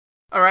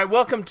All right,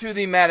 welcome to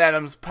the Matt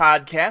Adams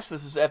podcast.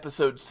 This is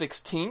episode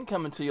 16,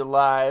 coming to you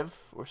live,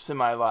 or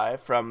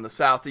semi-live, from the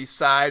southeast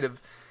side of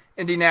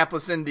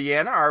Indianapolis,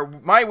 Indiana.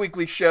 My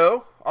weekly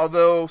show,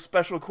 although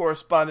special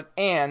correspondent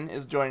Ann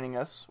is joining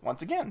us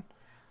once again.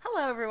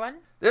 Hello, everyone.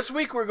 This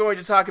week we're going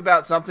to talk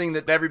about something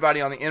that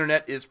everybody on the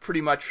internet is pretty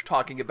much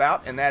talking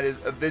about, and that is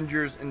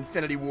Avengers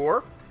Infinity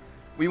War.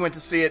 We went to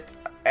see it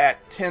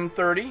at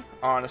 10:30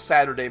 on a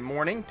Saturday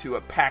morning to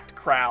a packed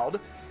crowd.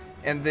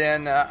 And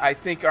then I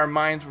think our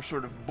minds were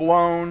sort of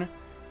blown,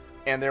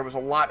 and there was a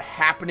lot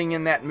happening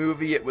in that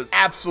movie. It was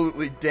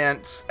absolutely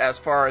dense as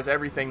far as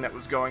everything that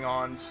was going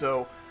on,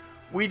 so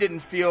we didn't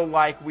feel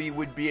like we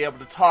would be able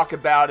to talk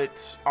about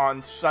it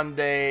on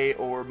Sunday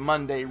or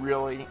Monday,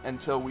 really,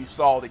 until we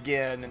saw it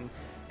again and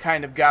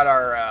kind of got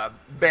our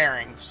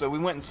bearings. So we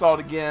went and saw it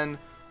again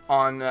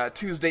on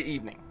Tuesday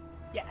evening.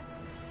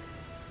 Yes.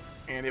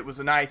 And it was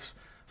a nice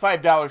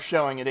 $5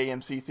 showing at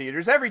AMC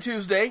Theaters. Every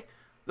Tuesday,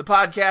 the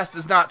podcast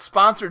is not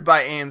sponsored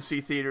by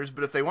AMC Theaters,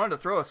 but if they wanted to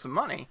throw us some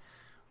money,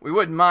 we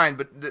wouldn't mind.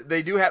 But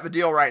they do have a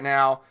deal right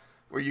now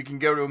where you can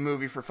go to a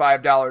movie for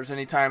 $5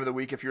 any time of the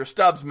week if you're a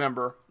Stubbs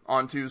member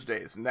on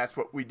Tuesdays, and that's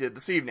what we did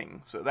this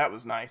evening, so that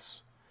was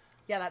nice.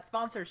 Yeah, that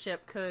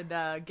sponsorship could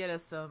get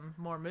us some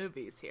more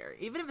movies here,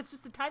 even if it's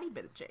just a tiny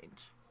bit of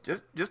change.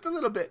 Just a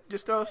little bit,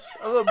 just a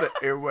little bit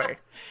your way.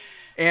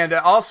 And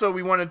also,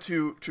 we wanted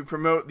to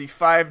promote the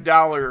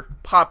 $5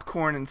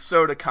 popcorn and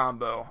soda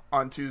combo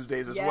on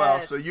Tuesdays as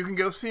well. So you can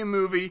go see a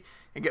movie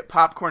and get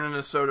popcorn and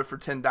a soda for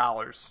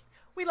 $10.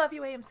 We love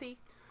you, AMC.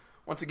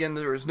 Once again,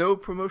 there is no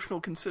promotional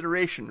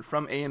consideration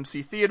from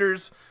AMC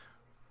Theaters.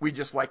 We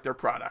just like their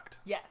product.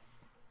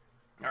 Yes.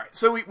 All right.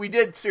 So we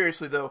did,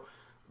 seriously, though,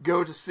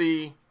 go to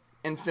see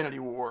Infinity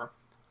War.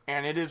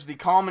 And it is the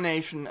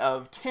culmination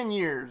of 10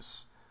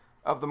 years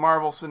of the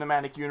Marvel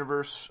Cinematic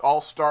Universe.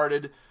 All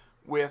started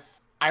with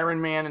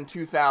Iron Man in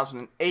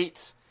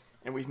 2008,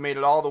 and we've made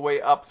it all the way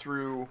up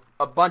through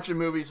a bunch of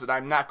movies that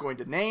I'm not going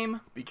to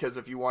name, because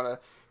if you want to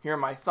hear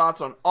my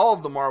thoughts on all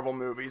of the Marvel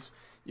movies,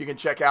 you can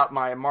check out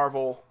my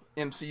Marvel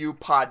MCU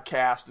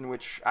podcast, in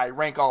which I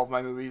rank all of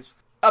my movies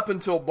up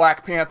until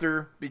Black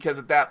Panther, because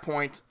at that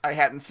point, I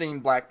hadn't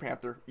seen Black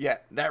Panther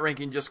yet. That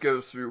ranking just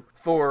goes through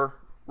Thor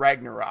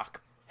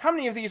Ragnarok. How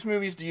many of these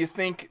movies do you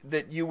think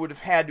that you would have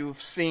had to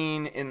have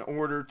seen in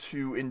order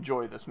to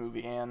enjoy this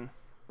movie, Anne?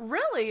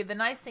 Really, the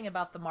nice thing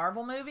about the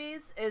Marvel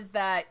movies is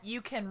that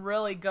you can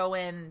really go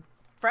in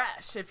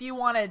fresh. If you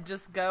want to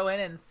just go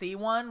in and see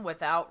one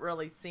without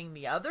really seeing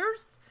the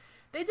others,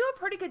 they do a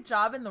pretty good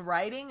job in the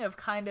writing of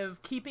kind of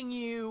keeping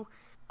you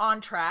on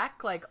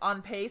track, like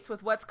on pace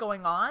with what's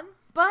going on.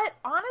 But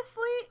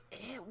honestly,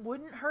 it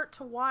wouldn't hurt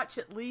to watch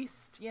at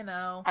least,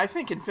 I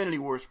think Infinity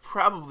War is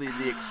probably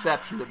the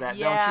exception to that,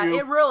 yeah, don't you?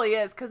 It really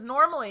is, because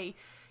normally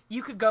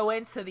you could go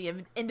into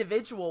the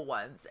individual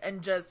ones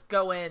and just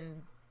go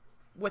in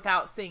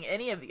without seeing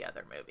any of the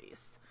other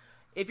movies,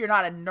 if you're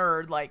not a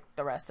nerd like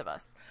the rest of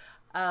us.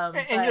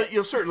 And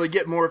you'll certainly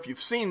get more if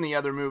you've seen the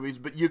other movies,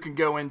 but you can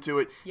go into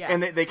it,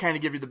 and they kind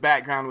of give you the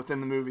background within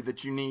the movie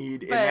that you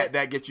need, and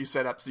that gets you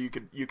set up so you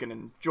can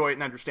enjoy it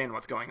and understand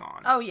what's going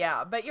on. Oh,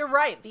 yeah, but you're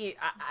right.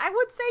 I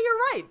would say you're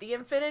right. The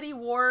Infinity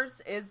Wars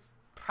is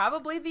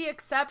probably the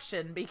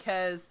exception,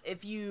 because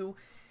if you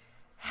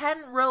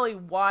hadn't really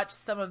watched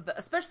some of the,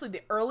 especially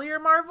the earlier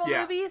Marvel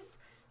movies,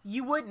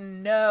 you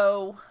wouldn't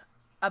know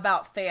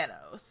about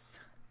Thanos.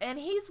 And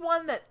he's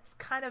one that's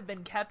kind of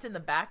been kept in the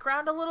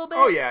background a little bit.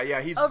 Oh, yeah.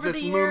 He's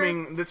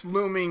this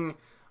looming,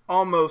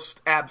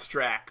 almost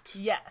abstract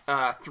yes.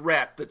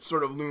 Threat that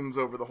sort of looms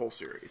over the whole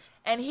series.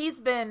 And he's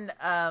been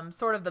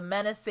sort of the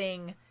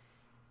menacing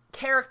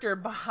character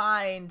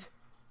behind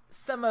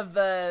some of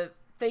the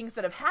things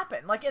that have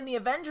happened. Like in the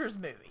Avengers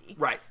movie.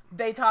 Right.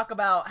 They talk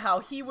about how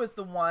he was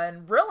the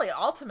one, really,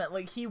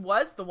 ultimately, he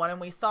was the one, and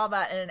we saw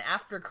that in an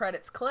after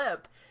credits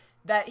clip,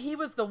 that he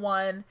was the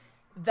one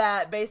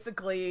that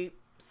basically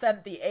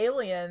sent the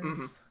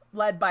aliens,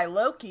 led by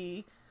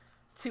Loki,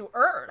 to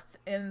Earth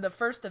in the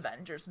first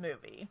Avengers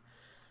movie.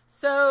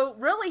 So,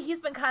 really,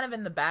 he's been kind of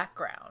in the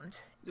background.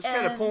 Just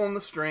kind of pulling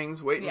the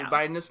strings,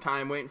 biding his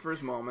time, waiting for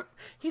his moment.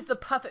 He's the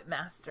puppet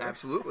master.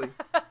 Absolutely.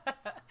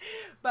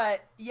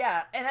 But,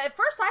 yeah, and at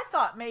first I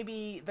thought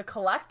maybe the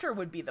Collector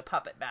would be the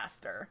puppet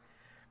master,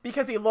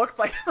 because he looks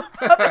like the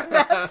puppet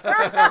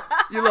master.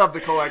 You love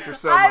the Collector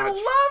so much. I love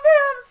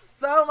him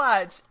so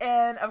much.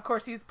 And, of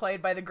course, he's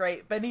played by the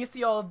great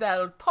Benicio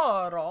del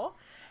Toro.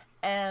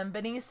 And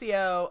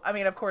Benicio, I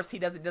mean, of course, he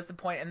doesn't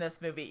disappoint in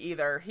this movie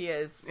either. He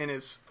is... in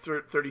his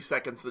 30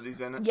 seconds that he's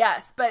in it.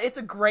 Yes, but it's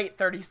a great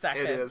 30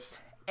 seconds. It is.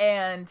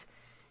 And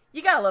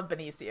you gotta love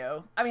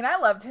Benicio. I mean, I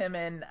loved him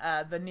in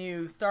the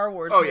new Star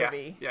Wars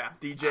movie. Yeah,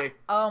 DJ.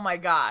 Oh my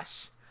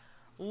gosh.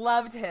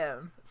 Loved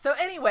him. So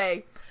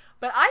anyway,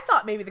 but I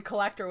thought maybe the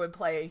Collector would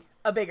play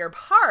a bigger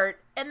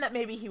part, and that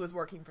maybe he was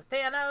working for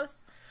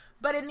Thanos.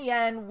 But in the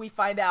end, we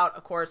find out,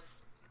 of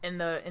course, in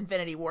the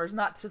Infinity Wars,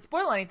 not to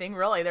spoil anything,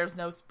 really, there's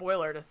no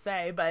spoiler to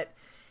say, but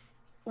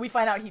we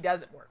find out he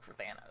doesn't work for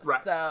Thanos.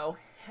 Right. So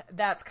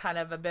that's kind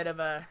of a bit of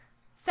a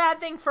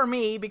Sad thing for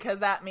me, because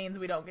that means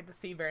we don't get to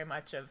see very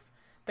much of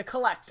the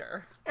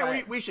Collector.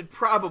 And we should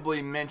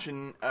probably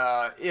mention,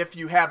 if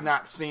you have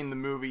not seen the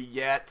movie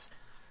yet,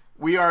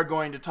 we are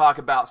going to talk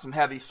about some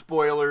heavy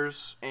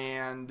spoilers,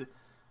 and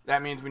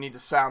that means we need to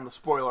sound the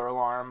spoiler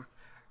alarm.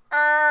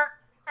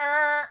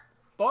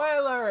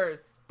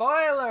 Spoilers!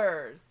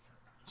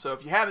 So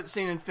if you haven't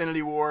seen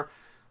Infinity War,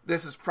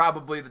 this is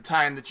probably the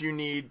time that you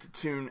need to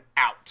tune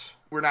out.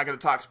 We're not going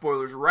to talk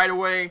spoilers right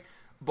away,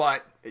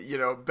 but,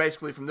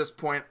 basically from this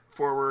point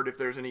forward, if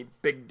there's any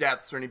big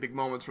deaths or any big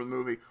moments from the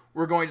movie,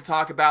 we're going to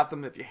talk about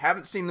them. If you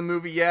haven't seen the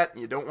movie yet and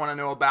you don't want to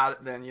know about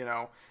it, then,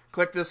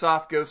 click this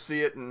off, go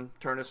see it, and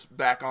turn us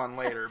back on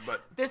later.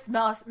 But this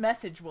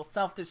message will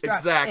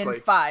self-destruct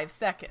in 5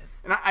 seconds.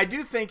 And I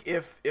do think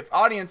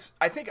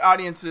I think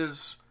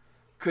audiences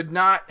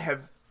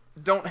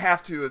don't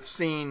have to have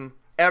seen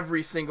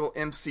every single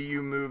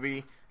MCU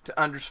movie to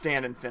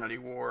understand Infinity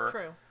War.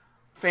 True.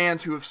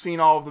 Fans who have seen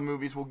all of the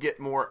movies will get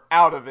more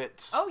out of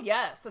it. Oh,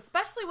 yes.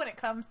 Especially when it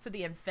comes to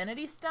the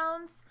Infinity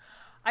Stones.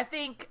 I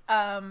think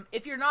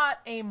if you're not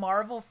a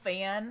Marvel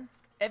fan,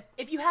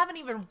 if you haven't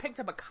even picked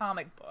up a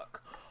comic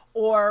book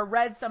or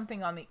read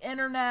something on the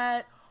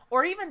internet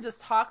or even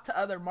just talked to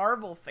other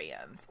Marvel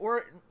fans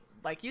or,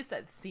 like you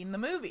said, seen the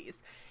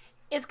movies,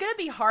 it's going to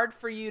be hard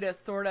for you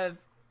to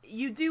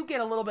you do get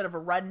a little bit of a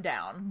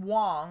rundown.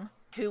 Wong,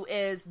 who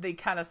is the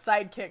kind of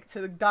sidekick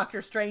to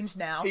Doctor Strange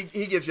now.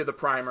 He gives you the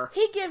primer.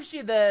 He gives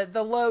you the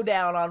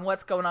lowdown on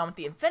what's going on with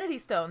the Infinity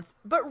Stones.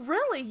 But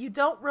really, you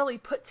don't really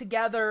put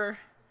together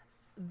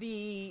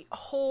the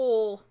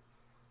whole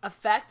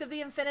effect of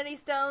the Infinity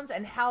Stones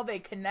and how they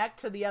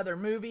connect to the other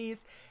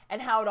movies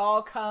and how it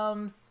all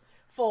comes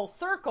full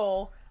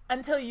circle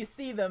until you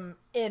see them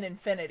in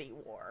Infinity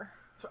War.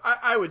 So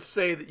I would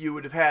say that you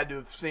would have had to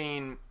have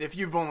seen, if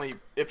you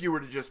were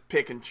to just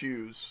pick and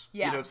choose,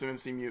 some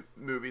MCU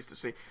movies to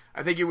see,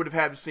 I think you would have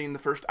had to seen the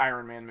first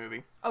Iron Man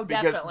movie. Oh,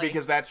 definitely.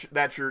 Because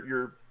that's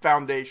your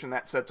foundation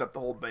that sets up the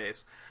whole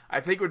base. I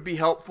think it would be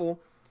helpful.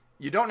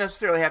 You don't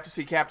necessarily have to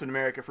see Captain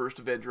America: First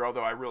Avenger,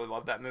 although I really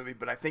love that movie,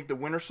 but I think The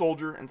Winter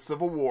Soldier and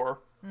Civil War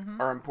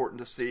are important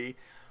to see.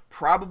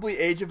 Probably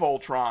Age of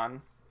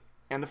Ultron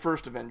and the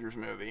first Avengers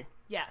movie.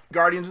 Yes.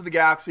 Guardians of the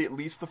Galaxy, at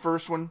least the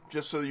first one,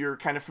 just so you're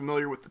kind of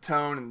familiar with the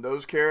tone and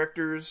those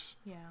characters.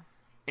 Yeah.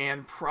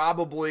 And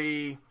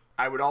probably,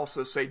 I would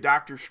also say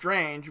Doctor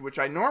Strange, which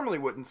I normally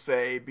wouldn't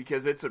say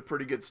because it's a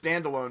pretty good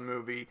standalone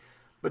movie,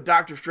 but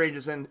Doctor Strange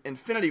is in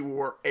Infinity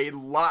War a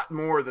lot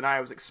more than I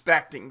was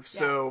expecting.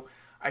 So yes.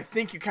 I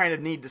think you kind of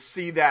need to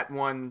see that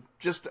one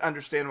just to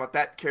understand what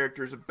that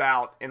character is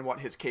about and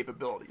what his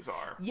capabilities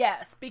are.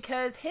 Yes,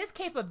 because his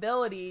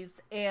capabilities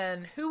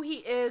and who he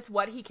is,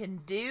 what he can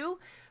do,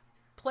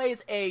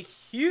 plays a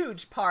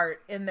huge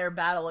part in their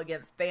battle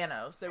against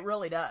Thanos. It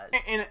really does.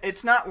 And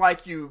it's not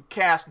like you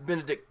cast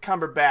Benedict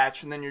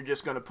Cumberbatch and then you're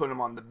just going to put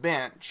him on the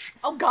bench.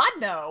 Oh, God,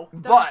 no.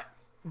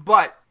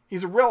 But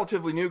he's a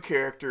relatively new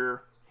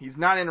character. He's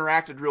not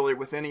interacted really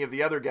with any of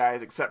the other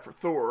guys except for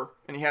Thor,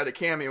 and he had a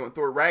cameo in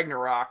Thor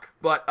Ragnarok.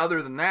 But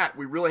other than that,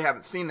 we really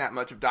haven't seen that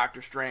much of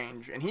Doctor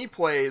Strange, and he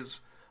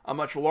plays a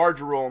much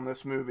larger role in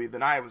this movie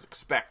than I was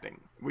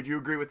expecting. Would you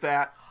agree with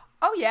that?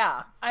 Oh,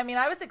 yeah. I mean,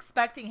 I was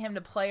expecting him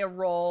to play a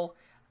role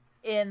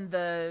in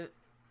the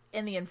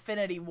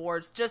Infinity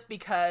Wars just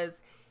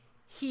because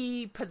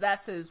he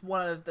possesses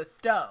one of the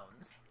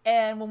stones.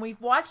 And when we've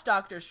watched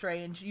Doctor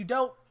Strange,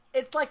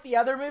 it's like the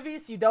other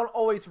movies, you don't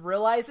always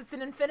realize it's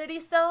an Infinity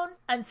Stone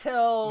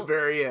until the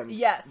very end.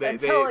 Yes, they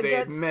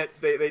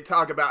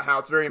talk about how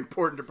it's very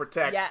important to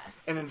protect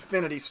an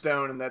Infinity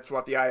Stone, and that's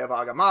what the Eye of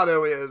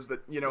Agamotto is,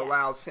 that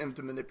allows him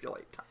to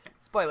manipulate time.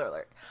 Spoiler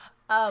alert.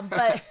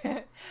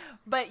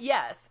 But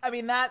yes, I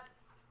mean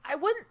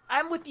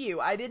I'm with you.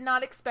 I did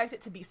not expect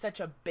it to be such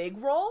a big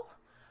role,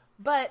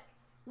 but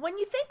when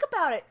you think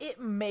about it, it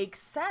makes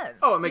sense.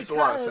 Oh, it makes a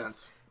lot of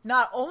sense.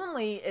 Not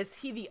only is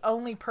he the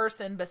only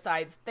person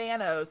besides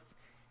Thanos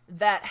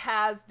that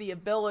has the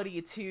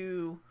ability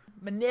to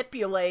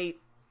manipulate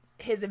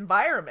his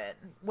environment,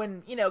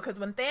 because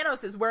when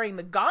Thanos is wearing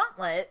the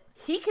gauntlet,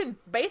 he can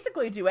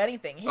basically do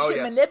anything. He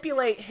can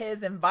manipulate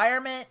his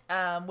environment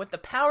with the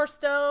Power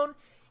Stone.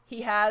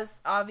 He has,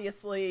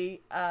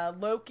 obviously,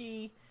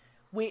 Loki.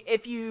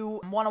 If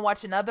you want to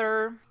watch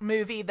another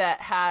movie that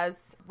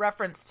has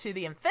reference to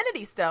the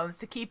Infinity Stones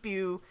to keep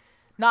you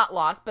not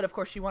lost, but of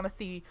course you want to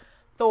see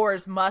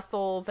Thor's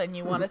muscles and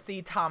you want to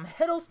see Tom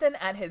Hiddleston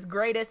at his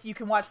greatest, you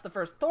can watch the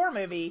first Thor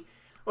movie.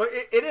 Well,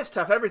 it is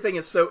tough. Everything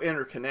is so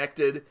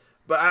interconnected,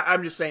 but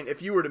I'm just saying,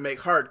 if you were to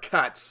make hard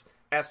cuts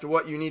as to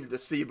what you needed to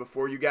see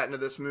before you got into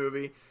this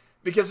movie,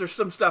 because there's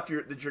some stuff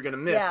that you're going to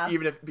miss,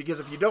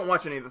 because if you don't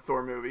watch any of the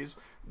Thor movies,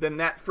 then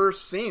that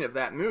first scene of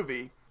that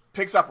movie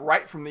picks up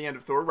right from the end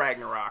of Thor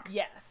Ragnarok.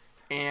 Yes.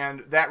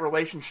 And that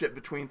relationship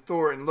between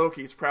Thor and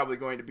Loki is probably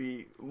going to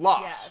be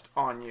lost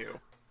on you.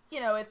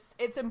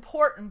 It's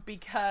important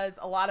because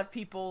a lot of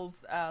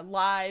people's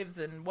lives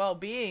and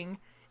well-being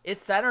is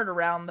centered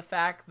around the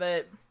fact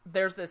that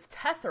there's this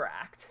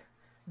Tesseract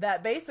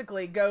that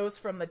basically goes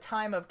from the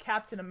time of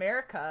Captain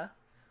America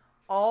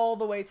all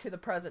the way to the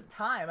present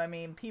time. I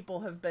mean,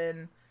 people have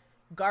been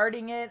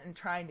guarding it and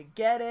trying to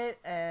get it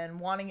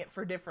and wanting it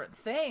for different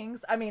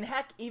things. I mean,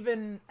 heck,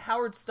 even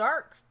Howard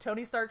Stark,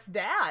 Tony Stark's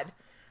dad,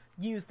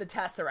 used the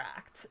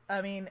Tesseract.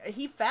 I mean,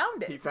 he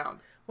found it.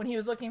 When he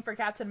was looking for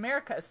Captain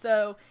America.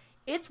 So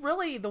it's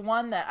really the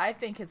one that I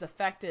think has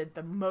affected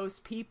the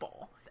most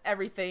people.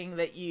 Everything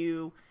that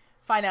you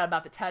find out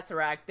about the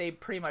Tesseract, they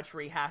pretty much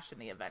rehash in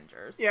the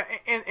Avengers. Yeah,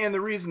 and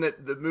the reason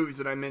that the movies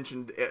that I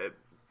mentioned,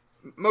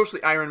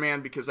 mostly Iron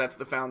Man, because that's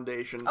the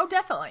foundation. Oh,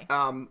 definitely.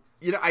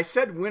 I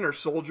said Winter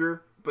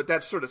Soldier, but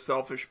that's sort of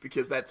selfish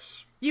because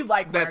that's... You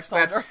like Winter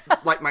Soldier.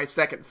 That's like my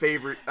second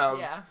favorite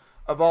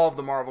of all of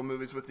the Marvel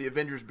movies, with the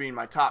Avengers being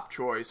my top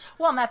choice.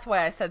 Well, and that's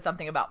why I said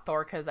something about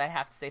Thor, because I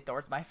have to say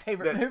Thor's my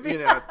favorite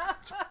movie.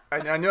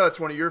 I know it's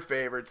one of your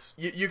favorites.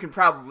 You can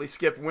probably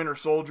skip Winter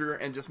Soldier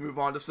and just move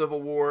on to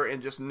Civil War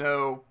and just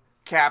know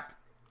Cap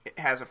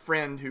has a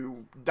friend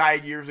who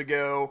died years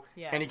ago,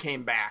 and he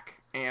came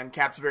back, and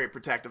Cap's very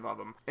protective of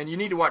him. And you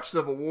need to watch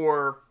Civil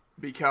War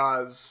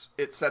because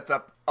it sets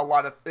up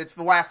it's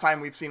the last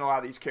time we've seen a lot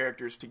of these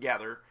characters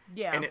together.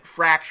 Yeah. And it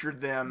fractured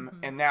them,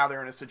 and now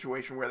they're in a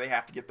situation where they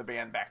have to get the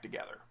band back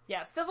together.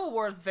 Yeah, Civil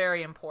War is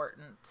very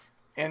important.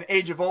 And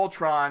Age of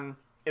Ultron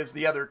is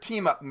the other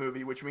team-up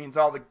movie, which means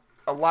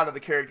a lot of the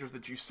characters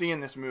that you see in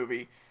this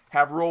movie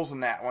have roles in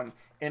that one.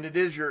 And it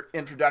is your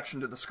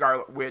introduction to the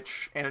Scarlet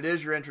Witch, and it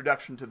is your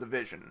introduction to the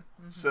Vision.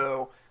 Mm-hmm.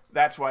 So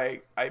that's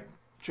why I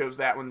chose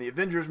that one. The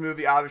Avengers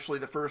movie, obviously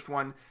the first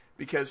one,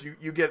 because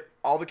you get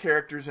all the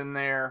characters in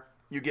there.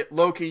 You get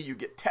Loki, you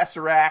get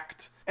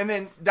Tesseract, and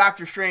then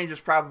Doctor Strange is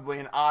probably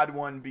an odd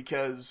one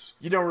because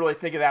you don't really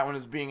think of that one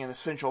as being an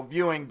essential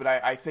viewing, but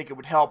I think it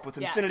would help with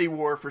Infinity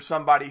War for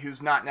somebody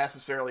who's not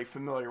necessarily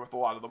familiar with a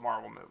lot of the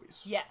Marvel movies.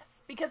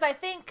 Yes, because I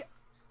think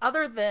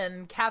other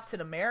than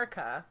Captain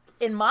America,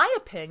 in my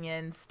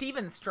opinion,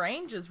 Stephen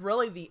Strange is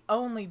really the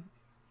only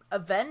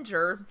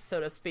Avenger,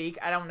 so to speak.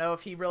 I don't know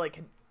if he really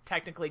can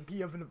technically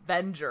be an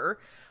Avenger,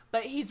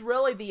 but he's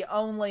really the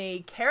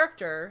only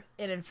character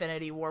in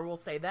Infinity War, we'll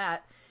say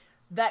that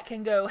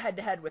can go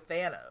head-to-head with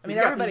Thanos. I mean,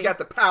 he's got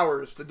the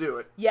powers to do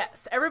it.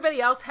 Yes.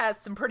 Everybody else has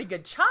some pretty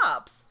good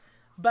chops,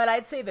 but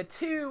I'd say the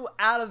two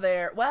out of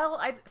there,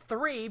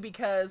 three,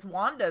 because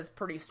Wanda's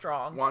pretty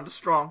strong. Wanda's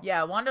strong.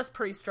 Yeah, Wanda's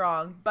pretty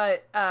strong,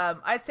 but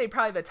I'd say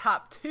probably the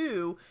top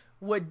two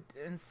would,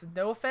 and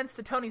no offense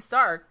to Tony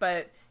Stark,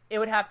 but it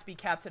would have to be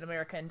Captain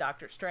America and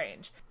Doctor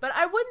Strange. But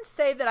I wouldn't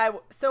say that I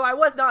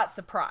was not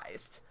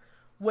surprised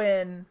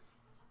when,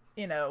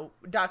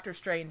 Doctor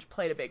Strange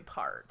played a big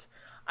part.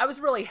 I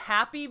was really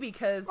happy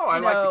because, I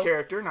like the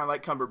character, and I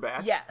like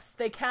Cumberbatch. Yes,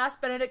 they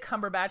cast Benedict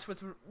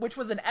Cumberbatch, which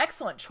was an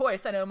excellent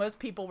choice. I know most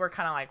people were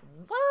kind of like,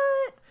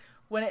 what?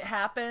 When it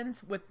happened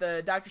with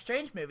the Doctor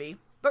Strange movie.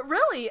 But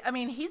really, I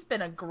mean, he's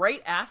been a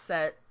great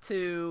asset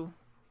to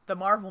the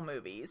Marvel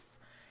movies.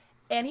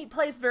 And he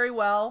plays very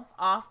well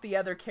off the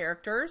other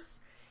characters.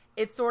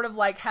 It's sort of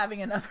like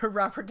having another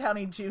Robert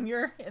Downey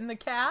Jr. in the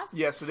cast.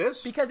 Yes, it is.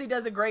 Because he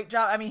does a great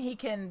job. I mean,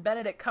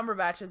 Benedict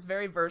Cumberbatch is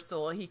very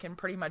versatile. He can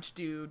pretty much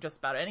do just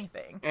about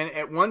anything. And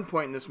at one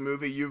point in this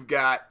movie, you've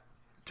got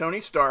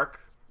Tony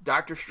Stark,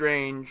 Doctor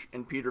Strange,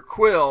 and Peter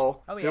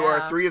Quill, who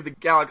are three of the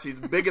galaxy's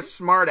biggest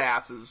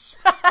smartasses,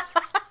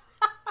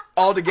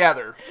 all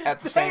together at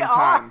the same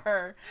time.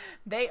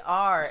 They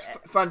are.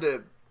 It's fun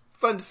to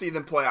see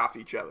them play off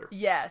each other.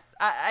 Yes,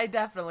 I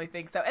definitely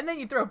think so. And then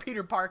you throw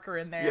Peter Parker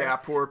in there. Yeah,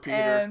 poor Peter.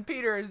 And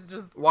Peter is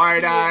just...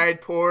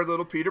 wide-eyed, poor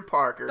little Peter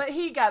Parker. But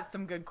he got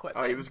some good quips.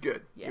 Oh, he was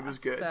good. Yeah, he was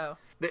good. So.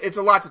 It's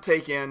a lot to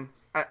take in,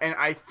 and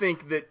I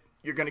think that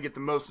you're going to get the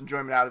most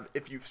enjoyment out of it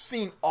if you've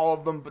seen all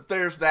of them, but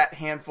there's that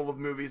handful of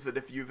movies that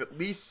if you've at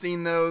least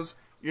seen those,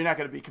 you're not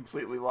going to be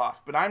completely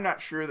lost. But I'm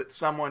not sure that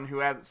someone who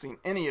hasn't seen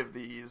any of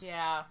these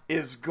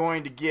is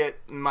going to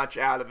get much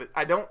out of it.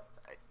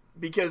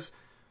 Because...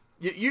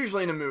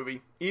 usually in a movie,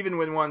 even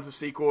when one's a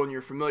sequel and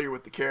you're familiar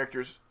with the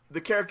characters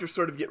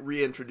sort of get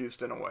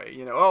reintroduced in a way.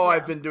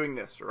 I've been doing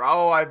this, or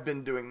I've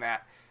been doing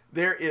that.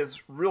 There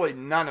is really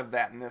none of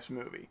that in this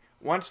movie.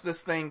 Once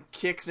this thing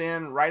kicks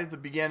in right at the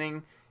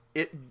beginning,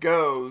 it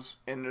goes,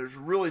 and there's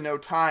really no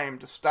time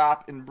to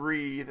stop and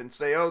breathe and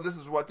say, this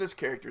is what this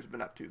character's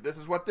been up to. This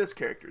is what this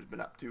character's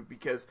been up to.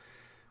 Because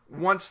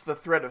once the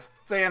threat of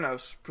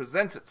Thanos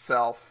presents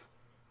itself,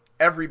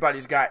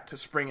 everybody's got to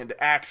spring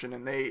into action,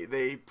 and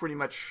they pretty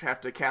much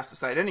have to cast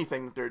aside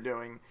anything that they're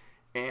doing,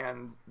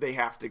 and they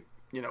have to,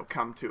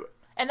 come to it.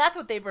 And that's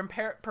what they've been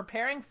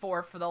preparing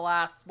for the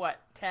last,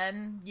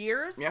 10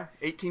 years? Yeah,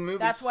 18 movies.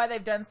 That's why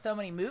they've done so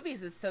many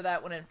movies, is so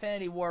that when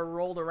Infinity War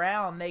rolled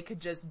around, they could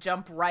just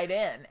jump right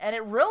in. And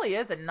it really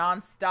is a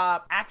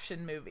nonstop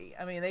action movie.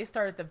 I mean, they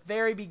start at the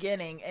very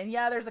beginning, and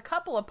there's a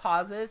couple of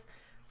pauses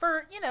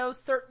for,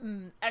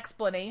 certain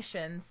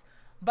explanations.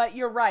 But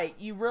you're right.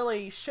 You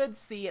really should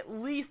see at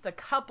least a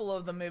couple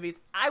of the movies.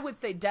 I would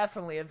say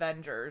definitely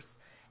Avengers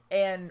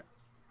and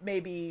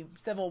maybe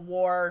Civil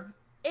War.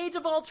 Age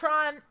of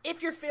Ultron,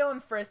 if you're feeling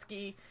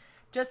frisky.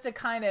 just to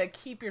kind of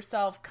keep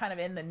yourself kind of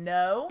in the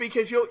know.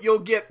 Because you'll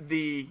get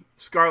the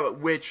Scarlet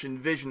Witch and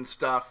Vision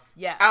stuff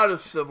out of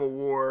Civil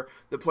War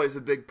that plays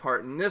a big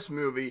part in this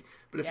movie.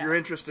 But if you're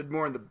interested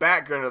more in the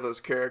background of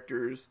those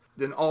characters,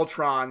 then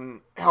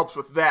Ultron helps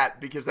with that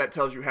because that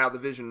tells you how the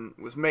Vision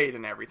was made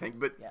and everything.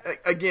 But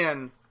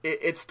again,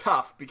 it's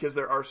tough because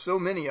there are so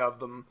many of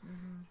them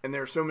and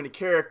there are so many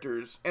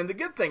characters. And the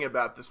good thing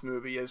about this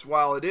movie is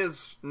while it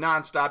is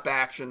nonstop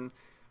action,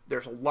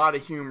 there's a lot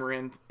of humor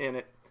in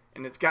it.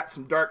 And it's got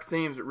some dark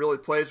themes. It really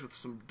plays with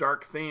some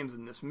dark themes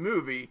in this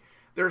movie.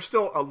 There's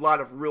still a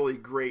lot of really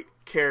great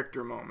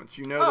character moments.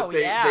 You know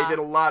they did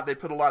a lot. They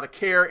put a lot of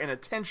care and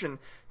attention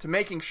to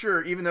making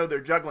sure, even though they're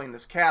juggling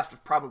this cast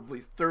of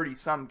probably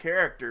 30-some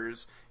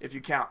characters, if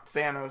you count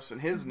Thanos and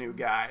his new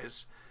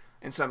guys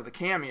and some of the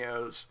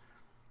cameos,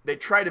 they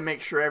try to make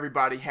sure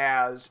everybody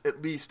has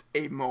at least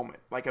a moment,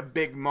 like a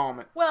big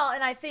moment. Well,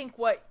 and I think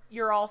what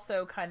you're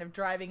also kind of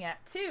driving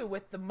at, too,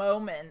 with the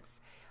moments,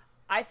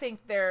 I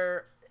think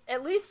they're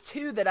at least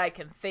two that I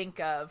can think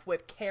of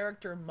with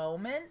character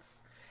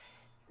moments.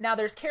 Now,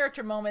 there's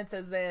character moments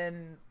as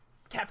in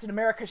Captain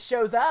America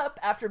shows up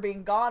after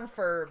being gone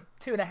for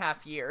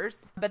 2.5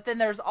 years. But then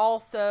there's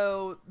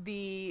also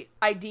the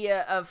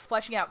idea of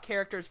fleshing out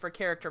characters for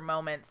character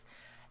moments.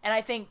 And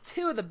I think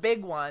two of the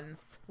big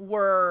ones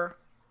were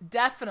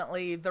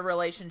definitely the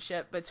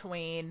relationship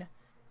between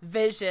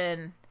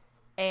Vision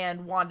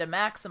and Wanda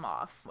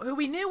Maximoff, who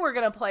we knew were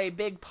going to play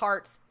big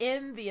parts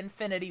in the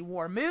Infinity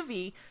War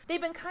movie.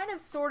 They've been kind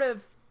of sort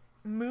of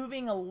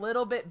moving a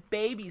little bit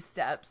baby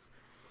steps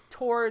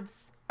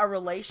towards a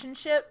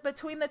relationship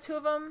between the two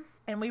of them.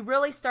 And we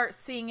really start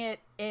seeing it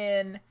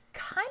in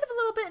kind of a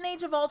little bit in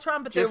Age of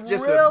Ultron, but just really,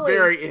 at the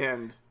very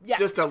end. Yes.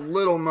 Just a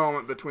little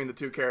moment between the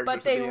two characters but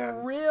at the end.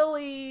 But they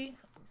really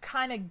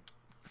kind of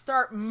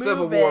start moving.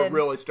 Civil War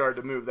really started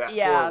to move that forward.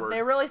 Yeah,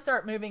 they really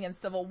start moving in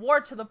Civil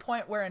War to the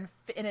point where in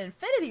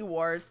Infinity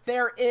Wars,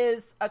 there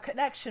is a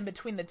connection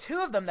between the two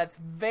of them that's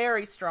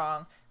very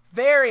strong,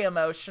 very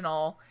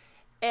emotional,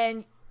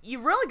 and you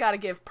really got to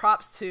give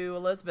props to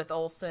Elizabeth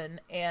Olsen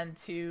and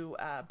to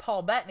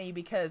Paul Bettany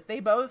because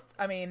they both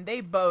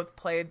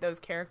played those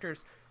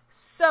characters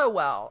so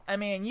well. I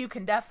mean, you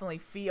can definitely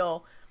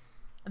feel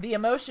the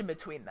emotion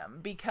between them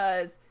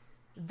because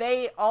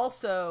they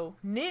also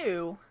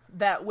knew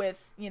that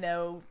with,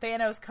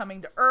 Thanos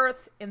coming to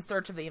Earth in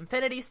search of the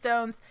Infinity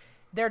Stones,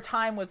 their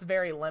time was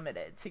very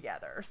limited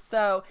together.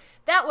 So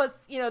that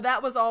was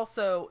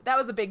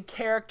a big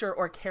character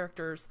or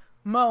characters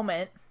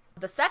moment.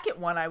 The second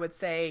one, I would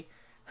say,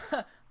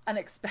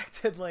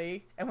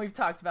 unexpectedly, and we've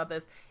talked about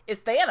this, is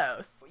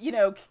Thanos.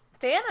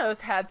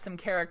 Thanos had some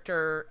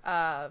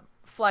character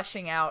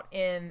fleshing out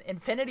in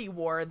Infinity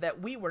War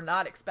that we were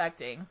not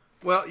expecting.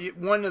 Well,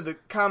 one of the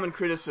common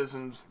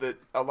criticisms that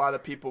a lot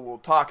of people will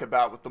talk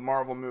about with the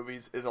Marvel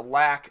movies is a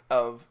lack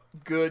of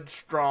good,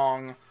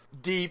 strong,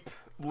 deep,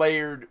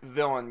 layered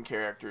villain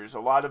characters. A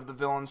lot of the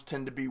villains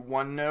tend to be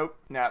one note.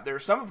 Now, there are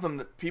some of them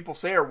that people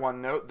say are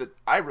one note that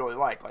I really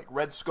like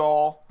Red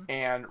Skull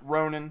and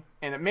Ronan.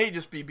 And it may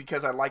just be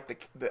because I like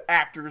the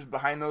actors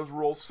behind those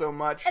roles so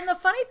much. And the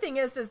funny thing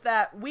is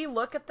that we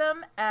look at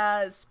them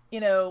as,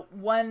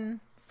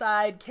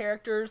 one-side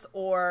characters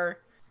or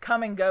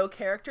come-and-go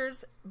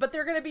characters, but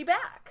they're going to be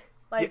back.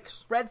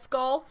 Yes. Red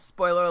Skull,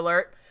 spoiler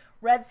alert,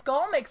 Red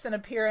Skull makes an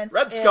appearance.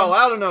 Red Skull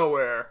out of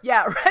nowhere.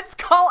 Yeah, Red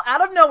Skull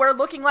out of nowhere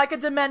looking like a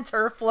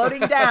Dementor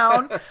floating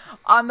down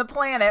on the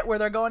planet where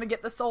they're going to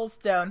get the Soul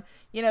Stone.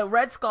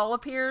 Red Skull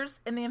appears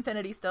in the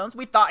Infinity Stones.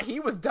 We thought he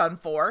was done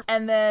for.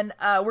 And then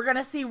we're going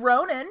to see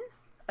Ronan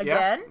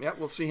again. Yeah,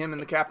 we'll see him in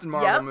the Captain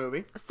Marvel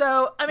movie.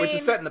 So, which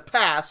is set in the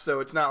past, so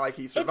it's not like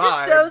he survived. It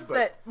just shows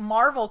that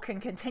Marvel can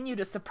continue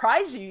to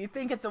surprise you. You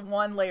think it's a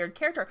one-layered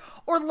character.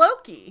 Or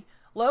Loki.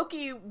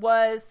 Loki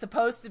was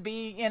supposed to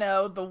be,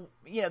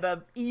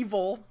 the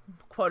evil,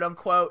 quote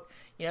unquote.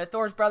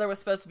 Thor's brother was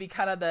supposed to be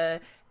kind of the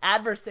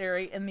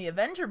adversary in the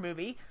Avenger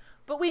movie.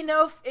 But we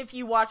know if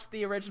you watch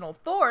the original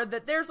Thor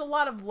that there's a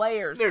lot of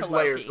layers to Loki. There's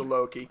layers to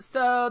Loki.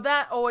 So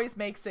that always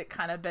makes it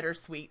kind of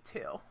bittersweet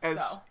too.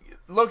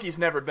 Loki's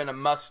never been a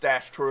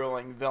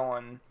mustache-twirling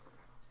villain.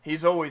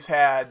 He's always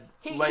had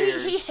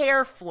layers. He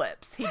hair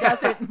flips. He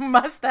doesn't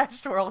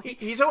mustache twirl. He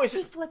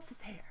flips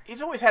his hair.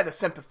 He's always had a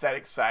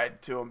sympathetic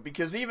side to him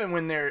because even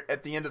when they're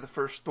at the end of the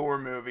first Thor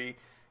movie,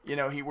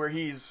 where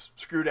he's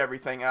screwed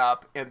everything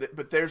up,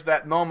 but there's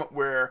that moment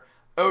where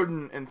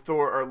Odin and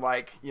Thor are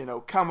like,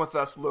 come with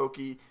us,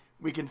 Loki.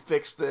 We can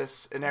fix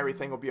this and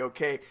everything will be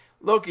okay.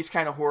 Loki's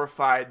kind of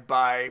horrified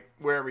by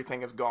where everything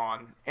has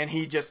gone, and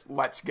he just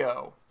lets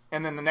go.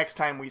 And then the next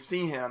time we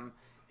see him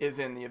is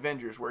in the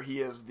Avengers, where he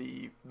is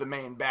the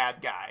main bad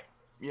guy,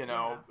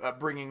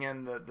 bringing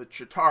in the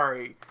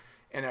Chitauri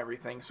and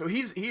everything. So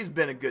he's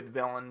been a good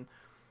villain.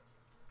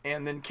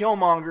 And then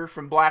Killmonger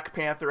from Black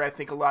Panther, I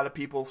think a lot of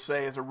people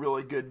say is a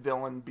really good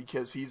villain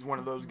because he's one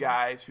of those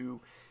guys who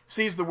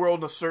sees the world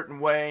in a certain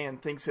way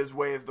and thinks his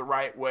way is the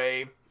right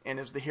way and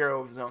is the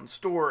hero of his own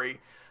story.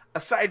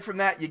 aside from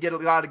that, you get a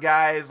lot of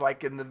guys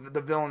like in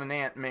the villain in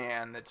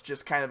Ant-Man that's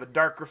just kind of a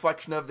dark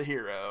reflection of the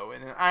hero.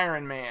 And in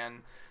Iron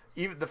Man,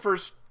 even the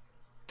first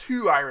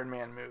 2 Iron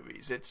Man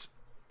movies, it's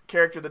a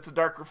character that's a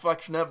dark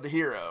reflection of the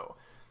hero.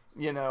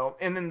 You know,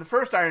 and then the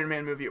first Iron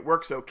Man movie, it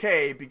works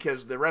okay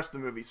because the rest of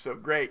the movie's so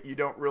great, you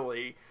don't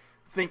really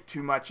think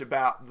too much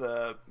about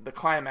the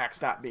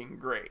climax not being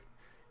great.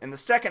 In the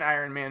second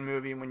Iron Man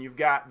movie, when you've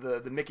got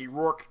the Mickey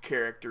Rourke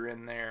character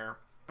in there,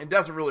 it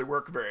doesn't really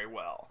work very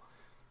well.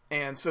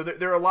 And so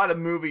there are a lot of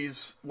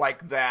movies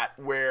like that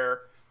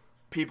where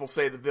people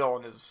say the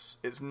villain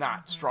is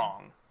not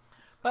strong.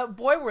 But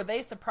boy, were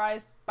they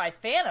surprised by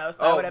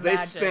Thanos, I would imagine.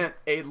 They spent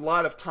a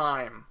lot of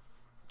time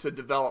to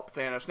develop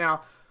Thanos.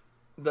 Now,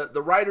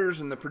 the writers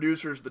and the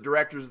producers, the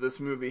directors of this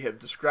movie have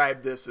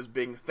described this as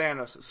being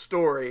Thanos'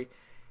 story,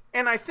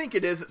 and I think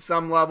it is at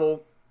some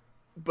level,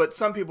 but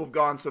some people have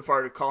gone so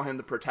far to call him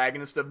the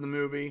protagonist of the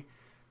movie,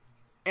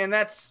 and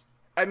that's,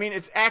 I mean,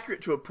 it's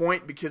accurate to a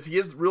point because he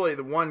is really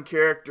the one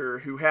character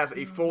who has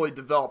a fully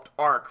developed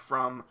arc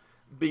from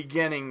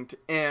beginning to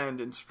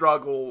end and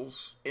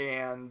struggles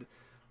and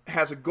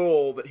has a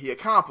goal that he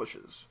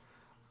accomplishes.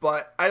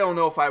 But I don't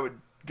know if I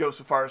would go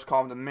so far as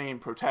call him the main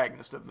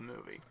protagonist of the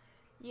movie.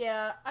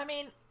 Yeah, I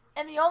mean,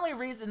 and the only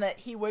reason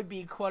that he would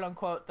be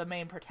quote-unquote the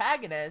main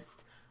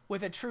protagonist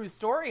with a true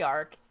story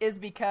arc is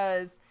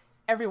because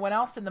everyone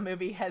else in the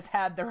movie has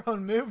had their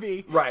own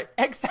movie. Right.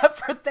 Except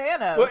for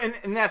Thanos. Well,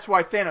 and that's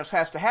why Thanos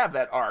has to have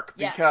that arc,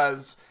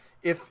 because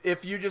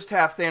if you just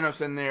have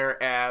Thanos in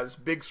there as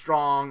big,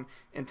 strong,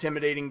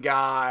 intimidating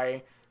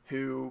guy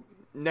who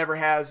never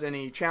has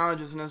any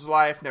challenges in his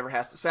life, never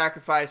has to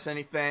sacrifice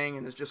anything,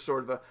 and is just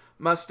sort of a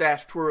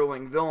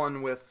mustache-twirling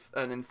villain with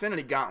an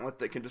infinity gauntlet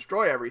that can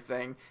destroy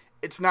everything,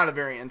 it's not a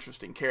very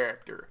interesting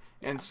character.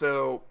 Yeah. And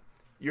so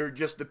you're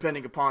just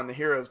depending upon the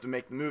heroes to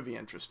make the movie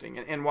interesting.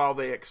 And while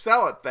they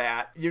excel at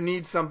that, you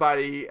need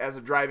somebody as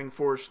a driving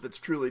force that's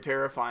truly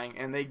terrifying,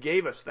 and they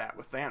gave us that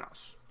with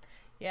Thanos.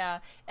 Yeah,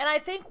 and I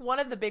think one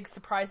of the big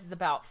surprises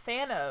about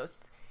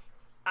Thanos,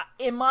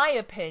 in my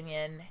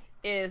opinion,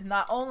 is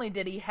not only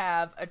did he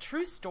have a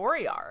true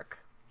story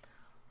arc,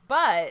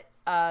 but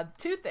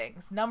 2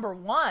 things. Number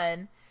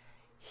one,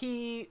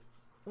 he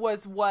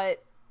was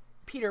what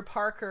Peter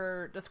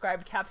Parker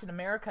described Captain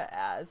America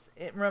as.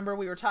 Remember,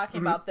 we were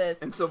talking about this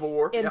in Civil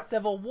War.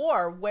 Civil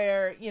War,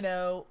 where, you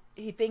know,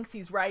 he thinks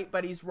he's right,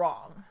 but he's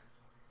wrong.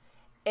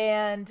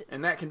 And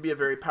that can be a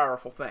very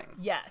powerful thing.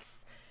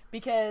 Yes,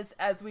 because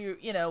as we,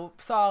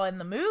 saw in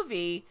the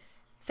movie,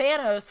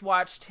 Thanos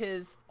watched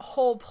his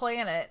whole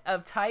planet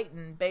of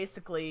Titan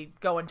basically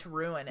go into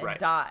ruin and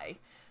die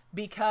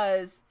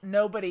because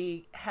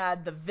nobody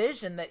had the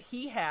vision that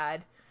he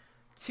had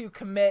to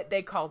commit.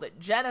 They called it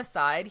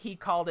genocide. He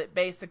called it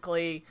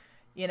basically,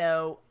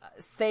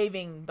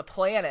 saving the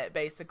planet,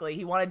 basically.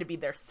 He wanted to be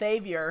their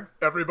savior.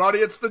 Everybody,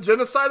 it's the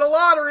genocidal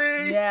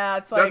lottery! Yeah,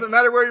 it's like... Doesn't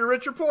matter where you're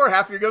rich or poor,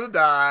 half you're gonna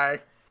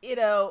die. It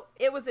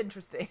was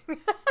interesting.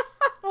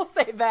 We'll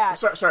say that.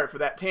 Sorry for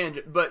that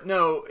tangent, but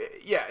no,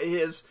 yeah,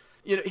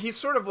 he's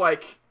sort of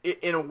like,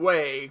 in a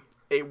way,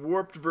 a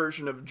warped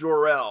version of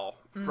Jor-El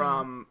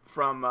from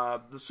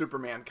the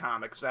Superman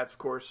comics. That's, of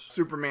course,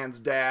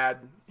 Superman's dad.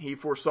 He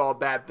foresaw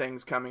bad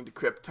things coming to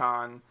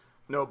Krypton.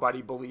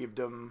 Nobody believed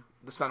him.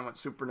 The sun went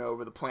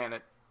supernova. The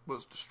planet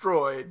was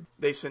destroyed.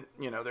 They sent,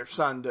 their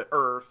son to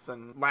Earth,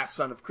 and last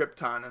son of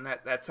Krypton, and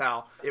that's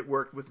how it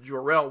worked with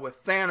Jor-El.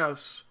 With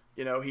Thanos,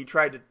 he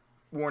tried to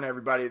warn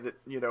everybody that,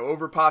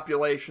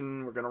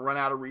 overpopulation, we're going to run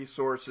out of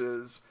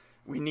resources,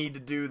 we need to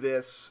do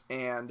this,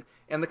 and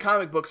in the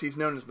comic books, he's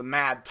known as the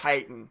Mad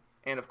Titan,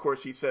 and of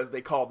course he says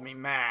they called me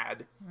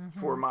mad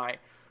for my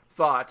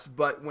thoughts,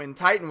 but when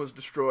Titan was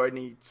destroyed,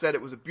 and he said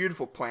it was a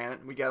beautiful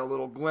planet, we got a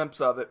little glimpse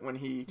of it when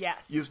he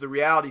used the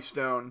Reality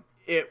Stone,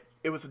 it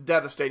was a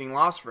devastating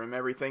loss for him.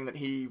 Everything that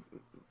he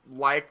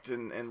liked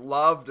and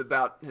loved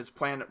about his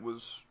planet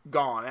was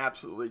gone,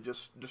 absolutely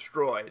just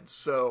destroyed,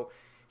 so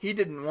he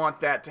didn't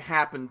want that to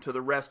happen to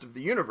the rest of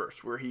the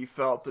universe, where he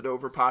felt that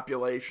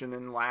overpopulation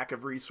and lack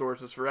of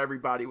resources for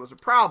everybody was a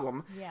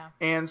problem. Yeah.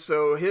 And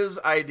so his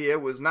idea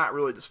was not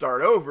really to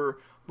start over,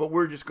 but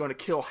we're just going to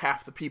kill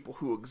half the people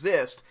who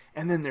exist,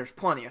 and then there's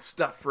plenty of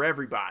stuff for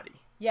everybody.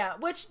 Yeah,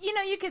 which,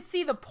 you could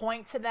see the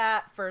point to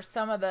that for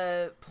some of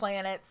the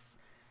planets.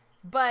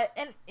 But,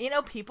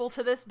 people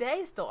to this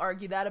day still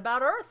argue that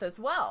about Earth as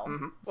well.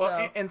 Mm-hmm. So.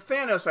 Well, and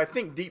Thanos, I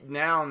think deep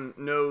down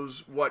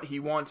knows what he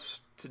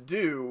wants to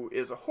do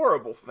is a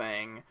horrible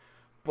thing,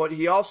 but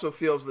he also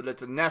feels that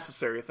it's a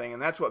necessary thing,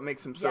 and that's what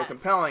makes him so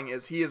compelling,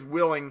 is he is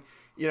willing,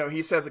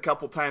 he says a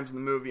couple times in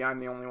the movie, I'm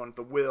the only one with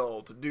the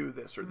will to do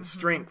this, or the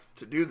strength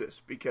to do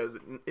this, because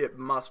it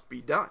must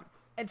be done.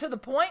 And to the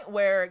point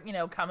where,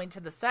 coming to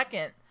the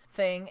second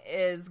thing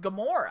is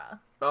Gamora.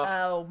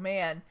 Oh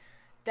man.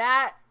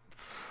 That...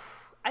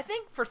 I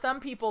think for some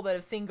people that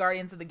have seen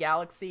Guardians of the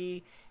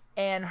Galaxy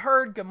and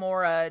heard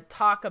Gamora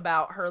talk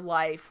about her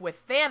life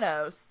with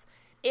Thanos,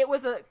 it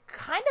was a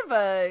kind of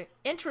a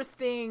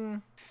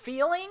interesting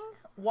feeling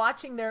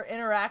watching their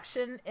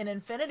interaction in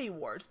Infinity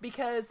Wars,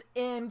 because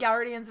in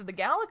Guardians of the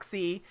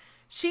Galaxy,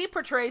 She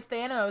portrays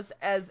Thanos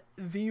as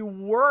the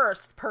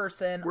worst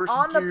person Worst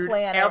on the dude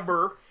planet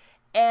ever.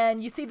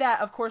 And you see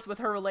that, of course, with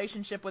her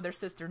relationship with her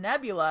sister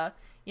Nebula.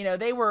 You know,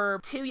 they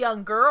were two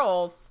young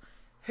girls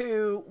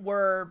who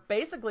were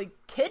basically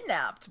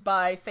kidnapped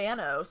by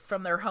Thanos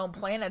from their home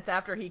planets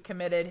after he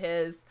committed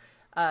his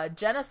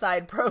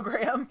genocide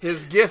program.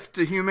 His gift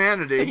to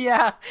humanity.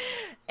 Yeah.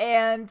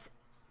 And,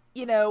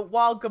 you know,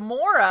 while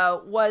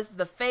Gamora was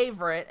the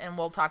favorite, and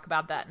we'll talk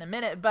about that in a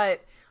minute,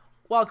 but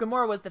while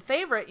Gamora was the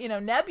favorite, you know,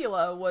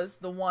 Nebula was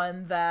the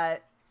one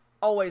that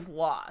always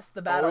lost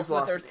the battles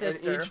with her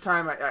sister. And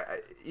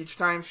each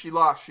time she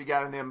lost, she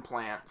got an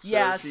implant. So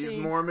yeah, she's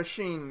more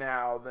machine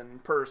now than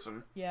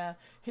person. Yeah,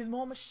 he's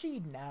more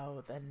machine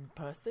now than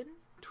person.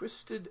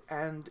 Twisted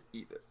and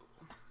evil.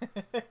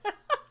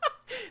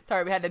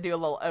 Sorry, we had to do a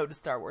little ode to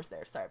Star Wars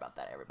there. Sorry about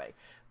that, everybody.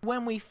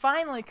 When we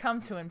finally come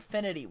to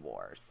Infinity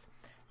Wars,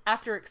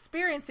 after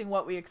experiencing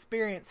what we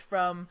experienced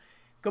from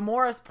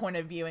Gamora's point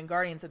of view in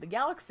Guardians of the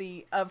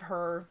Galaxy of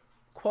her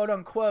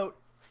quote-unquote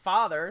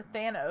father,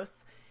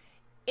 Thanos,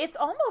 it's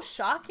almost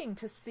shocking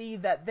to see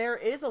that there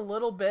is a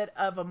little bit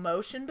of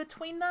emotion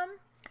between them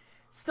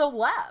still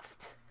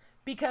left.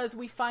 Because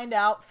we find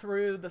out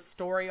through the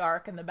story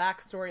arc and the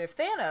backstory of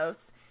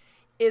Thanos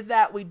is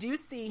that we do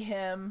see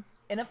him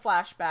in a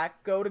flashback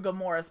go to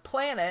Gamora's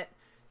planet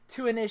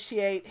to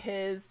initiate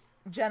his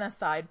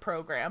genocide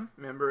program.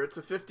 Remember, it's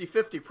a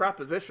 50-50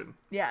 proposition.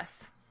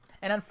 Yes.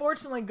 And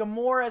unfortunately,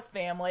 Gamora's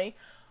family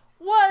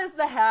was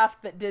the half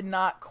that did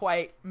not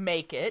quite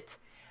make it.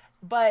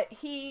 But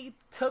he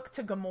took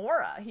to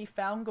Gamora. He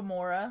found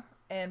Gamora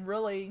and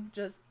really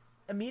just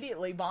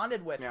immediately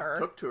bonded with her.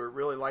 Took to her,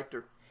 really liked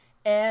her.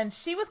 And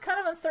she was kind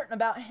of uncertain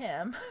about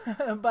him,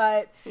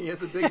 but... He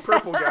is a big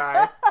purple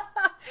guy.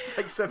 He's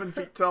like 7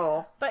 feet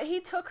tall. But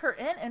he took her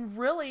in and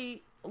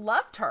really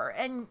loved her.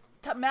 And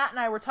Matt and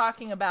I were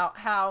talking about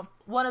how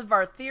one of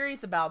our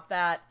theories about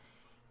that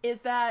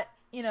is that,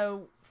 you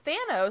know,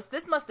 Thanos,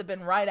 this must have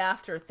been right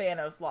after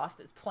Thanos lost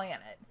his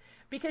planet.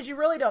 Because you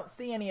really don't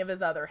see any of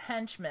his other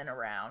henchmen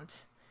around.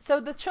 So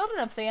the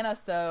children of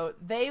Thanos, though,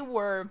 they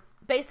were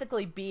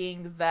basically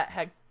beings that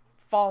had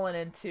fallen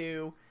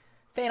into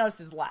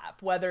Thanos'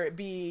 lap, whether it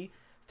be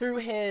through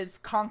his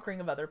conquering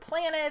of other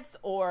planets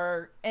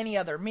or any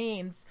other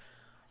means.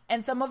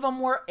 And some of them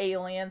were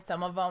aliens,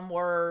 some of them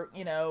were,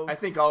 you know... I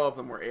think all of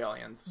them were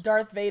aliens.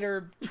 Darth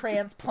Vader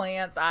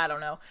transplants, I don't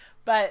know.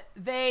 But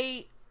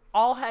they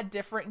all had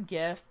different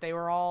gifts. They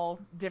were all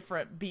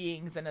different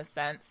beings in a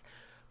sense.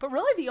 But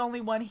really the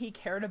only one he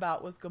cared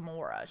about was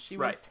Gamora. She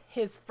was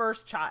his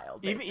first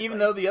child. Even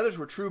though the others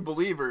were true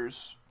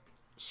believers,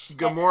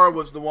 Gamora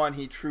was the one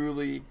he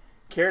truly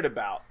cared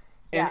about.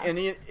 And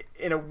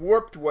in a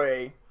warped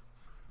way,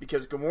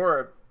 because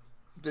Gamora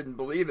didn't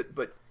believe it,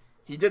 but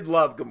he did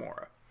love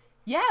Gamora.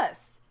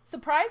 Yes,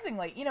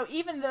 surprisingly. You know,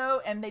 even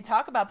though, and they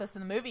talk about this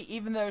in the movie,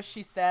 even though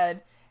she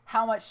said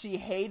how much she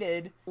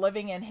hated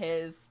living in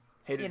his,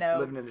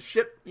 living in a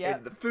ship,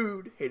 hated the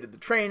food, hated the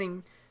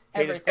training,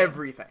 hated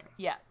everything.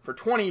 Yeah. For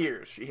 20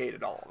 years, she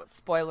hated all of it.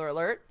 Spoiler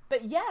alert.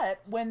 But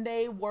yet, when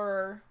they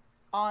were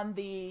on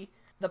the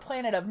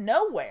planet of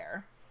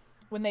nowhere,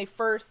 when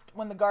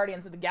the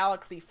Guardians of the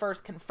Galaxy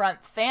first confront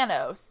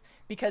Thanos,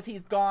 because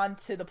he's gone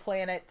to the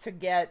planet to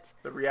get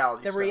the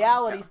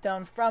reality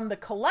stone from the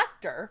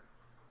Collector,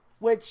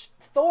 which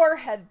Thor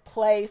had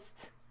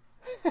placed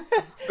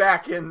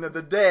back in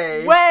the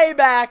day, way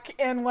back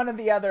in one of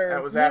the other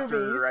that was movies.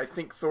 After, I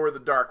think, Thor: The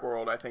Dark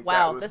World. I think.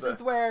 Wow, that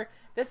was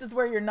this is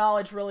where your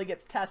knowledge really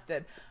gets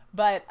tested.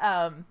 But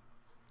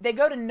they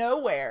go to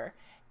nowhere,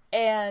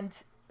 and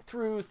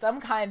through some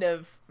kind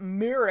of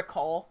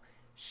miracle,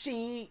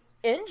 she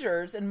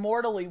injures and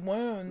mortally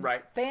wounds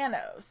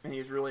Thanos. And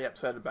he's really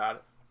upset about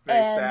it. Very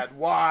sad.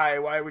 Why?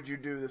 Why would you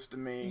do this to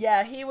me?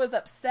 Yeah, he was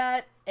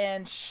upset,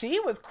 and she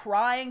was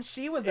crying.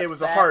 She was upset. It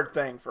was a hard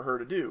thing for her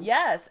to do.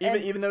 Yes.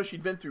 Even though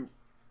she'd been through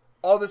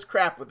all this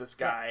crap with this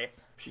guy,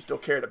 she still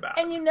cared about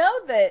him. And you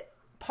know that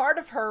part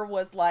of her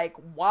was like,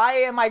 why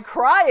am I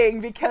crying?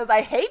 Because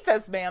I hate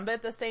this man. But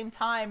at the same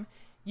time,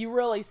 you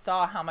really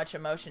saw how much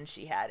emotion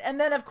she had. And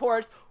then, of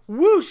course,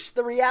 whoosh,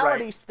 the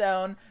reality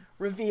stone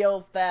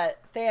reveals that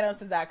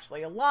Thanos is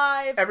actually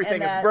alive.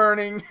 Everything is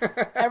burning.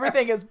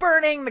 Everything is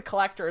burning. The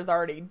Collector is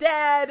already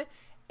dead.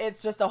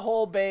 It's just a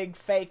whole big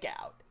fake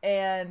out.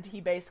 And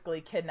he basically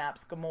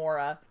kidnaps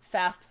Gamora.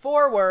 Fast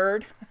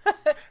forward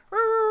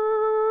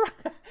through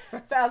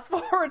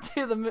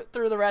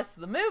the rest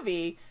of the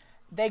movie,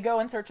 they go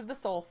in search of the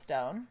Soul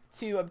Stone.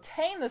 To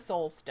obtain the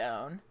Soul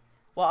Stone,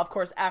 well, of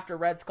course, after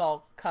Red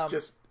Skull comes...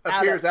 Just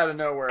appears out of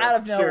nowhere. Out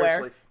of nowhere.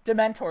 Seriously.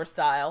 Dementor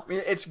style. I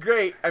mean, it's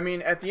great. I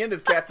mean, at the end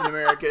of Captain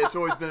America, it's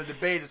always been a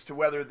debate as to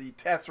whether the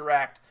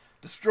Tesseract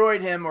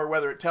destroyed him or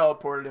whether it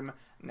teleported him.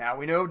 Now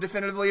we know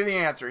definitively the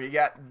answer. He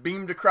got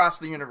beamed across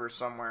the universe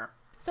somewhere.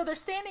 So they're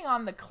standing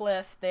on the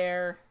cliff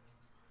there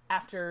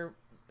after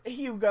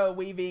Hugo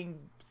Weaving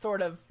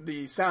sort of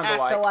the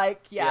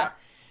sound-alike,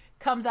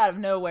 comes out of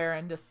nowhere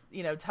and just,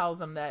 tells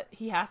him that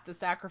he has to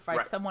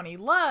sacrifice someone he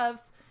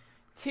loves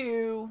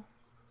to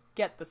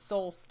get the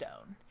Soul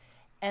Stone.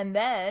 And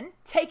then,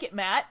 take it,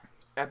 Matt.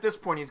 At this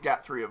point, he's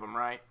got 3 of them,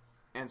 right?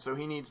 And so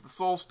he needs the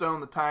Soul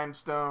Stone, the Time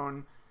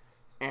Stone,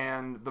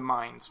 and the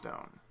Mind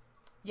Stone.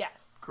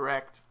 Yes.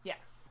 Correct?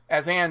 Yes.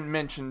 As Anne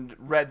mentioned,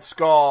 Red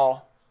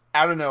Skull,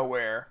 out of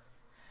nowhere,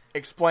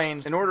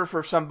 explains in order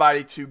for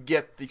somebody to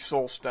get the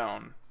Soul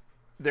Stone,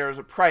 there is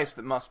a price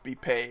that must be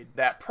paid.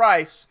 That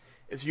price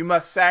is you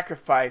must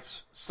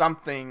sacrifice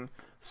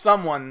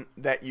someone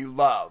that you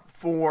love.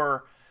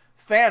 For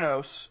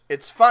Thanos,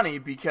 it's funny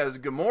because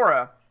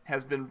Gamora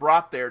has been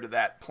brought there to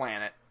that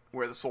planet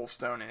where the Soul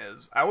Stone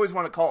is. I always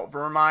want to call it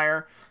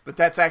Vermeer, but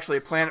that's actually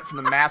a planet from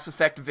the Mass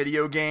Effect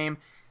video game.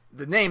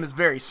 The name is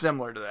very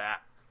similar to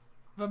that.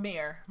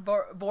 Vormir?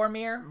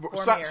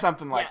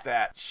 Something like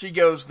that. She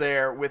goes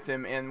there with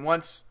him, and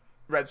once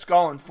Red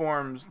Skull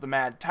informs the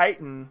Mad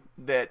Titan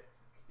that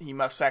he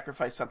must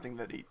sacrifice something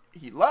that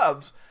he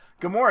loves,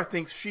 Gamora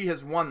thinks she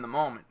has won the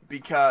moment,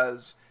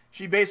 because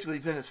she basically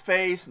is in his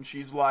face, and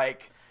she's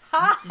like,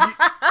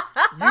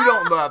 you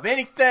don't love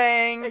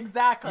anything.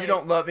 Exactly. You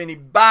don't love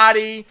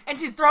anybody. And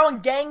she's throwing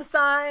gang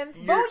signs.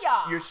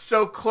 Booyah! You're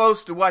so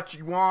close to what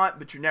you want,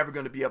 but you're never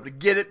going to be able to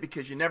get it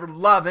because you never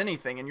love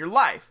anything in your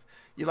life.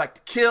 You like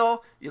to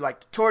kill, you like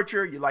to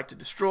torture, you like to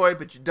destroy,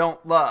 but you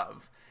don't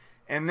love.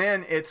 And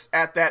then it's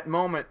at that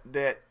moment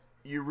that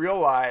you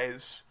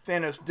realize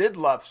Thanos did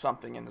love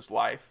something in his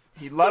life.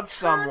 He loved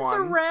someone. He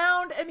turns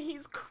around and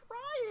he's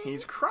crying.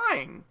 He's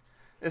crying.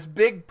 This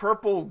big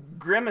purple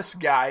Grimace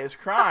guy is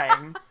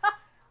crying.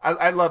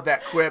 I love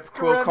that quip.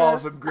 Quill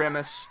calls him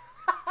Grimace.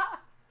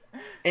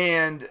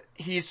 And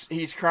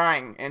he's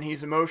crying and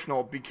he's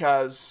emotional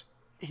because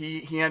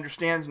he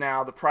understands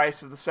now the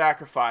price of the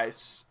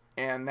sacrifice,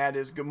 and that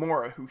is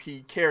Gamora, who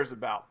he cares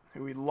about,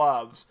 who he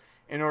loves,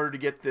 in order to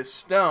get this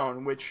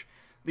stone, which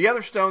the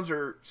other stones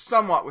are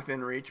somewhat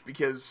within reach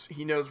because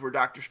he knows where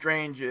Doctor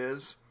Strange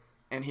is,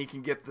 and he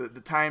can get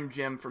the time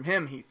gem from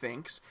him, he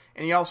thinks.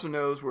 And he also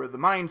knows where the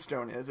Mind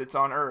Stone is. It's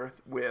on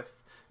Earth with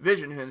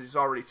Vision, who he's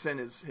already sent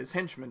his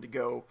henchmen to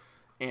go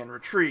and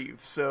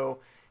retrieve. So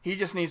he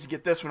just needs to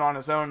get this one on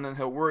his own, and then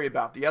he'll worry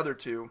about the other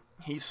 2.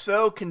 He's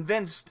so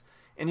convinced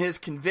in his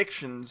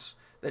convictions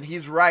that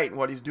he's right in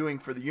what he's doing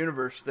for the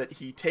universe that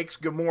he takes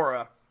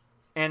Gamora,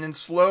 and in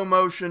slow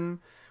motion,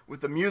 with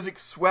the music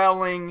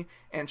swelling,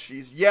 and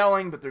she's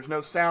yelling, but there's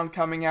no sound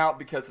coming out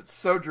because it's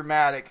so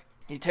dramatic,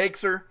 he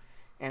takes her,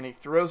 and he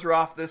throws her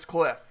off this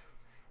cliff,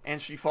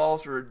 and she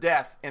falls to her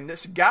death. And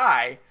this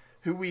guy,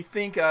 who we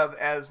think of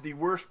as the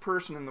worst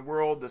person in the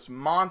world, this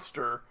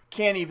monster,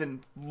 can't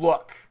even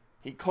look.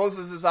 He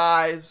closes his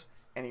eyes,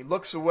 and he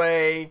looks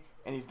away,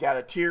 and he's got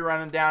a tear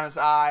running down his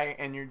eye,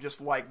 and you're just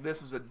like,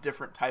 this is a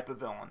different type of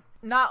villain.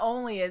 Not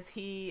only is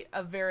he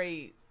a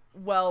very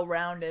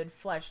well-rounded,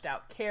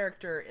 fleshed-out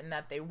character in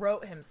that they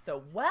wrote him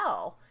so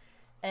well,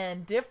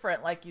 and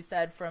different, like you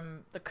said, from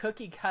the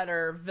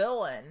cookie-cutter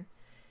villain,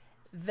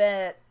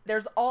 that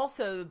there's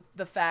also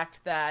the fact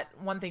that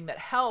one thing that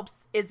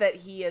helps is that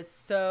he is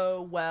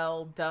so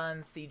well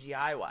done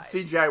CGI-wise.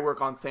 CGI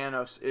work on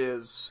Thanos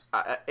is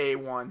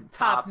A1.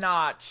 Top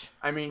notch.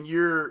 I mean,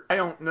 I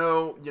don't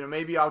know,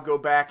 maybe I'll go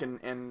back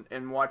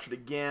and watch it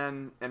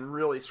again and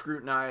really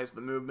scrutinize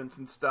the movements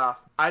and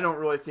stuff. I don't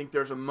really think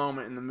there's a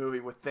moment in the movie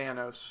with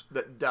Thanos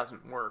that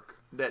doesn't work,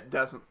 that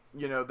doesn't,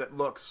 that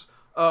looks,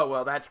 oh,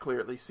 well, that's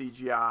clearly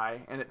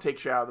CGI, and it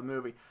takes you out of the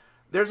movie.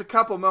 There's a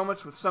couple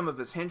moments with some of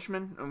his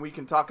henchmen, and we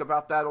can talk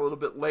about that a little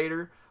bit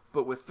later.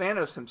 But with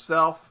Thanos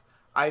himself,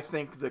 I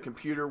think the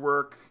computer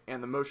work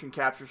and the motion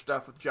capture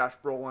stuff with Josh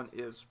Brolin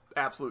is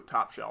absolute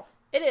top shelf.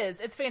 It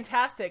is. It's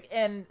fantastic,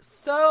 and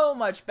so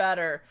much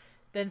better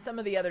than some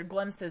of the other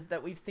glimpses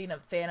that we've seen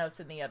of Thanos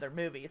in the other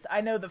movies.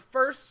 I know the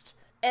first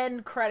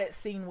end credit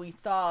scene we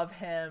saw of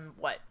him,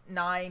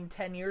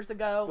 9-10 years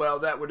ago? Well,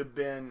 that would have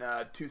been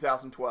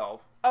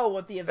 2012. Oh,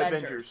 with the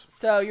Avengers.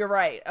 So you're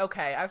right.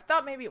 Okay. I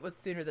thought maybe it was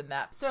sooner than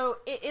that. So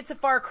it's a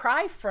far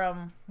cry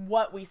from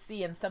what we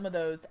see in some of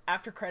those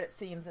after credit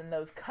scenes and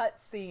those cut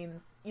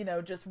scenes,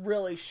 just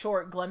really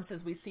short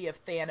glimpses we see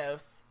of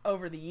Thanos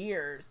over the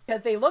years.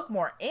 Because they look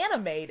more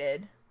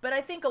animated, but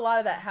I think a lot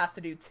of that has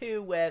to do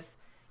too with,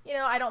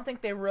 I don't think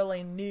they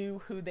really knew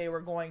who they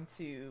were going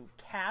to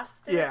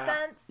cast in a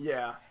sense.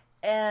 Yeah.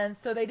 And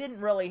so they didn't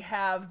really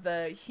have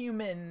the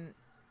human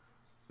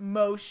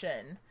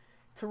motion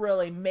to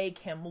really make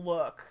him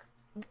look.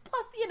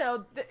 Plus,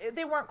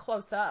 they weren't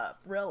close up,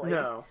 really.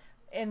 No.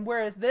 And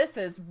whereas this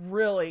is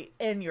really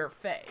in your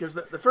face. Because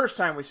the first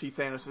time we see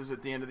Thanos is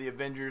at the end of the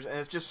Avengers, and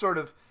it's just sort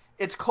of,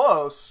 it's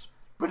close,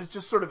 but it's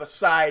just sort of a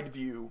side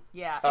view.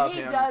 Yeah, and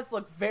he does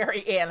look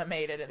very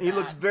animated in that. He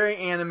looks very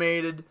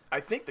animated. I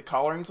think the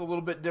coloring's a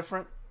little bit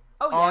different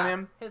on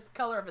him. His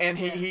color of his skin.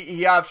 And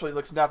he obviously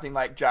looks nothing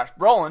like Josh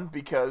Brolin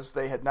because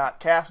they had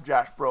not cast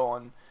Josh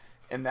Brolin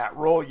in that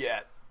role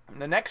yet.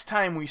 And the next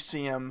time we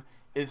see him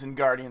is in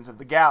Guardians of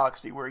the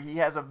Galaxy, where he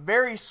has a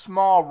very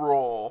small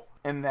role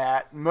in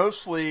that.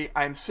 Mostly,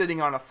 I'm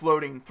sitting on a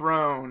floating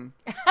throne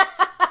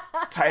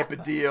type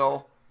of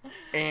deal.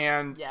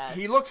 And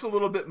he looks a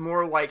little bit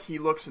more like he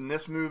looks in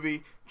this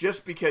movie,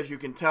 just because you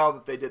can tell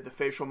that they did the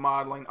facial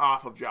modeling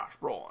off of Josh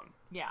Brolin.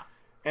 Yeah.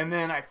 And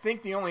then I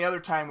think the only other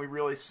time we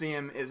really see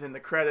him is in the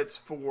credits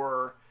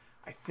for,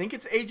 I think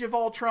it's Age of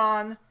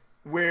Ultron,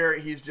 where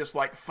he's just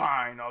like,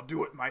 fine, I'll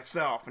do it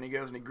myself. And he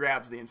goes and he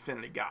grabs the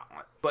Infinity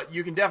Gauntlet. But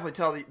you can definitely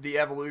tell the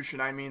evolution.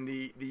 I mean,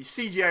 the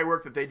CGI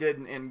work that they did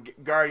in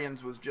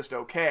Guardians was just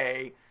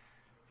okay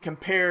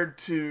compared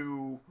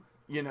to,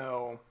 you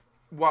know,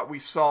 what we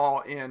saw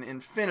in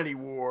Infinity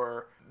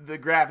War, the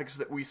graphics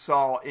that we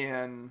saw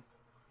in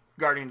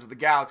Guardians of the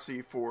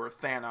Galaxy for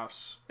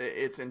Thanos.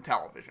 It's in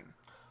television.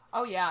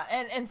 Oh, yeah.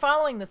 And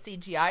following the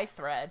CGI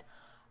thread,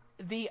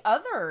 the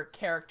other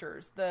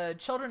characters, the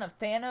children of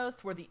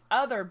Thanos, were the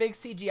other big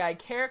CGI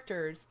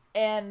characters,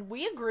 and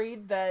we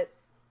agreed that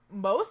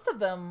most of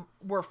them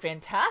were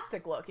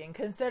fantastic looking,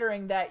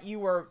 considering that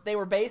they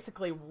were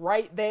basically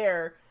right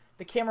there.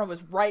 The camera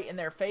was right in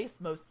their face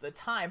most of the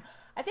time.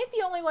 I think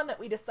the only one that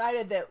we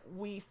decided that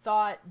we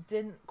thought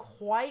didn't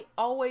quite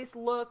always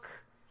look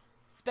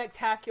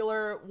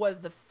spectacular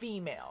was the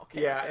female character.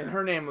 Yeah, and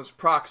her name was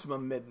Proxima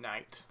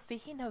Midnight. See,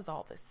 he knows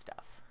all this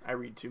stuff. I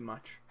read too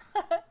much.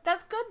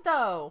 That's good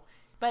though.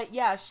 But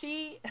yeah,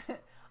 he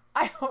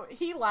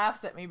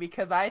laughs at me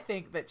because I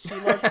think that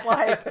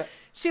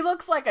she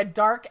looks like a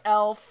dark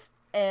elf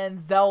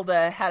and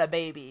Zelda had a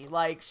baby.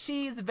 Like,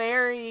 she's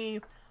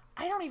very,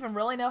 I don't even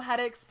really know how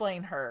to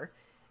explain her.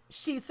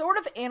 She's sort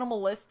of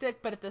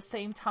animalistic, but at the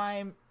same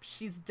time,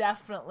 she's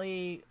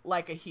definitely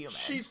like a human.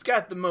 She's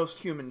got the most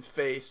human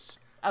face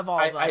of all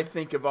of them. I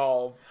think of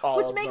all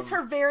which makes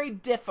her very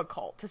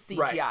difficult to CGI,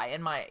 right.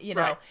 In my, you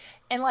know. Right.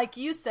 And like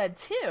you said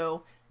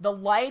too, the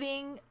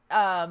lighting,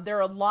 there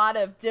are a lot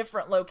of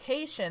different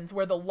locations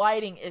where the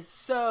lighting is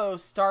so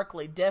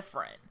starkly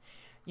different.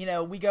 You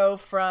know, we go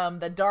from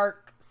the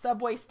dark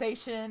subway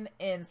station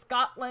in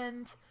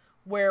Scotland,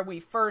 where we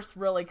first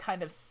really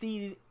kind of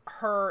see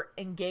her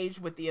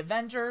engage with the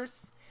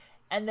Avengers.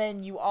 And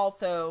then we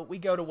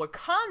go to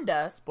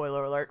Wakanda,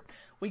 spoiler alert,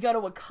 we go to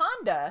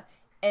Wakanda,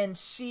 and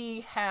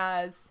she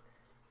has,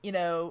 you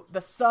know,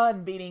 the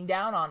sun beating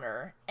down on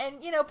her.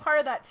 And, you know, part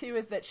of that too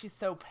is that she's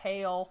so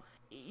pale.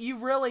 You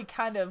really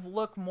kind of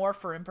look more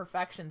for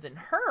imperfections in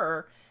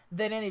her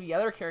than any of the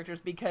other characters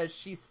because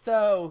she's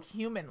so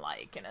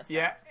human-like in a sense.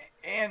 Yeah,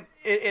 and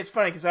it's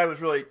funny because I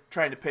was really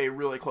trying to pay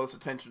really close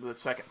attention to the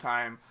second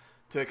time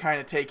to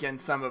kind of take in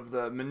some of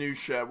the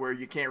minutia where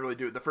you can't really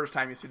do it. The first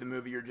time you see the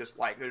movie, you're just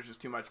like, there's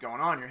just too much going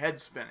on. Your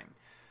head's spinning,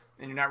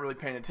 and you're not really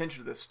paying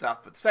attention to this stuff.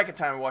 But the second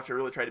time I watched it, I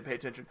really tried to pay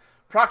attention.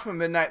 Proxima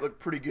Midnight looked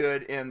pretty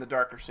good in the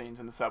darker scenes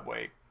in the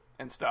subway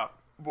and stuff.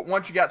 But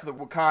once you got to the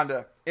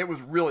Wakanda, it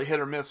was really hit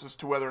or miss as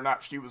to whether or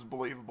not she was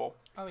believable.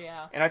 Oh,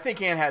 yeah. And I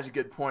think Ann has a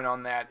good point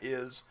on that,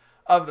 is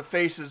of the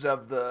faces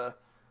of the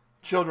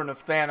children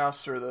of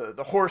Thanos, or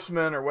the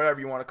horsemen, or whatever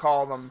you want to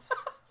call them,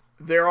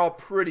 they're all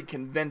pretty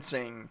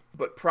convincing,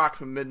 but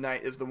Proxima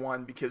Midnight is the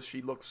one because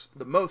she looks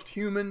the most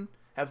human,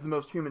 has the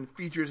most human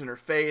features in her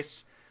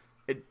face.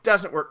 It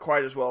doesn't work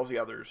quite as well as the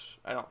others,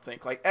 I don't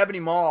think. Like, Ebony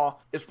Maw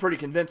is pretty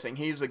convincing.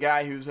 He's the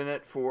guy who's in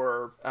it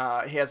for,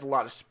 he has a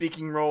lot of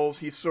speaking roles.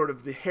 He's sort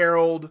of the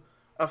herald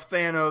of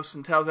Thanos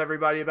and tells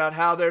everybody about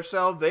how their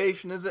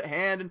salvation is at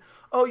hand. And,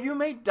 oh, you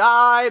may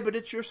die, but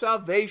it's your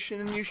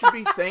salvation and you should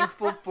be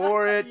thankful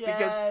for it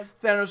because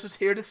Thanos is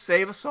here to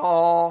save us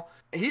all.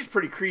 And he's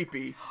pretty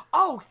creepy.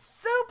 Oh,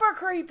 super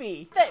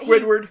creepy.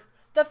 Squidward.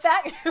 The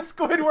fact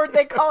Squidward,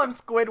 they call him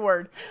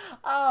Squidward.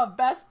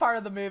 Best part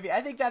of the movie.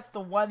 I think that's the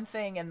one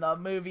thing in the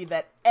movie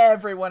that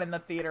everyone in the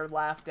theater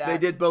laughed at. They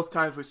did both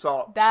times we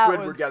saw it.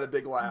 Squidward got a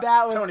big laugh.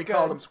 Tony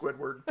called him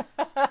Squidward.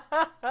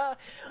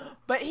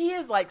 But he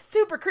is like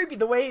super creepy.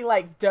 The way he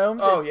like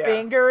domes his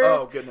fingers.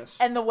 Oh, goodness.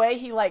 And the way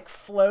he like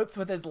floats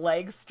with his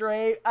legs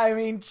straight. I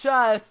mean,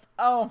 just,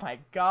 oh my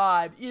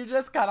God. You're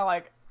just kind of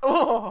like,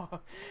 oh.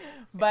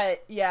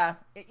 But yeah,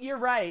 you're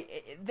right.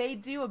 They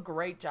do a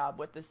great job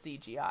with the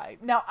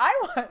CGI. Now,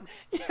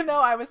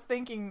 I was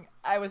thinking,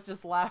 I was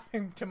just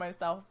laughing to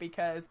myself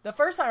because the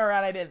first time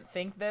around I didn't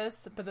think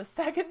this, but the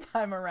second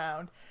time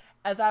around,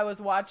 as I was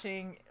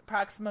watching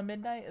Proxima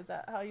Midnight, is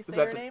that how you say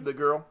her name? The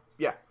girl?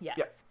 Yeah. Yes.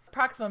 Yeah.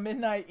 Proxima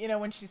Midnight, you know,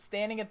 when she's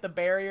standing at the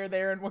barrier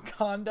there in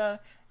Wakanda,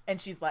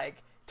 and she's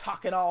like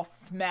talking all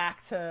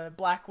smack to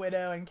Black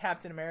Widow and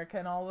Captain America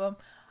and all of them.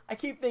 I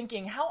keep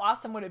thinking, how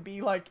awesome would it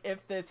be, like,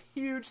 if this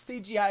huge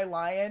CGI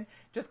lion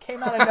just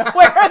came out of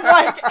nowhere and,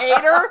 like, ate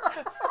her?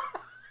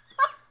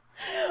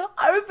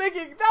 I was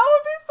thinking, that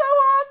would be so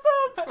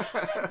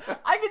awesome!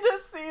 I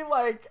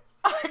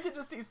could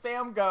just see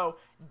Sam go,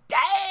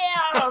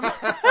 damn!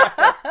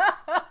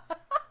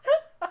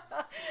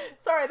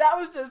 Sorry,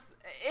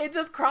 it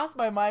just crossed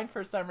my mind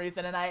for some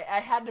reason, and I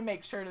had to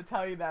make sure to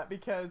tell you that,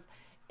 because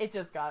it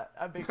just got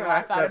a big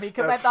laugh out of me,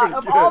 because I thought,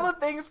 of all the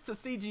things to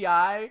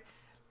CGI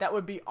that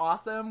would be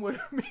awesome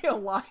would be a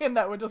lion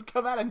that would just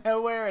come out of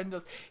nowhere and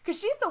just... Because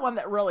she's the one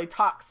that really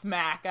talks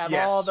smack out of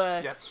all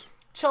the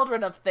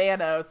children of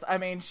Thanos. I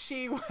mean,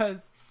 she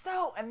was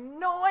so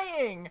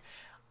annoying.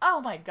 Oh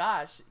my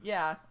gosh.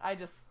 Yeah,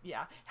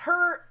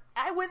 Her...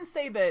 I wouldn't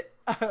say that...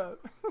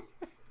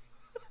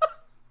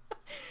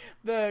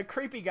 the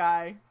creepy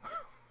guy...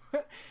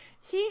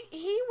 He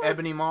was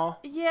Ebony Maw.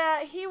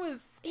 Yeah, he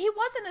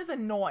wasn't as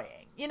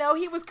annoying. You know,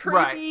 he was creepy,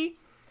 right.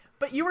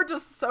 but you were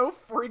just so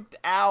freaked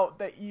out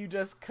that you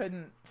just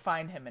couldn't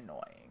find him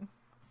annoying.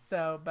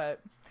 So,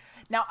 but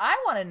now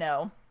I want to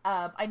know.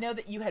 I know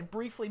that you had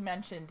briefly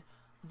mentioned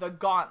the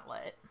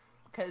gauntlet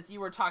because you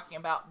were talking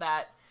about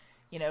that,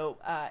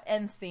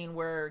 end scene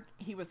where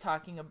he was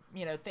talking.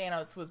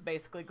 Thanos was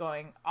basically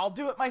going, "I'll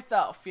do it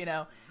myself."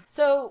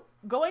 So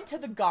going to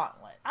the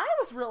gauntlet, I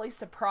was really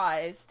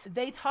surprised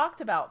they talked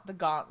about the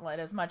gauntlet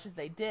as much as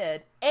they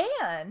did,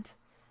 and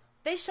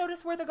they showed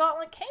us where the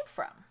gauntlet came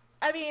from.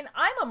 I mean,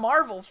 I'm a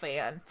Marvel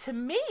fan. To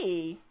me,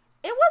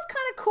 it was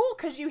kind of cool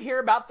because you hear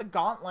about the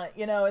gauntlet.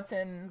 It's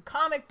in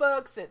comic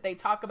books. They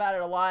talk about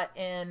it a lot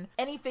in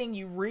anything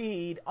you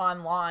read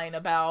online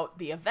about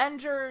the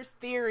Avengers,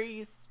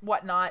 theories,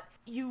 whatnot.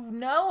 You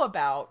know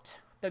about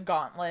the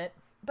gauntlet,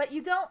 but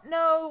you don't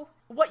know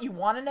what you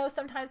want to know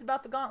sometimes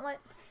about the gauntlet.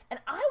 And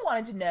I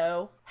wanted to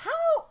know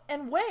how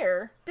and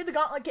where did the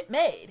gauntlet get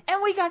made?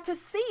 And we got to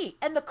see.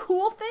 And the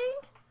cool thing,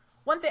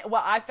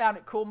 I found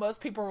it cool. Most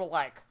people were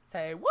like,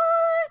 say,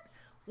 what?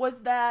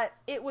 Was that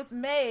it was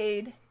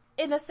made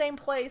in the same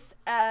place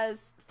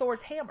as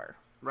Thor's hammer.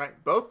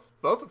 Right. Both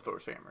of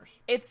Thor's hammers.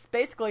 It's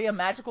basically a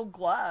magical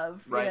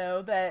glove,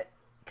 right. That,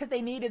 because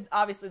they needed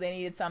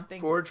something.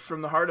 Forged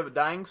from the heart of a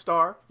dying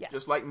star. Yes.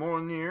 Just like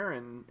Mjolnir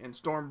and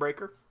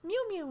Stormbreaker.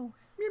 Mew Mew.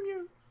 Mew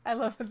Mew. I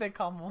love that they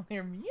call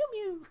Mjolnir Mew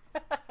Mew.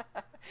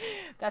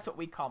 That's what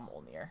we call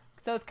Mjolnir.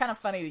 So it's kind of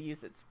funny to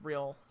use its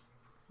real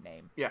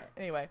name. Yeah.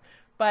 Anyway,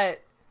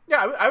 but...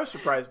 Yeah, I was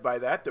surprised by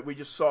that we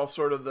just saw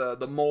sort of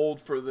the mold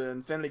for the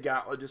Infinity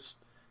Gauntlet just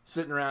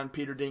sitting around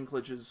Peter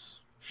Dinklage's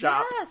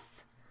shop.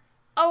 Yes.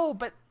 Oh,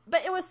 but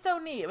it was so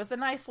neat. It was a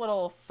nice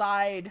little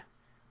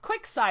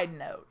quick side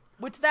note,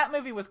 which that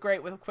movie was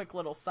great with quick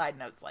little side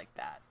notes like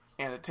that.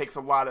 And it takes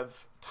a lot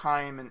of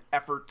time and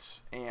effort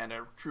and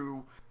a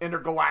true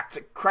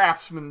intergalactic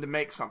craftsman to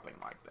make something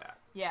like that.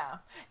 Yeah.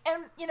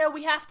 And,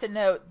 we have to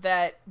note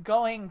that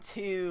going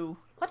to...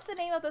 What's the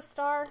name of the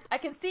star? I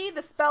can see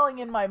the spelling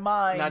in my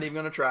mind. Not even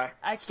going to try.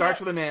 Starts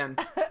with an N.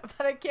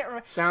 But I can't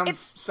remember.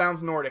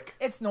 Sounds Nordic.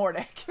 It's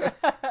Nordic.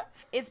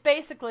 It's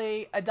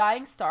basically a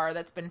dying star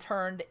that's been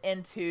turned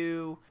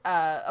into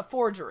a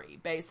forgery,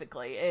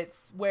 basically.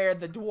 It's where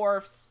the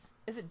dwarfs...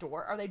 Is it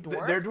dwarf? Are they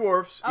dwarfs? They're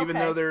dwarfs, okay. Even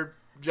though they're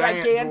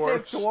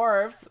gigantic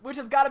dwarfs, which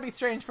has got to be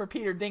strange for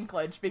Peter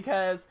Dinklage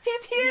because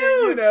he's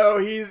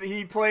huge.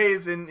 He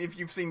plays, and if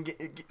you've seen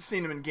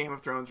him in Game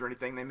of Thrones or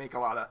anything, they make a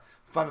lot of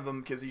fun of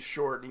him because he's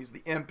short and he's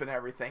the imp and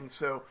everything.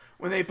 So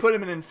when they put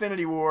him in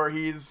Infinity War,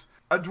 he's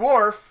a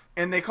dwarf,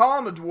 and they call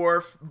him a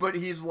dwarf, but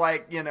he's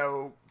like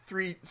the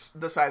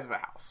size of a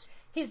house.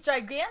 He's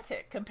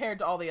gigantic compared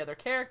to all the other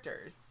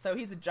characters, so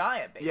he's a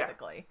giant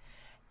basically. Yeah.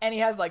 And he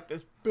has,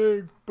 this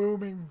big,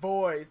 booming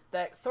voice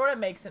that sort of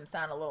makes him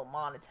sound a little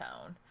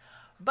monotone.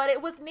 But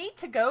it was neat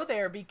to go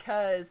there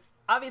because,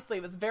 obviously,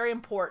 it was very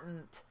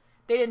important.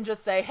 They didn't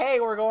just say,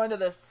 hey, we're going to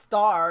this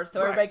star so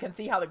everybody can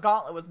see how the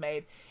gauntlet was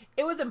made.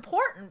 It was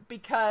important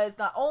because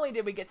not only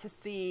did we get to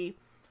see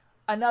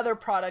another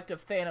product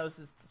of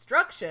Thanos'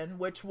 destruction,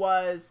 which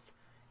was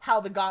how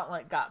the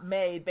gauntlet got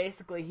made.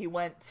 Basically, he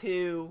went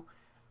to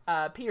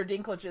Peter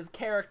Dinklage's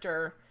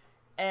character...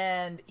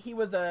 And he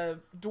was a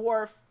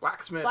dwarf...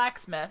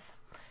 Blacksmith.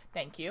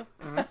 Thank you.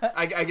 Mm-hmm.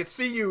 I could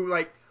see you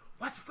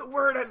what's the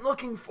word I'm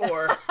looking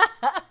for?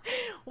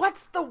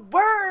 What's the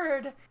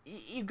word?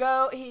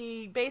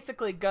 He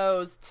basically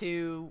goes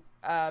to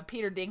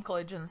Peter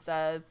Dinklage and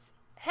says,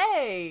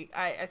 hey...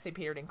 I say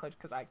Peter Dinklage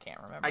because I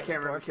can't remember the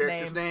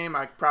character's name.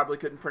 I probably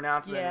couldn't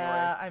pronounce it anyway.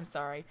 Yeah, I'm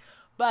sorry.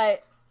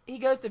 But... He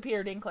goes to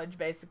Peter Dinklage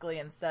basically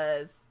and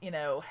says,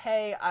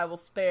 hey, I will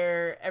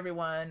spare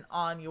everyone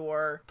on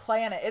your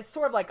planet. It's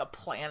sort of like a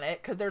planet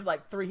because there's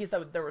he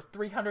said there was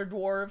 300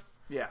 dwarves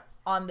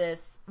on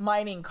this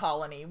mining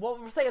colony. Well,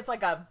 we'll say it's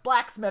like a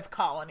blacksmith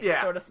colony,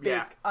 so to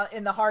speak,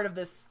 in the heart of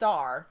this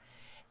star.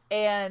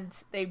 And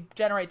they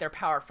generate their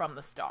power from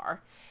the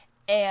star.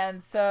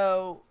 And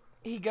so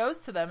he goes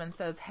to them and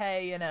says,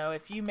 hey,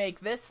 if you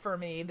make this for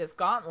me, this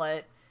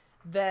gauntlet,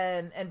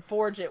 and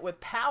forge it with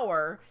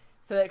power...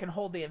 so that it can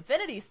hold the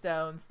Infinity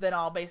Stones, then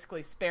I'll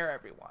basically spare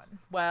everyone.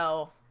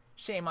 Well,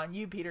 shame on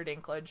you, Peter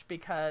Dinklage,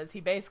 because he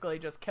basically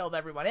just killed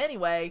everyone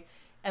anyway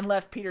and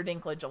left Peter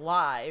Dinklage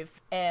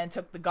alive and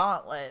took the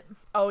gauntlet.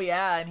 Oh,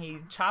 yeah, and he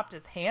chopped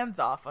his hands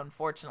off,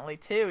 unfortunately,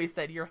 too. He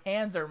said, your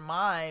hands are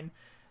mine.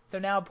 So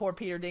now poor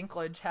Peter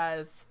dinklage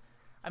has,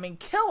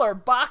 killer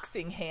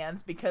boxing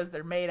hands because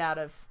they're made out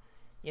of,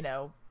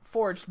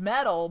 forged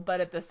metal, but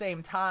at the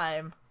same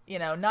time,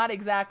 not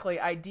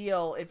exactly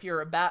ideal if you're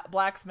a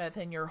blacksmith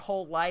and your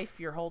whole life,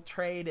 your whole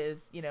trade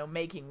is,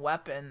 making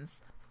weapons.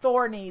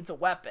 Thor needs a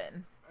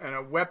weapon. And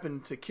a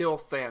weapon to kill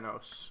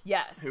Thanos.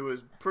 Yes. Who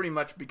has pretty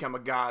much become a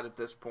god at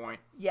this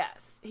point.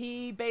 Yes.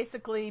 He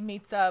basically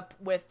meets up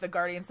with the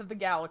Guardians of the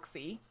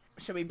Galaxy.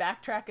 Should we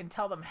backtrack and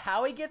tell them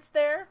how he gets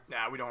there?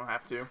 Nah, we don't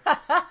have to.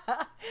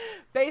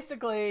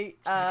 Basically...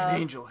 It's like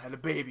an angel had a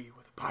baby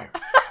with a pirate.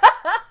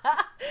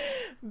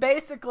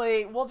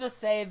 Basically, we'll just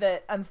say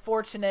that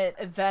unfortunate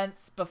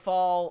events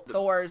befall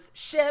Thor's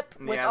ship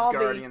with all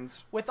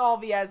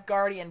the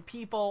Asgardian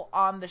people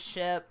on the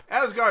ship.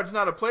 Asgard's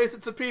not a place,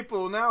 it's a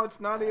people. Now it's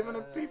not even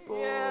a people.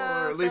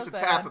 Yeah, or at least it's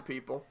half a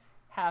people.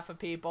 Half a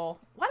people.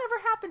 Whatever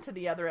happened to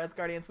the other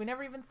Asgardians? We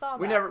never even saw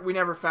that. We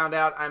never found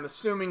out. I'm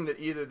assuming that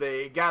either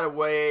they got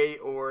away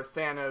or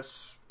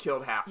Thanos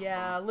killed half of them.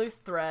 Yeah, loose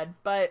thread.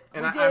 But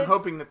I'm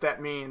hoping that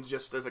means,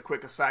 just as a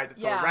quick aside to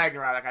Thor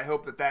Ragnarok, I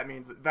hope that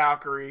means that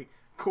Valkyrie,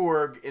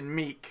 Korg, and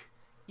Meek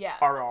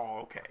are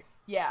all okay.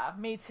 Yeah,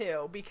 me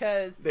too,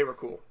 because they were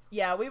cool.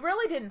 Yeah, we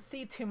really didn't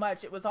see too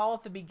much. It was all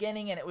at the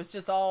beginning, and it was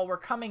just all, we're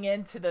coming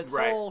into this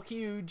whole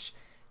huge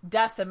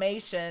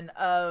decimation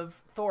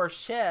of Thor's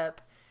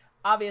ship.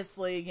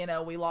 Obviously,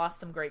 we lost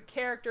some great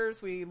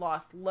characters. We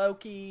lost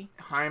Loki.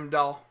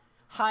 Heimdall.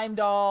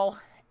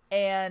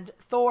 And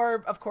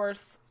Thor, of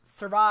course,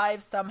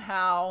 survives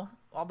somehow,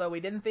 although we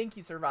didn't think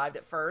he survived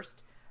at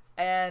first,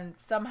 and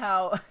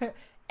somehow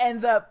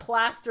ends up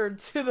plastered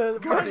to the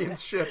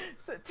Guardian's ship,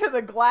 to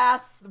the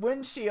glass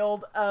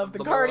windshield of the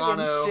Guardian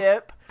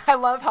ship. I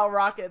love how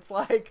Rocket's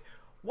like,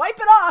 wipe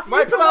it off!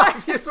 Use the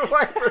wipers! Use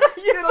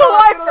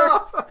the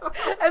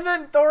wipers! And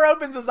then Thor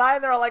opens his eye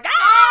and they're all like,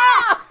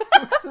 ah!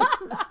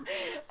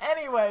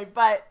 Anyway,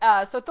 but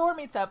so Thor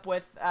meets up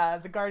with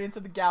the Guardians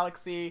of the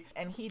Galaxy,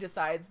 and he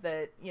decides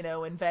that,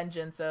 in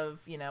vengeance of,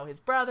 his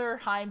brother,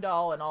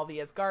 Heimdall, and all the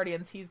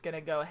Asgardians, he's going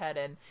to go ahead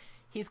and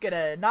he's going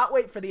to not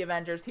wait for the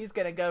Avengers. He's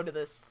going to go to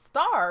the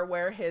star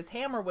where his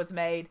hammer was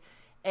made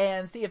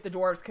and see if the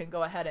dwarves can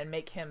go ahead and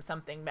make him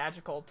something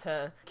magical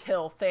to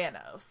kill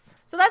Thanos.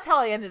 So that's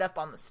how he ended up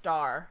on the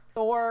star.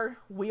 Thor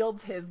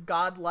wields his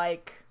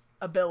godlike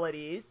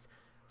abilities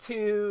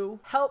to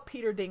help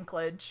Peter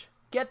Dinklage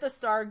get the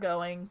star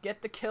going,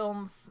 get the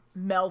kilns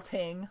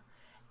melting,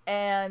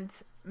 and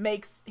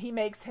he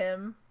makes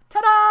him,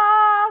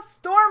 ta-da!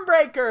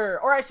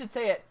 Stormbreaker! Or I should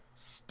say it,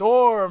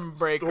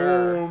 Stormbreaker.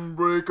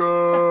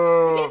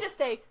 Stormbreaker! You can't just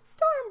say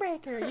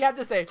Stormbreaker. You have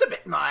to say, it's a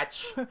bit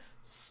much.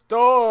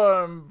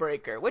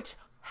 Stormbreaker. Which,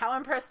 how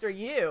impressed are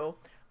you?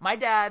 My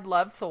dad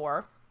loved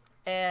Thor,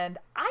 and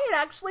I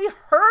had actually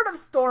heard of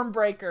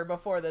Stormbreaker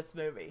before this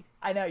movie.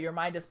 I know, your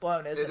mind is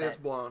blown, isn't it? It is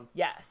blown.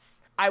 Yes.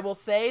 I will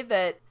say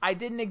that I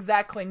didn't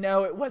exactly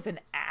know it was an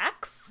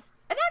axe.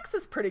 An axe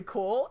is pretty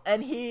cool,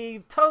 and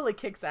he totally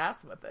kicks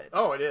ass with it.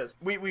 Oh, it is.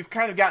 We've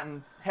kind of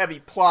gotten heavy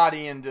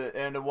plotty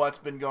into what's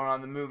been going on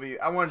in the movie.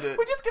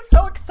 We just get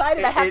so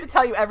excited. I have to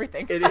tell you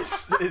everything. It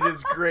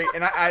is great,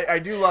 and I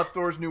do love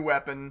Thor's new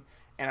weapon,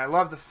 and I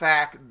love the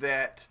fact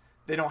that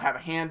they don't have a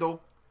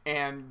handle,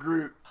 and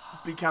Groot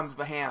becomes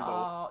the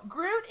handle.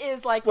 Groot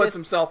is like splits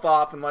himself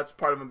off and lets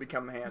part of him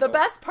become the handle. The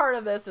best part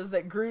of this is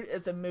that Groot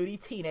is a moody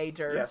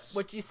teenager. Yes.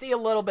 Which you see a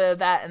little bit of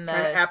that in the...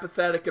 kind of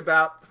apathetic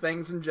about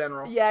things in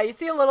general. Yeah, you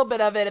see a little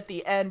bit of it at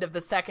the end of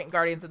the second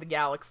Guardians of the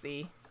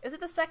Galaxy. Is it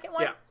the second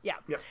one? Yeah.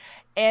 Yep.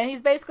 And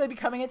he's basically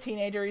becoming a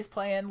teenager. He's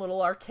playing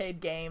little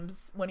arcade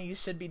games when he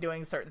should be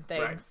doing certain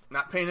things. Right.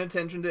 Not paying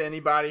attention to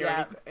anybody or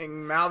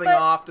anything, mouthing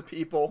off to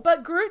people.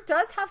 But Groot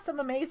does have some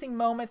amazing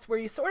moments where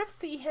you sort of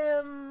see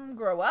him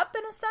grow up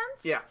in a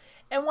sense. Yeah.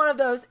 And one of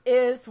those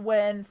is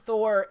when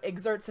Thor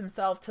exerts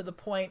himself to the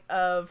point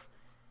of...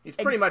 He's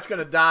pretty much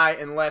going to die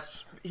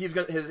unless he's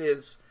going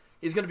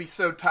to be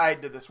so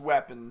tied to this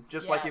weapon,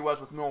 just like he was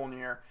with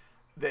Mjolnir,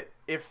 that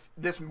if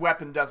this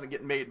weapon doesn't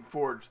get made and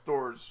forged,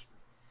 Thor's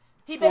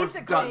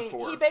done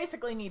for. He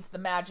basically needs the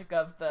magic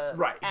of the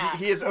axe.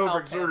 He has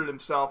overexerted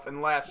himself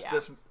unless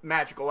this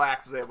magical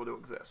axe is able to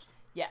exist.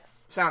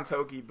 Yes. Sounds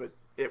hokey, but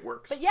it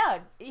works. But yeah,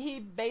 he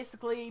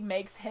basically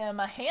makes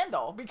him a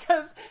handle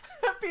because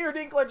Peter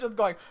Dinklage is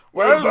going,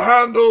 where's the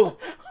handle?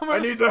 I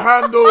need the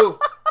handle.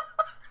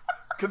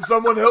 Can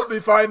someone help me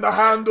find the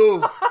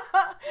handle?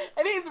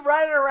 And he's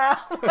running around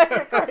like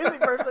a crazy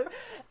person.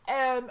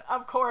 And,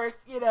 of course,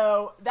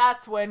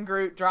 that's when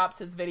Groot drops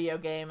his video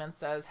game and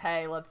says,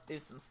 hey, let's do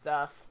some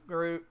stuff,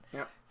 Groot.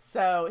 Yep.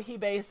 So he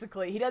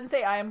doesn't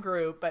say I am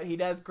Groot, but he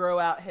does grow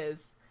out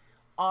his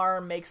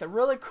arm, makes a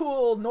really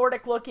cool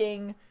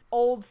Nordic-looking,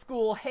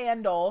 old-school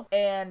handle,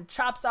 and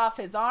chops off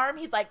his arm.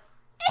 He's like,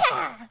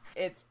 yeah!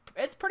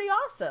 It's pretty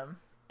awesome.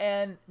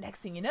 And next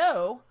thing you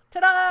know,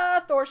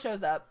 ta-da! Thor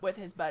shows up with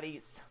his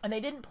buddies. And they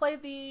didn't play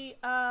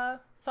the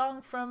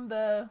song from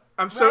the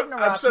Ragnarok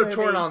I'm so movie.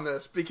 torn on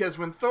this, because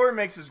when Thor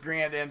makes his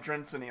grand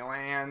entrance and he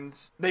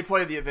lands, they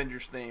play the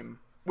Avengers theme,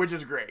 which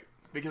is great,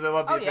 because I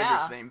love the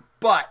Avengers theme.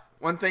 But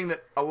one thing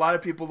that a lot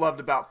of people loved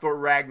about Thor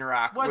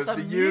Ragnarok was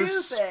the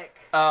use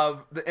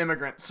of the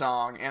Immigrant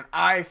Song, and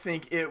I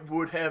think it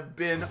would have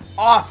been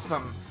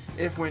awesome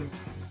if when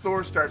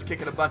Thor starts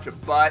kicking a bunch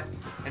of butt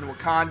in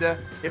Wakanda,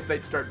 if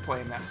they'd start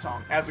playing that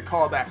song as a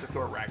callback to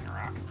Thor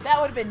Ragnarok. That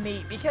would have been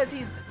neat, because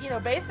he's,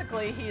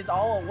 basically he's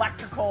all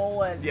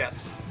electrical and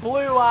yes,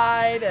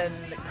 blue-eyed and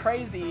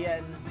crazy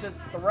and just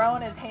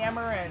throwing his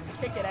hammer and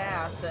kicking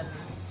ass and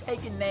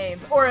taking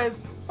names, or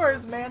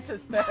as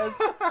Mantis says,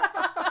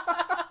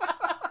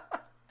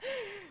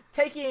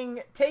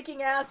 taking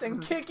ass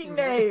and kicking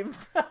names.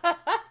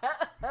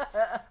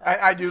 I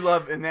I do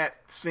love in that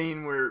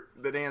scene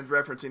that Anne's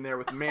referencing there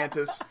with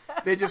Mantis,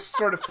 they just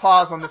sort of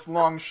pause on this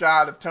long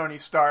shot of Tony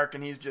Stark,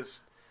 and he's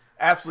just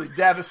absolutely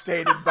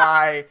devastated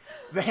by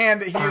the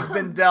hand that he has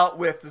been dealt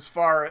with as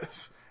far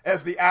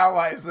as the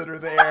allies that are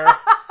there.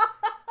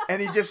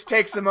 And he just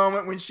takes a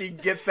moment when she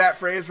gets that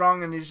phrase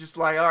wrong, and he's just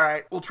like, all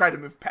right, we'll try to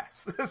move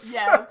past this.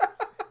 Yes.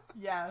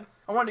 Yes.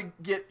 I want to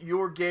get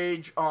your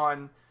gauge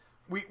on...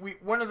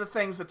 One of the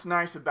things that's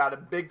nice about a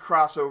big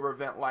crossover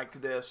event like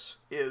this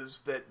is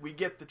that we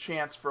get the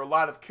chance for a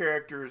lot of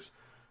characters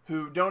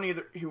who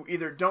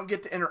either don't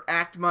get to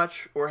interact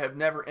much or have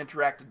never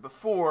interacted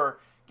before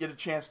get a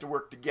chance to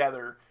work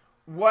together.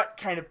 What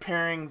kind of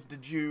pairings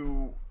did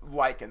you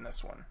like in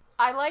this one?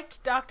 I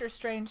liked Doctor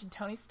Strange and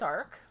Tony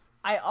Stark.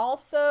 I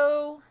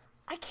can't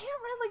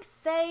really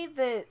say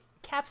that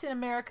Captain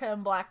America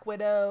and Black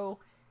Widow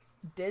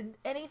did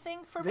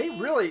anything for me. They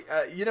really,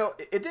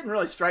 it didn't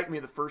really strike me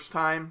the first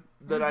time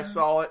that I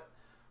saw it,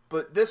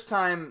 but this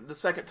time, the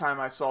second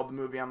time I saw the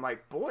movie, I'm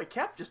like, boy,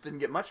 Cap just didn't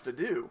get much to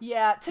do.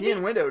 Yeah, he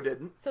and Widow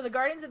didn't. So the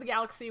Guardians of the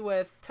Galaxy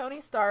with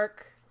Tony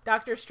Stark,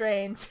 Doctor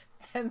Strange,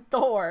 and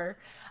Thor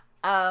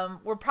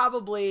were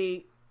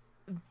probably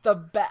the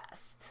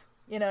best.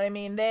 You know what I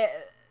mean?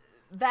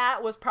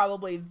 That was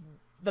probably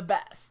the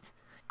best.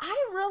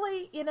 I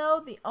really,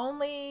 the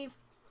only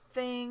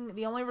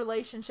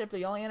relationship,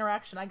 the only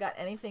interaction I got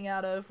anything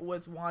out of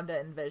was Wanda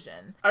and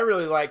Vision. I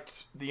really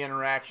liked the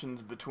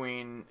interactions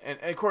between, and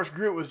of course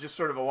Groot was just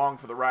sort of along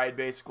for the ride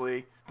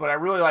basically, but I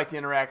really liked the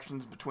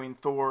interactions between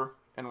Thor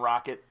and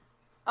Rocket.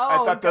 Oh,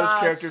 I thought those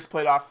characters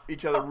played off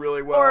each other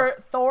really well.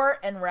 Or Thor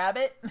and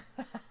Rabbit.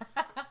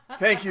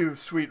 Thank you,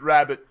 sweet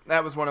Rabbit.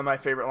 That was one of my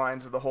favorite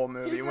lines of the whole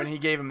movie, when he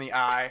gave him the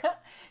eye.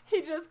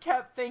 He just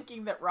kept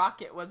thinking that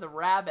Rocket was a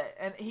rabbit,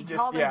 and he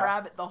called him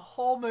Rabbit the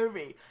whole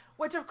movie,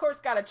 which of course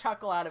got a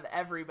chuckle out of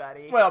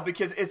everybody. Well,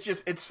 because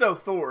it's so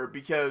Thor,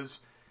 because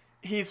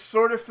he's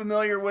sort of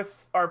familiar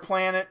with our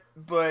planet,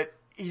 but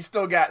he's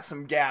still got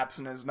some gaps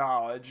in his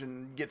knowledge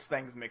and gets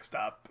things mixed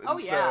up.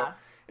 And so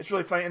it's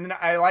really funny. And then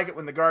I like it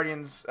when the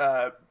Guardians,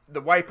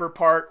 the wiper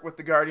part with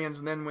the Guardians,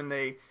 and then when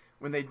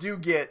they do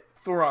get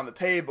Thor on the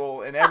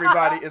table, and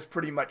everybody is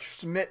pretty much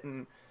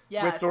smitten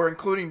with Thor,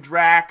 including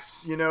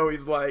Drax.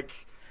 He's like,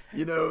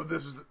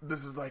 this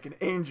is like an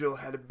angel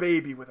had a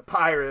baby with a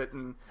pirate,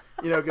 and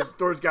because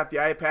Thor's got the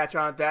eye patch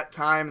on at that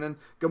time, and then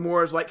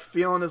Gamora's like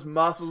feeling his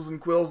muscles, and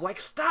Quill's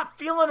like, stop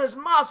feeling his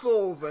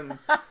muscles, and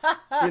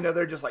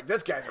they're just like,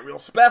 this guy's a real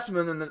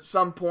specimen. And then at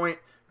some point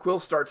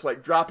Quill starts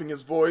like dropping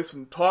his voice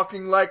and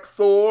talking like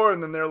Thor,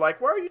 and then they're like,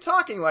 why are you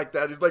talking like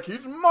that? He's like,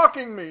 he's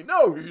mocking me.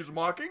 No, he's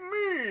mocking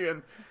me.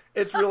 And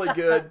it's really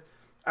good.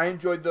 I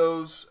enjoyed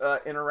those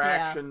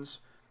interactions.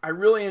 I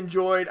really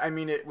enjoyed,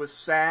 it was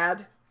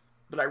sad,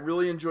 but I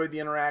really enjoyed the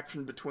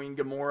interaction between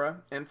Gamora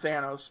and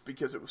Thanos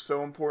because it was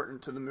so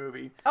important to the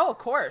movie. Oh, of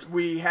course.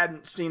 We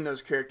hadn't seen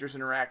those characters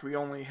interact. We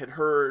only had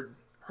heard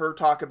her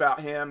talk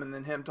about him and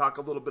then him talk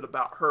a little bit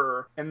about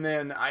her. And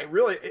then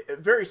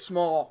very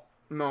small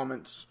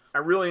moments, I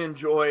really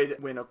enjoyed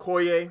when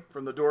Okoye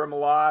from the Dora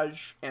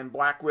Milaje and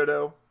Black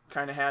Widow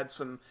kind of had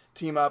some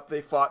team up.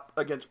 They fought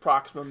against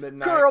Proxima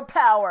Midnight. Girl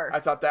power.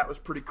 I thought that was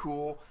pretty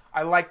cool.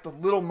 I liked the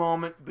little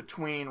moment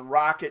between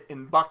Rocket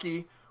and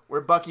Bucky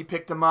where Bucky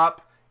picked him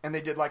up and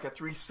they did like a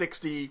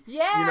 360,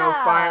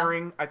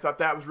 firing. I thought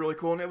that was really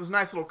cool. And it was a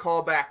nice little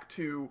callback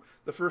to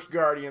the first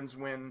Guardians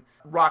when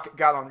Rocket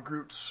got on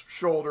Groot's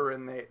shoulder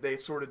and they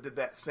sort of did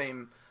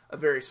a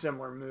very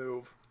similar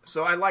move.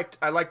 So I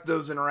liked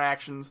those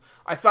interactions.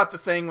 I thought the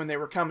thing when they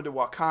were coming to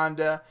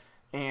Wakanda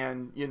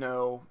and,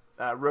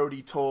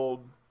 Rhodey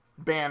told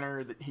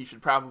Banner that he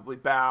should probably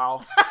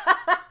bow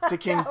to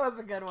King. That was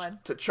a good one.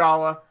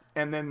 T'Challa,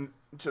 and then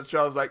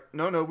T'Challa's like,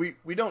 no,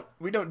 we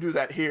don't do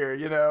that here,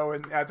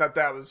 and I thought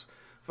that was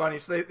funny.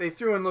 So they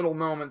threw in little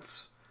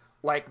moments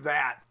like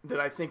that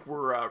I think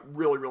were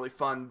really, really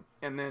fun.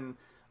 And then,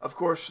 of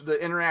course,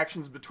 the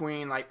interactions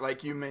between,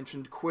 like you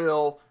mentioned,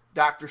 Quill,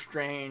 Doctor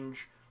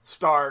Strange,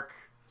 Stark,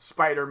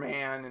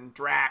 Spider-Man, and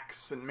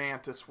Drax and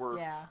Mantis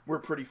were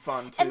pretty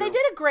fun too. And they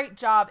did a great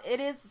job. It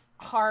is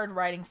hard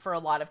writing for a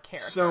lot of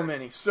characters. So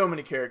many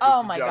characters.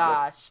 Oh my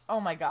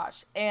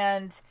gosh.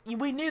 And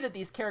we knew that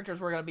these characters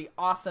were going to be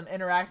awesome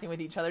interacting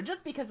with each other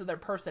just because of their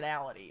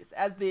personalities.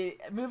 As the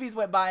movies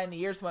went by and the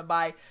years went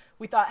by,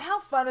 we thought,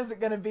 how fun is it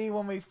going to be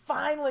when we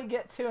finally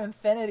get to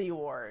Infinity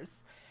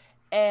Wars?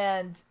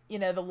 And,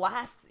 the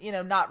last,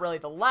 not really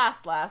the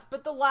last,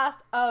 but the last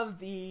of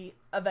the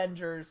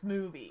Avengers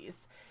movies.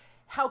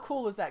 How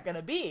cool is that going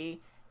to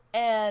be?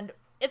 And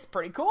it's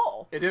pretty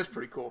cool. It is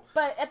pretty cool.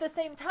 But at the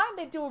same time,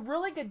 they do a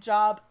really good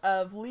job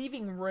of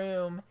leaving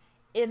room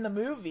in the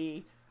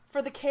movie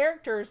for the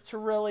characters to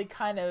really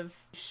kind of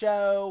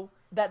show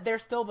that they're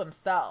still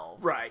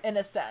themselves. Right. In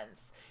a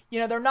sense.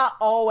 They're not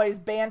always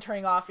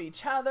bantering off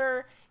each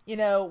other.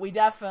 We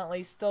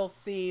definitely still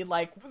see,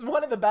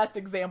 one of the best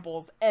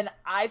examples, and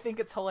I think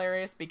it's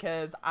hilarious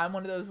because I'm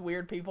one of those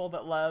weird people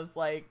that loves,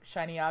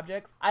 shiny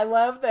objects. I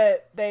love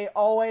that they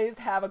always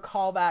have a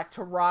callback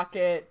to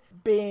Rocket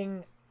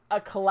being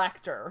a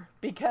collector,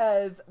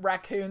 because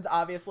raccoons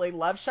obviously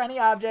love shiny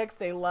objects.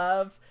 They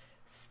love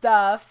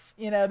stuff.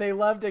 You know, they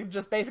love to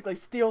just basically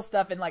steal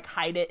stuff and like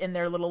hide it in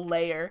their little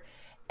lair.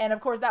 And of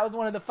course, that was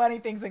one of the funny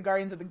things in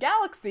Guardians of the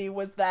Galaxy,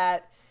 was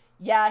that,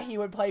 yeah, he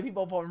would play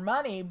people for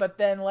money, but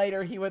then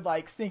later he would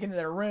like sneak into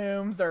their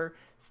rooms or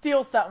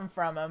steal something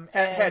from them.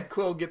 Had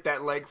Quill get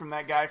that leg from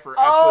that guy for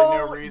absolutely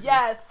no reason.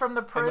 Yes, from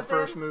the prison. In the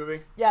first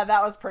movie. Yeah,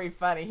 that was pretty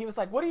funny. He was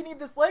like, "What do you need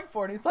this leg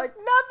for?" And he's like,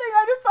 "Nothing.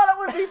 I just thought it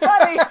would be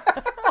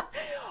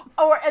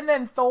funny." And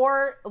then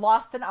Thor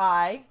lost an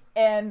eye,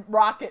 and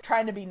Rocket,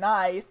 trying to be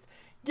nice,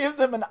 gives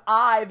him an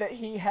eye that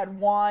he had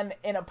won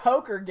in a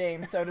poker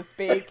game, so to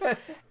speak.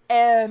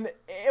 And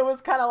it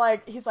was kind of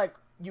like, he's like,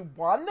 "You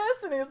won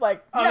this?" And he's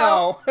like,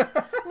 "No,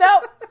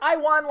 no, I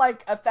won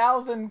like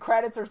 1,000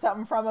 credits or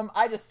something from him.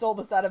 I just stole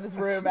this out of his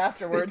room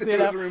afterwards." You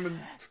know?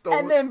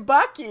 And then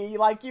Bucky,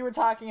 like you were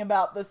talking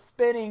about, the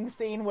spinning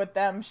scene with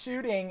them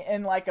shooting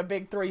in like a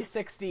big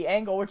 360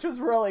 angle, which was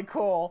really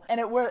cool.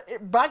 And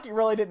Bucky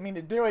really didn't mean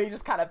to do it. He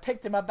just kind of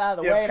picked him up out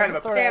of the way. It was kind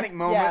of a panic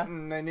moment,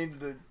 and they needed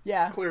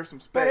to clear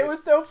some space. But it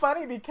was so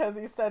funny because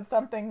he said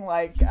something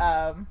like,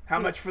 "How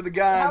much for the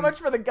gun? How much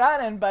for the gun?"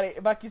 And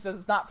Bucky says,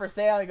 "It's not for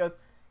sale." And he goes,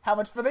 "How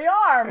much for the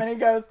arm?" And he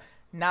goes,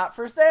 "Not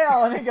for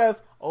sale." And he goes,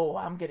 "Oh,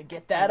 I'm going to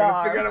get that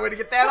arm. Figure out a way to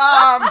get that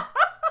arm."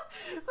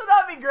 So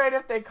that'd be great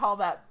if they call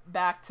that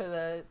back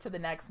to the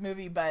next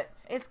movie, but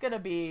it's going to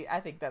be, I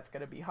think that's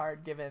going to be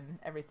hard given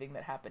everything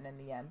that happened in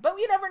the end. But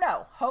we never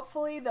know.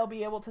 Hopefully they'll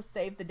be able to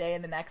save the day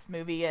in the next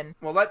movie. And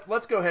well,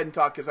 let's go ahead and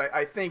talk, because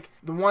I think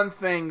the one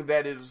thing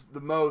that is the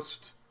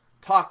most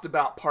talked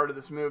about part of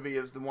this movie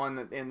is the one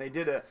that, and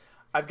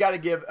I've got to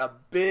give a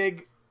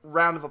big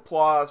round of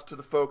applause to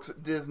the folks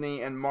at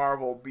Disney and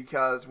Marvel,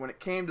 because when it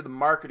came to the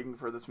marketing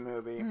for this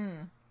movie,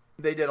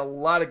 they did a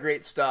lot of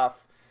great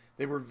stuff.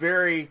 They were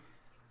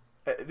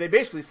they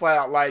basically flat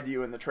out lied to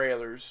you in the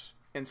trailers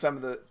and some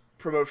of the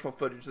promotional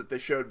footage that they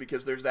showed,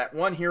 because there's that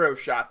one hero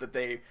shot that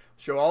they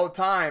show all the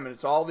time, and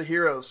it's all the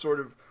heroes sort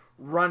of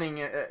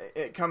running,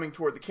 coming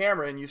toward the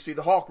camera, and you see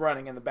the Hulk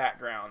running in the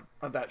background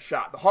of that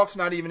shot. The Hulk's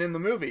not even in the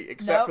movie,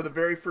 except for the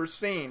very first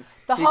scene.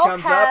 He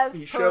comes up,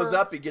 he shows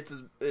up, he gets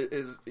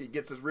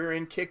his rear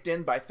end kicked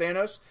in by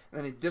Thanos, and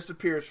then he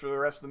disappears for the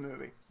rest of the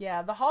movie.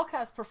 Yeah, the Hulk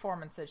has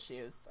performance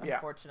issues,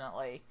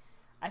 unfortunately.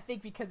 I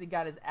think because he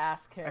got his ass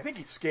kicked. I think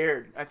he's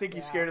scared.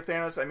 He's scared of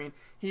Thanos. I mean,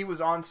 he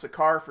was on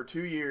Sakaar for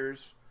 2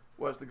 years,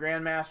 was the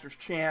Grandmaster's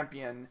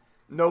champion.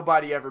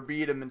 Nobody ever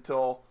beat him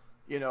until,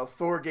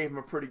 Thor gave him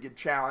a pretty good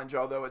challenge,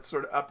 although it's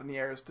sort of up in the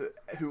air as to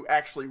who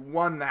actually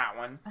won that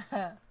one.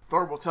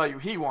 Thor will tell you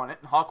he won it,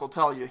 and Hawk will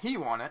tell you he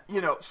won it.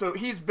 So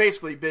he's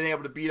basically been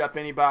able to beat up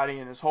anybody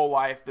in his whole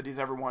life that he's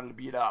ever wanted to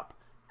beat up.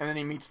 And then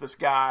he meets this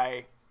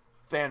guy,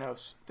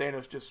 Thanos.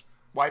 Thanos just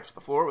wipes the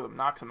floor with him,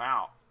 knocks him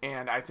out.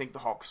 And I think the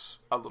Hulk's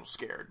a little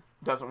scared.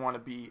 Doesn't want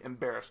to be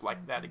embarrassed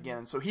like that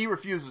again. So he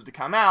refuses to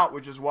come out,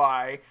 which is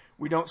why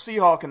we don't see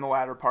Hulk in the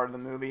latter part of the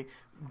movie.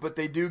 But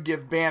they do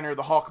give Banner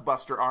the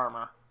Hulkbuster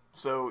armor.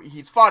 So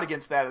he's fought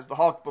against that as the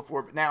Hulk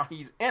before, but now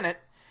he's in it,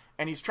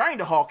 and he's trying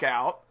to Hulk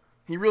out.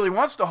 He really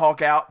wants to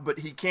Hulk out, but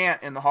he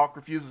can't, and the Hulk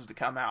refuses to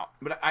come out.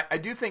 But I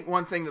do think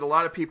one thing that a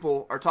lot of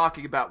people are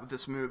talking about with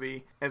this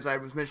movie, as I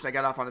was mentioning, I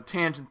got off on a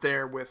tangent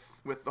there with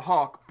the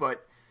Hulk,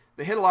 but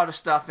they hit a lot of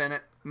stuff in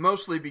it,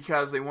 mostly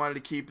because they wanted to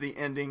keep the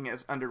ending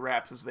as under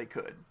wraps as they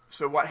could.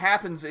 So what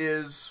happens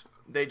is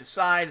they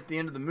decide at the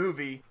end of the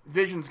movie,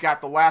 Vision's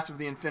got the last of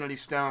the Infinity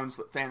Stones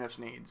that Thanos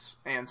needs.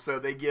 And so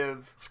they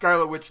give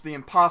Scarlet Witch the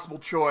impossible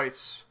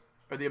choice,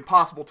 or the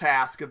impossible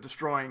task of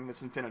destroying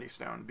this Infinity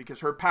Stone, because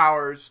her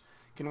powers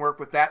can work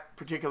with that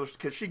particular,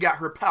 because she got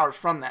her powers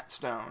from that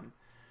stone.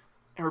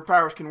 And her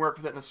powers can work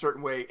with it in a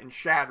certain way and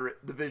shatter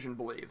it, the Vision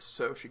believes.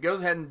 So she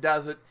goes ahead and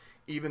does it,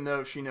 even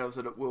though she knows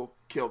that it will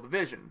kill the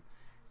Vision.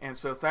 And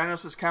so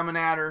Thanos is coming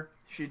at her.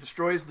 She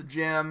destroys the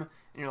gem.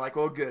 And you're like,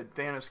 oh, good.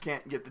 Thanos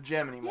can't get the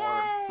gem anymore.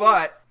 Yay!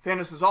 But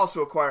Thanos has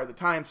also acquired the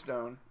Time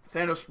Stone.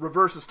 Thanos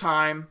reverses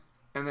time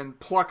and then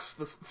plucks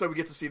so we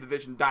get to see the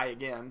Vision die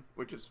again,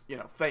 which is,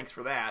 thanks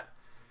for that.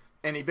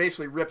 And he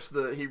basically rips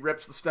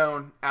the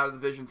stone out of the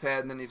Vision's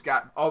head, and then he's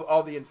got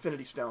all the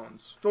Infinity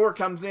Stones. Thor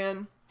comes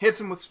in, hits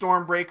him with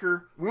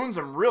Stormbreaker, wounds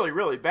him really,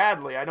 really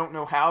badly. I don't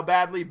know how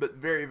badly, but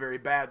very, very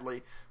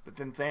badly. But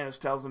then Thanos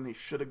tells him he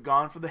should have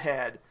gone for the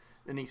head.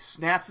 Then he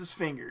snaps his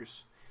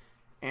fingers,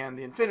 and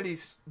the Infinity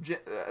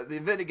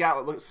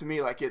Gauntlet looks to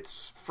me like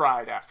it's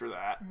fried after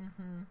that,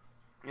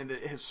 and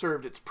it has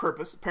served its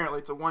purpose. Apparently,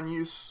 it's a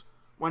one-use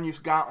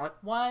gauntlet.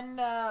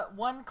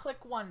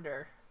 One-click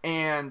wonder.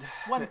 And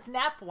one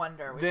snap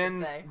wonder. We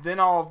should say. Then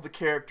all of the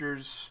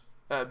characters,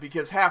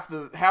 because half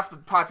the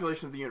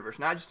population of the universe,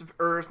 not just of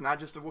Earth, not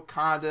just of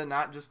Wakanda,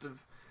 not just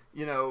of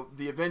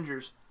the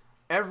Avengers,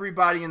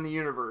 everybody in the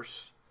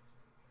universe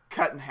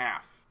cut in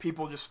half.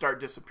 People just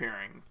start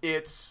disappearing.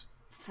 It's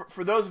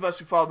for those of us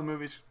who follow the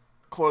movies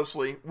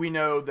closely, we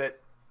know that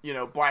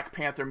Black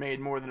Panther made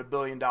more than $1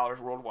 billion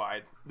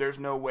worldwide. There's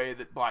no way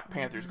that Black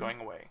Panther's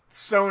going away.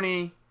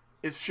 Sony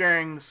is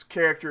sharing this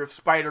character of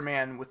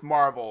Spider-Man with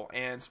Marvel,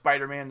 and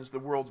Spider-Man is the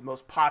world's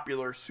most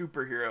popular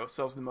superhero,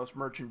 sells the most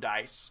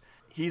merchandise.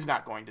 He's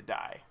not going to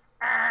die.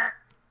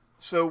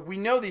 So we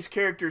know these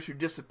characters who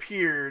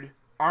disappeared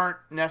aren't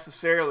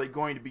necessarily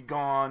going to be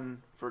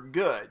gone for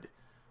good,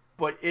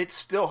 but it's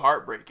still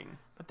heartbreaking.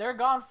 But they're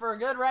gone for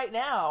good right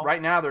now.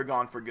 Right now they're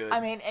gone for good. I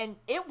mean, and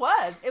it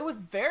was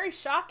very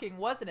shocking,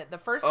 wasn't it? The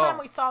first time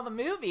we saw the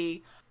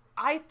movie,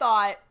 I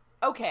thought,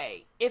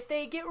 okay, if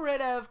they get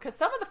rid of, because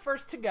some of the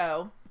first to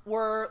go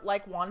were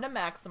like Wanda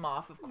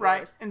Maximoff, of course.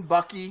 Right, and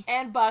Bucky.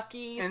 And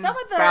Bucky. And some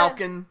of the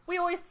Falcon.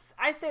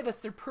 I say the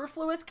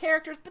superfluous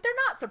characters, but they're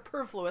not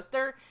superfluous.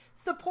 They're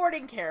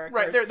supporting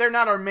characters. Right, they're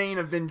not our main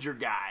Avenger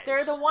guys.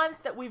 They're the ones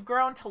that we've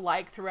grown to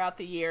like throughout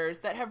the years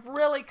that have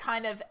really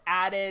kind of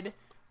added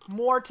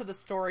more to the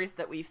stories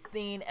that we've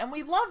seen, and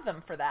we love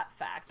them for that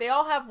fact. They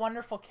all have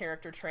wonderful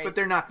character traits. But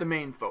they're not the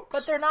main folks.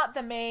 But they're not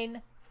the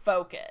main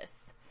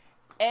focus.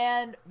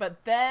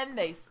 But then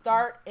they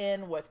start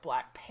in with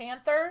Black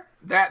Panther.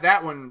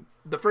 That one,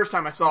 the first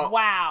time I saw it,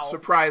 wow,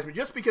 surprised me.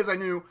 Just because I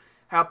knew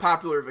how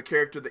popular of a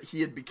character that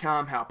he had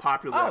become, how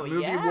popular that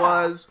movie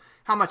was,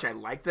 how much I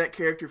liked that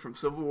character from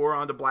Civil War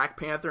onto Black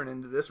Panther and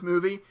into this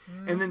movie.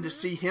 Mm-hmm. And then to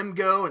see him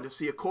go and to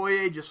see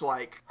Okoye just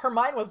like... her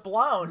mind was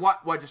blown.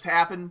 What just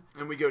happened?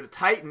 And we go to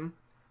Titan,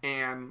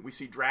 and we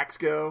see Drax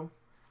go,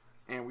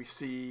 and we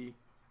see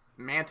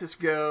Mantis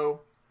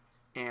go,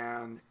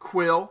 and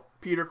Quill,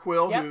 Peter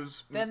Quill,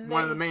 who's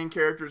one of the main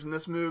characters in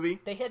this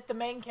movie. They hit the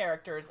main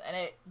characters, and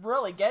it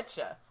really gets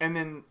you. And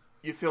then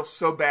you feel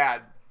so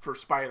bad for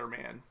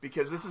Spider-Man,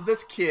 because this is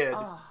this kid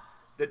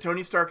that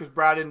Tony Stark has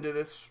brought into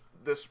this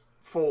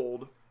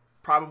fold.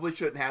 Probably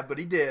shouldn't have, but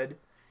he did.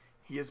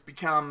 He has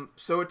become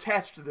so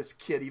attached to this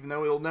kid, even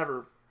though he'll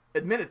never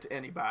admit it to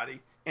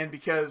anybody. And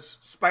because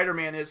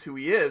Spider-Man is who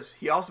he is,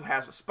 he also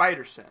has a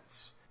spider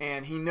sense.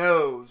 And he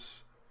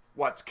knows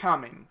what's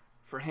coming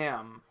for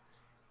him.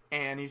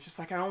 And he's just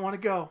like, I don't want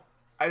to go.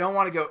 I don't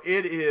want to go.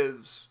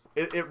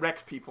 It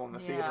wrecks people in the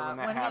theater when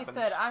that happens. When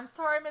he said, I'm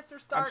sorry, Mr.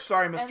 Stark. I'm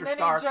sorry, Mr. And then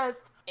Stark. he just,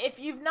 if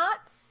you've not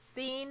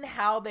seen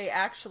how they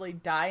actually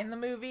die in the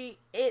movie,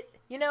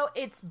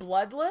 it's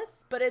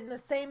bloodless, but in the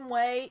same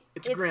way,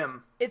 it's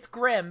grim. It's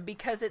grim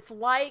because it's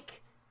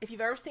like, if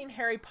you've ever seen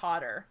Harry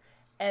Potter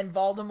and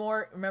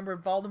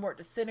Voldemort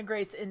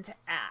disintegrates into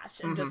ash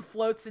and just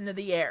floats into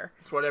the air.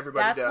 That's what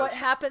everybody does. That's what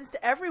happens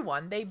to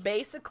everyone. They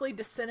basically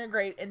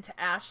disintegrate into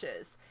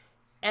ashes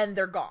and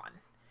they're gone.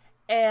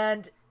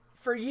 And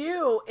for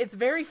you, it's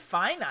very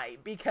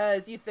finite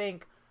because you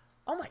think,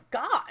 oh my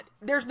God,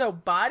 there's no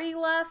body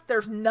left.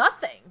 There's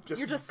nothing.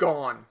 You're just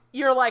gone.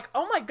 You're like,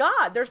 oh my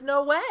God, there's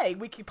no way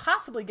we could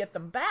possibly get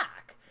them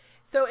back.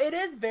 So it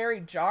is very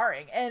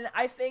jarring. And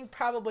I think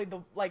probably,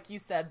 like you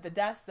said, the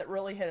deaths that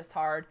really hit us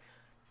hard,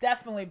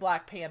 definitely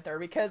Black Panther,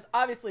 because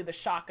obviously the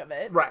shock of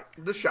it. Right,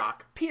 the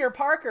shock. Peter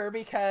Parker,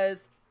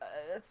 because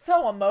it's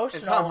so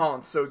emotional. And Tom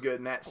Holland's so good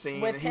in that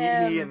scene. With he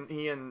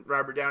and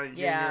Robert Downey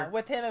Jr. Yeah,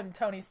 with him and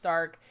Tony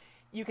Stark,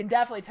 you can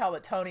definitely tell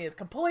that Tony is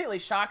completely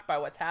shocked by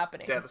what's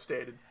happening.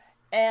 Devastated.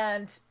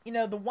 And,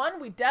 the one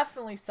we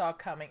definitely saw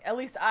coming, at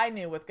least I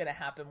knew was going to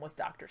happen, was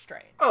Doctor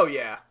Strange. Oh,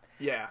 yeah.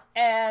 Yeah.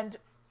 And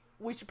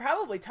we should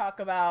probably talk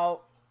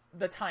about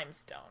the Time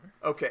Stone.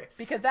 Okay.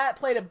 Because that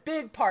played a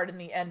big part in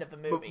the end of the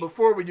movie.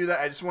 Before we do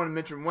that, I just want to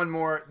mention one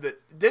more that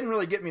didn't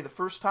really get me the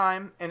first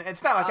time. And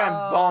it's not like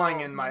I'm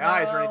bawling in my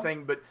eyes or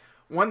anything, but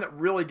one that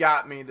really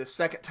got me the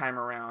second time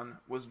around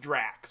was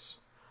Drax.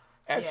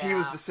 As he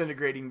was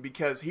disintegrating,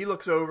 because he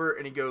looks over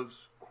and he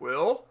goes,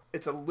 Quill?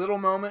 It's a little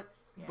moment,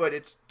 but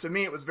to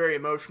me it was very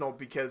emotional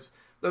because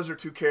those are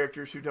two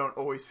characters who don't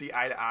always see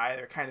eye to eye.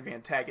 They're kind of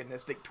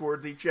antagonistic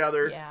towards each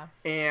other. Yeah.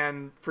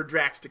 And for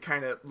Drax to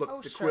kind of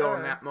look to Quill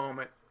in that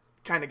moment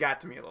kind of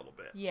got to me a little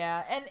bit.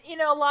 Yeah,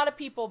 and a lot of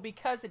people,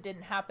 because it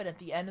didn't happen at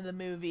the end of the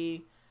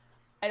movie,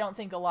 I don't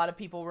think a lot of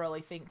people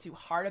really think too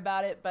hard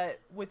about it, but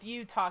with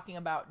you talking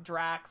about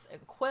Drax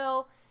and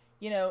Quill,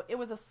 it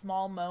was a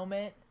small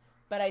moment.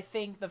 But I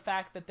think the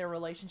fact that their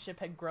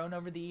relationship had grown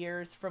over the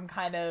years from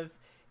kind of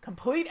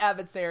complete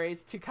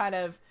adversaries to kind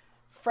of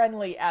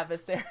friendly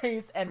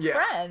adversaries and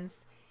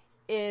friends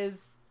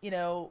is,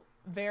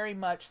 very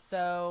much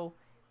so,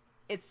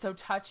 it's so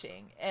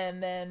touching.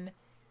 And then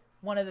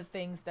one of the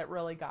things that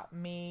really got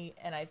me,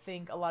 and I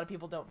think a lot of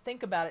people don't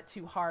think about it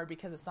too hard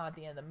because it's not at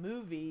the end of the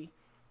movie,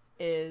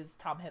 is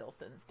Tom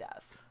Hiddleston's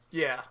death.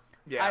 Yeah,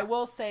 yeah. I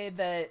will say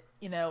that,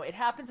 it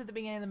happens at the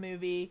beginning of the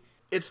movie.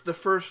 It's the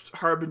first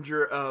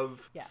harbinger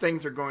of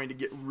things are going to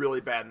get really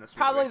bad in this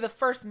movie. Probably the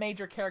first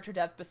major character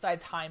death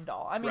besides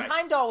Heimdall. I mean,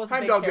 Heimdall was a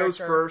big Heimdall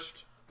character. goes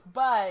first.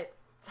 But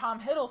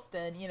Tom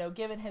Hiddleston,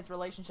 given his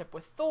relationship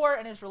with Thor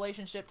and his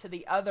relationship to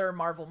the other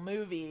Marvel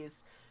movies,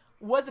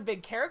 was a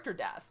big character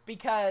death.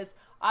 Because,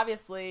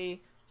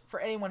 obviously, for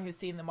anyone who's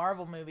seen the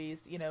Marvel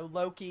movies,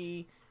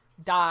 Loki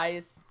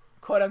dies,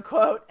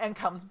 quote-unquote, and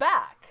comes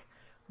back.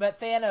 But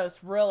Thanos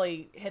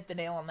really hit the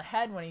nail on the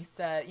head when he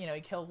said,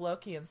 he kills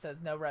Loki and says,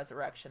 no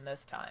resurrection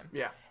this time.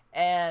 Yeah.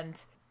 And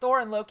Thor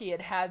and Loki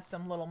had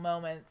some little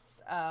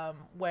moments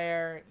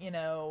where,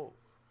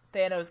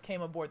 Thanos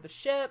came aboard the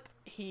ship.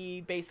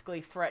 He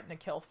basically threatened to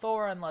kill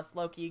Thor unless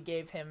Loki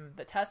gave him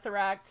the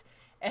Tesseract.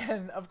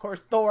 And, of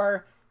course,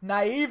 Thor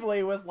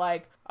naively was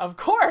like, of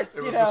course,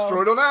 it was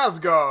destroyed on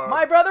Asgard.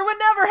 My brother would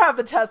never have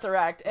the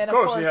Tesseract. And of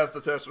course he has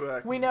the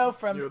Tesseract. We know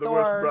from You're Thor... the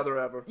worst brother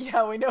ever.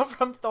 Yeah, we know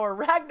from Thor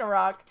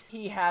Ragnarok,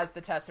 he has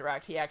the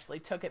Tesseract. He actually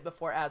took it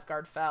before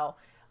Asgard fell.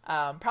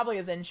 Probably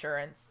as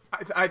insurance.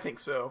 I think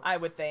so. I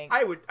would think.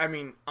 I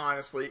mean,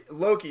 honestly,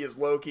 Loki is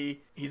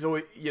Loki. He's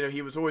always,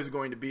 he was always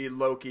going to be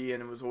Loki,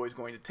 and it was always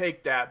going to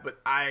take that. But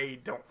I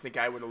don't think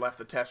I would have left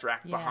the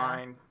Tesseract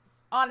behind.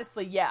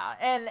 Honestly, yeah.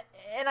 And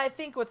I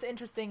think what's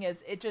interesting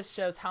is it just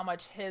shows how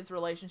much his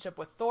relationship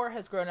with Thor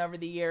has grown over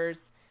the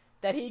years.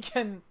 That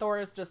Thor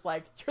is just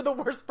like, you're the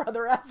worst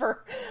brother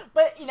ever.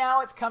 But now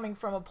it's coming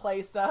from a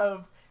place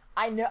of,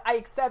 I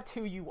accept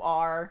who you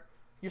are.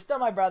 You're still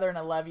my brother and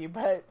I love you,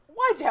 but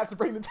why'd you have to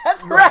bring the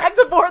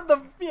Tesseract aboard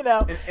the,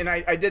 And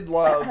I did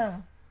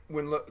love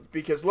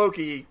because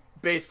Loki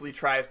basically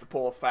tries to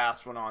pull a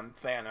fast one on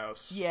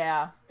Thanos.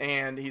 Yeah.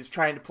 And he's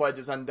trying to pledge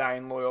his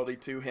undying loyalty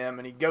to him,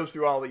 and he goes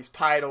through all these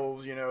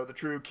titles, the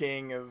true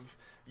king of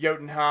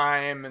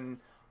Jotunheim and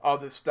all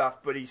this stuff,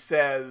 but he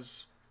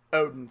says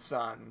Odin's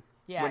son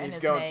when he's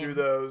going through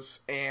those,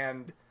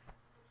 and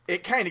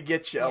it kind of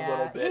gets you a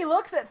little bit. He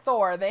looks at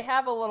Thor. They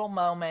have a little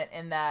moment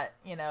in that,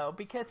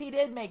 because he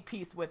did make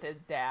peace with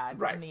his dad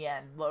in the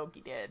end. Loki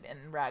did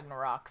in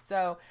Ragnarok.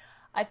 So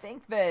I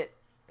think that,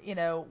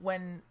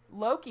 when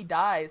Loki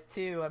dies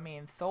too, I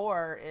mean,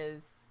 Thor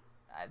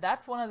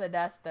that's one of the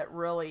deaths that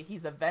really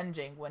he's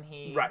avenging when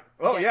he... Right.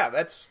 Oh, yeah,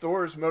 that's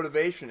Thor's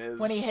motivation is...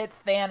 When he hits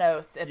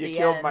Thanos at the end. You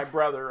killed my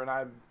brother,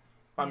 and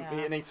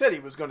and he said he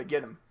was going to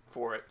get him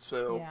for it,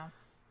 so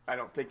I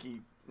don't think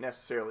he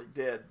necessarily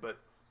did, but...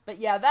 But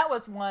yeah, that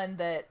was one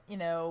that,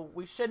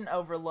 we shouldn't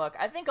overlook.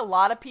 I think a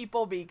lot of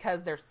people,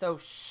 because they're so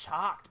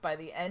shocked by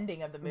the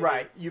ending of the movie.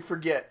 Right. You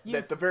forget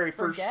that the very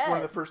first, one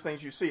of the first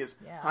things you see is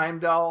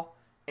Heimdall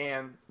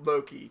and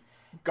Loki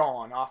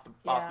gone off the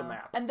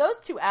map. And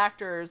those two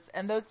actors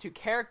and those two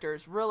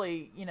characters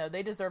really,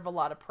 they deserve a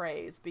lot of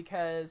praise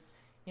because,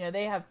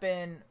 they have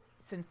been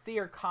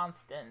sincere,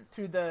 constant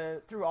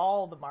through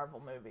all the Marvel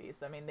movies.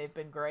 I mean, they've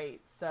been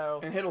great.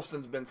 So and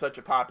Hiddleston's been such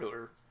a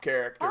popular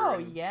character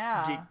in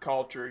geek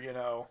culture,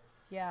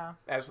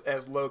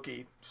 as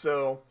Loki.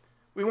 So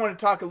we want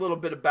to talk a little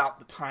bit about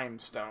the Time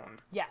Stone.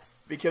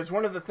 Yes. Because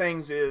one of the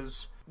things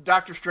is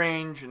Doctor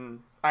Strange and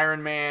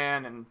Iron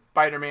Man and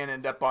Spider-Man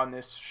end up on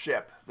this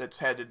ship that's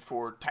headed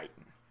for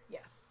Titan.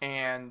 Yes.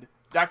 And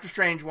Doctor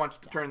Strange wants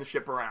to turn the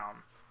ship around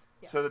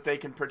so that they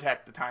can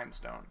protect the Time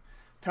Stone.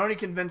 Tony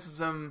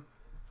convinces him,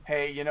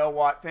 hey, you know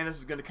what? Thanos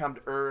is going to come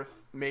to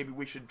Earth. Maybe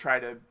we should try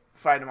to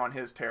fight him on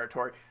his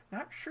territory.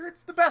 Not sure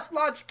it's the best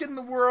logic in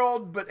the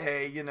world, but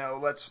hey,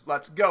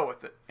 let's go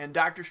with it. And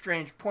Doctor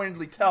Strange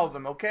pointedly tells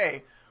him,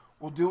 okay,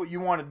 we'll do what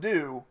you want to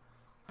do,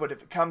 but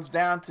if it comes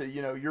down to,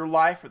 your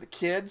life or the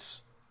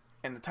kids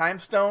and the Time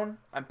Stone,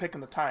 I'm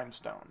picking the Time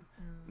Stone.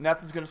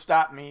 Nothing's going to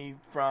stop me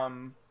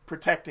from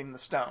protecting the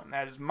stone.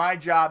 That is my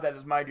job. That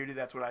is my duty.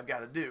 That's what I've got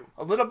to do.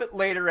 A little bit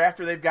later,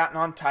 after they've gotten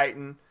on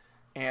Titan,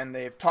 and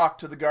they've talked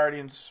to the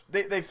Guardians.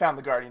 They've found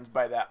the Guardians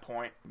by that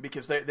point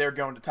because they're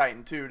going to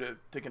Titan too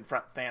to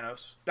confront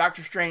Thanos.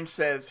 Doctor Strange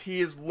says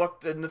he has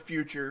looked in the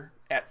future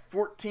at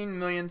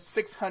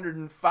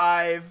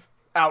 14,605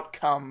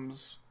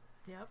 outcomes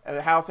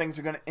of how things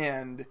are going to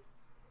end,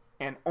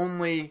 and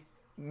only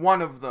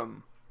one of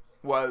them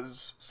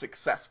was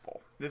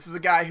successful. This is a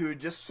guy who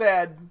just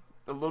said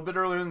a little bit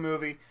earlier in the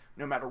movie,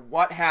 no matter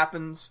what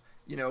happens,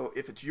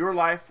 if it's your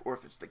life or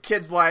if it's the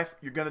kid's life,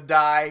 you're going to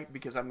die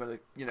because I'm going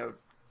to,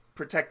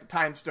 protect the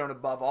Time Stone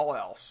above all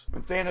else.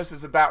 When Thanos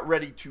is about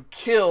ready to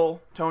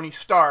kill Tony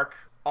Stark,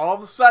 all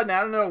of a sudden,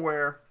 out of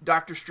nowhere,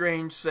 Doctor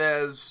Strange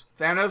says,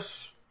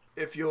 Thanos,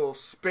 if you'll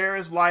spare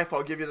his life,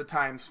 I'll give you the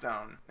Time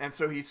Stone. And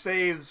so he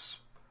saves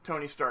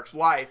Tony Stark's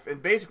life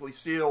and basically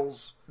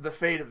seals the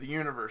fate of the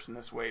universe in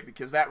this way,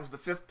 because that was the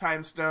 5th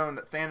Time Stone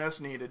that Thanos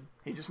needed.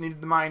 He just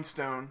needed the Mind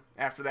Stone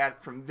after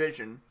that from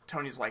Vision.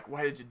 Tony's like,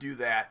 why did you do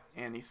that?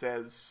 And he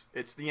says,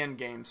 it's the end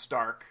game,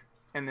 Stark.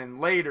 And then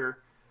later,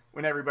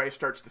 when everybody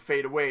starts to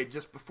fade away,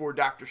 just before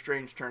Doctor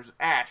Strange turns to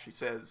ash, he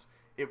says,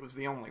 it was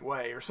the only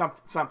way, or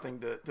something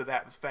to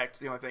that effect. It's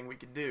the only thing we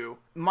could do.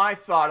 My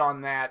thought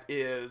on that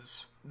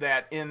is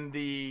that in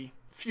the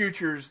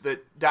futures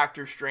that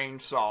Doctor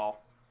Strange saw,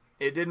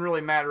 it didn't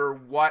really matter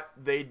what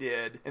they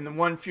did. In the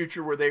one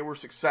future where they were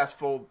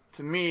successful,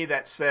 to me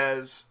that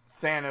says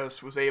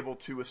Thanos was able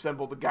to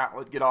assemble the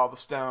gauntlet, get all the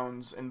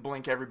stones, and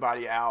blink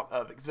everybody out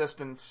of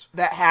existence.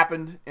 That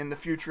happened in the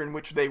future in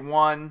which they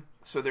won,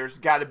 so there's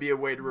got to be a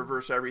way to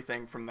reverse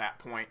everything from that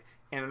point.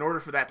 And in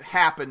order for that to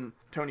happen,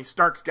 Tony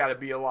Stark's got to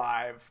be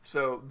alive,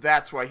 so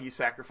that's why he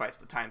sacrificed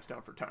the Time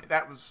Stone for Tony.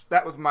 That was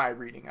my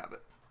reading of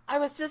it. I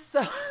was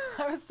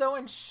so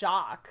in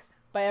shock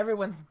by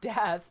everyone's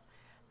death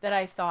that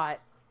I thought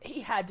he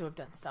had to have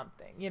done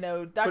something.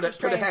 Doctor Strange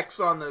put a hex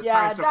on the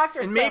Time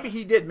Stone. And maybe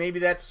he did. Maybe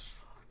that's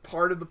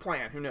part of the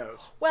plan. Who knows?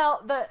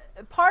 Well, the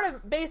part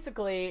of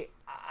basically,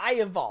 I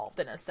evolved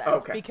in a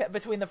sense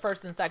between the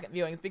first and second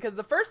viewings, because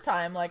the first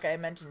time, like I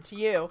mentioned to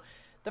you,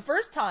 the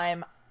first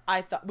time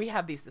I thought, we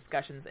have these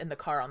discussions in the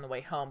car on the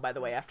way home, by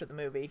the way, after the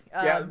movie.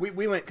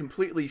 We went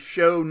completely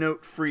show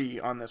note free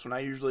on this one. I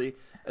usually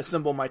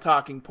assemble my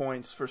talking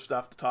points for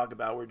stuff to talk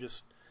about.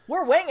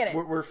 We're winging it.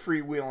 We're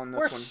freewheeling this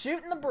We're one.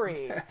 shooting the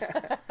breeze.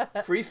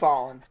 Free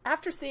falling.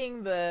 After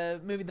seeing the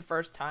movie the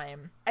first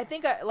time, I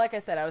think, like I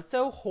said, I was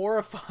so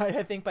horrified,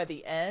 I think, by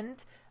the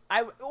end.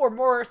 Or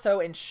more so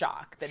in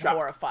shock than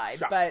horrified.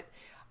 Shock. But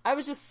I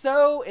was just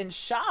so in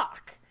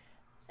shock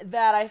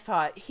that I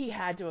thought he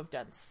had to have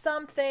done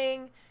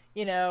something.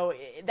 You know,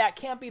 that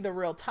can't be the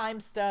real time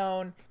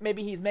stone.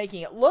 Maybe he's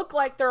making it look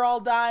like they're all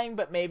dying,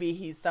 but maybe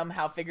he's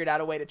somehow figured out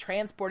a way to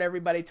transport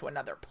everybody to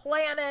another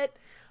planet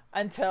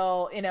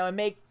until, you know, and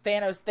make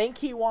Thanos think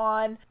he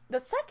won.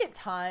 The second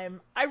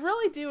time, I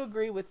really do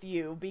agree with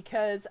you,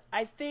 because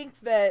I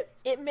think that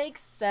it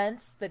makes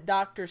sense that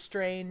Doctor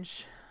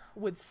Strange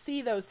would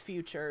see those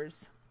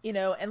futures, you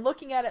know, and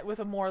looking at it with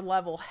a more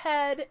level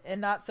head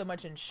and not so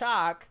much in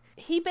shock.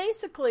 He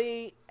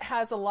basically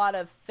has a lot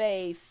of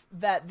faith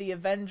that the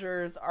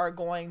Avengers are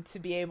going to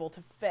be able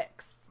to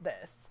fix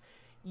this.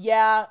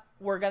 Yeah,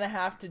 we're going to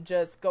have to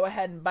just go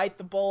ahead and bite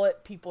the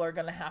bullet. People are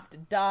going to have to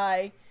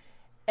die.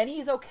 And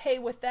he's okay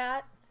with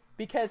that,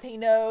 because he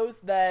knows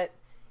that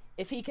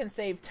if he can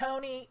save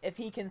Tony, if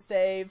he can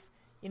save,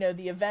 you know,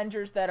 the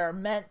Avengers that are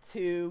meant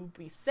to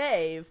be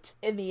saved,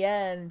 in the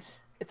end,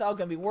 it's all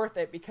going to be worth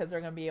it, because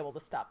they're going to be able to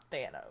stop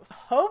Thanos.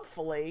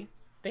 Hopefully,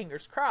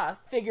 fingers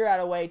crossed, figure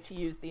out a way to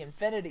use the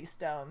Infinity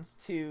Stones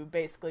to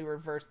basically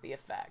reverse the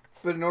effect.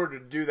 But in order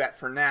to do that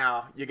for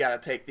now, you got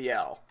to take the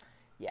L.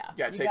 Yeah, you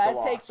got to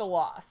take the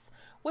loss.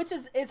 Which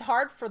is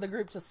hard for the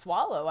group to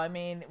swallow. I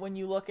mean, when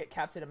you look at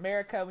Captain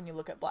America, when you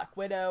look at Black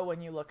Widow,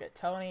 when you look at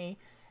Tony,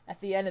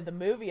 at the end of the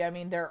movie, I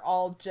mean, they're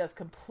all just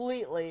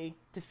completely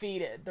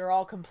defeated. They're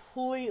all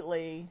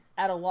completely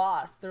at a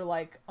loss. They're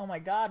like, oh my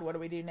God, what do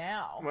we do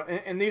now? Well,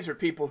 and these are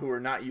people who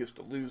are not used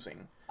to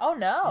losing. Oh,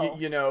 no.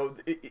 You know,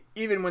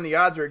 even when the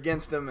odds are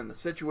against them and the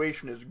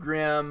situation is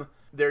grim,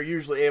 they're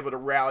usually able to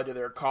rally to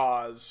their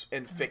cause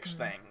and fix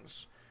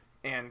things.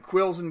 And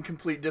Quill's in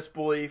complete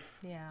disbelief.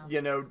 Yeah.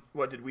 You know,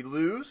 what did we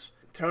lose?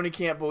 Tony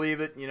can't believe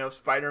it. You know,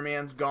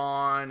 Spider-Man's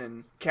gone,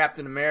 and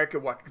Captain America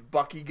watched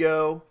Bucky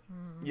go.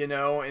 You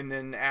know, and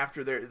then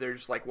after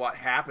there's like, what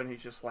happened?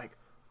 He's just like,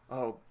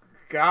 oh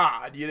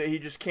God. You know, he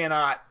just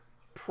cannot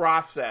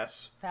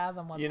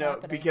fathom what's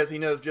happening. Because he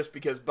knows just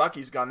because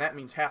Bucky's gone, that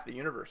means half the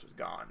universe is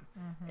gone.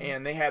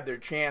 And they had their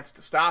chance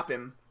to stop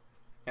him,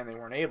 and they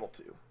weren't able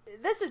to.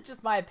 This is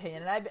just my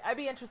opinion, and I'd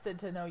be interested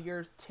to know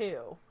yours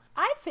too.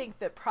 I think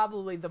that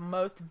probably the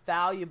most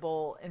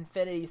valuable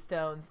Infinity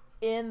Stones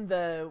in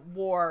the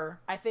war,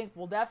 I think,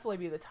 will definitely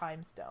be the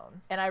Time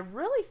Stone. And I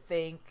really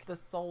think the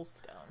Soul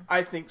Stone.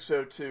 I think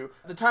so, too.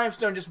 The Time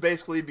Stone, just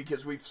basically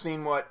because we've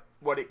seen what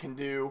it can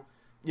do.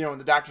 You know, in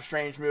the Doctor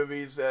Strange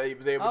movies, he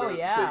was able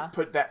to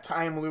put that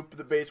time loop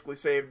that basically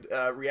saved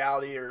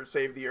reality or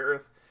saved the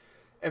Earth.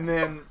 And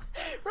then...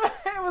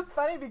 It was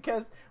funny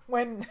because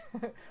when...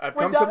 I've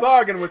come to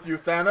bargain with you,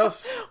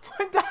 Thanos.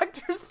 When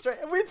Doctor Strange...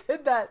 We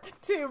did that,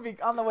 too.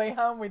 On the way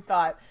home, we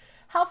thought,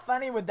 how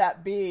funny would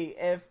that be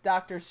if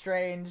Doctor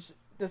Strange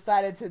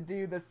decided to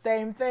do the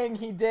same thing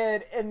he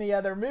did in the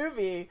other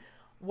movie,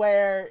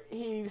 where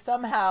he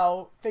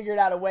somehow figured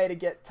out a way to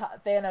get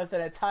Thanos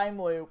in a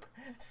time loop,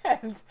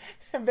 and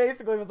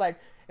basically was like,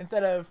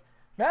 instead of,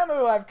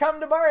 Mamu, I've come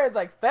to bargain, it's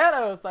like,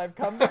 Thanos, I've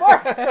come to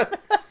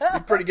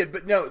bargain. Pretty good,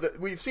 but no,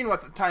 we've seen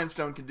what the Time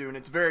Stone can do, and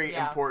it's very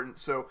important,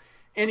 so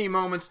any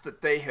moments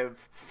that they have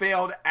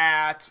failed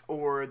at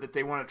or that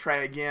they want to try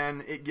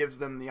again, it gives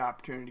them the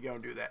opportunity to go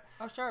and do that.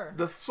 Oh, sure.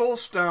 The Soul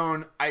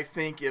Stone, I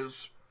think,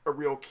 is the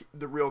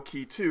real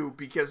key, too,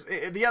 because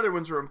the other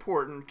ones are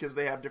important because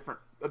they have different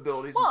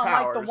abilities and powers.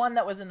 Well, like the one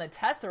that was in the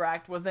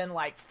Tesseract was in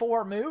like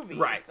 4 movies.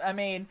 Right. I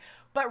mean,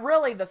 but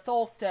really the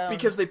Soul Stone...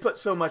 Because they put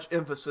so much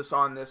emphasis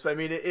on this. I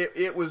mean,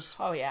 it was...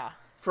 Oh, yeah.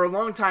 For a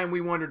long time,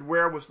 we wondered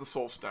where was the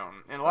Soul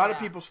Stone. And a lot of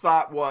people's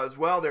thought was,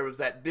 well, there was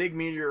that big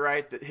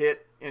meteorite that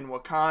hit in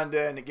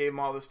Wakanda, and it gave him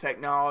all this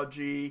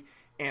technology.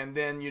 And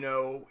then, you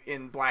know,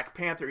 in Black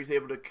Panther, he's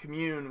able to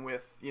commune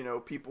with, you know,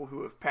 people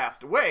who have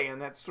passed away.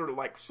 And that's sort of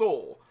like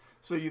soul.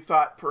 So you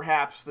thought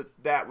perhaps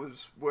that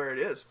was where it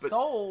is. But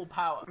soul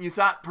power. You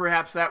thought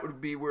perhaps that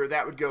would be where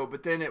that would go.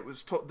 But then it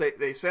was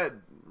they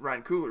said,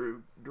 Ryan Coogler,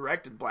 who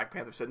directed Black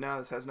Panther, said, no,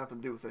 this has nothing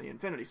to do with the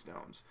Infinity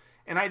Stones.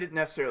 And I didn't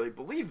necessarily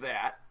believe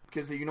that,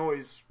 because you can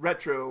always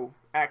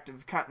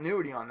retroactive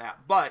continuity on that.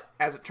 But,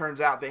 as it turns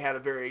out, they had a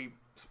very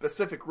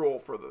specific role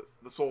for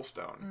the Soul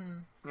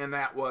Stone. And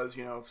that was,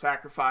 you know,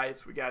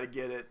 sacrifice, we got to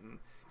get it, and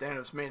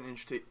Thanos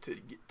managed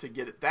to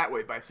get it that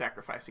way by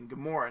sacrificing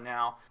Gamora.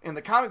 Now, in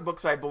the comic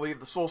books, I believe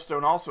the Soul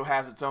Stone also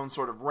has its own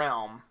sort of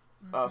realm,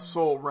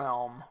 soul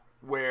realm,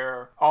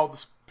 where all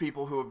the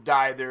people who have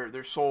died,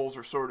 their souls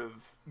are sort of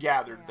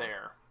gathered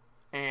there.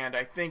 And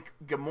I think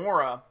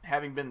Gamora,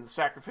 having been the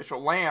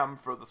sacrificial lamb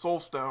for the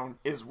Soul Stone,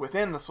 is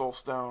within the Soul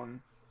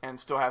Stone and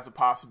still has a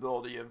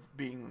possibility of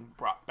being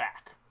brought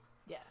back.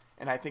 Yes.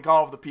 And I think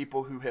all of the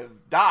people who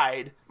have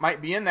died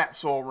might be in that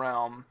soul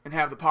realm and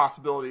have the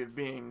possibility of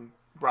being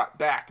brought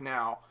back.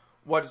 Now,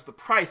 what is the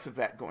price of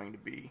that going to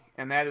be?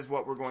 And that is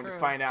what we're going to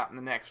find out in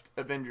the next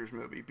Avengers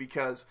movie,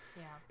 because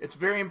it's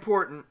very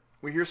important.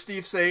 We hear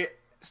Steve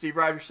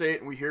Rogers say it,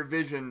 and we hear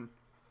Vision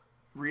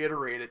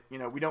reiterate it.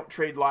 We don't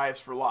trade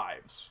lives for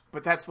lives.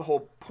 But that's the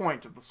whole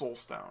point of the Soul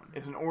Stone,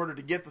 is in order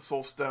to get the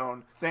Soul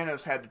Stone,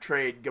 Thanos had to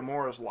trade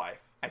Gamora's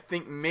life. I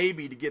think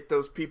maybe to get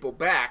those people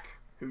back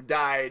who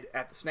died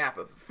at the snap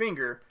of a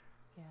finger,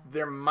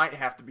 there might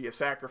have to be a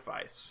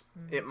sacrifice.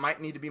 Mm-hmm. It might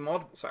need to be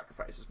multiple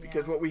sacrifices,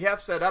 because what we have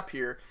set up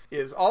here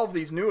is all of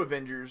these new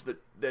Avengers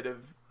that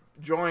have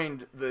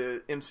joined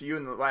the MCU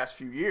in the last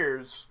few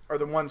years are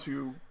the ones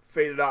who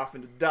faded off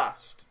into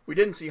dust. We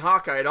didn't see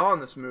Hawkeye at all in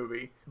this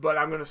movie, but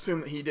I'm going to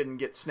assume that he didn't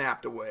get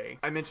snapped away.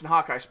 I mentioned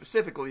Hawkeye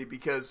specifically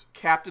because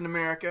Captain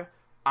America,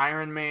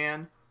 Iron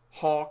Man,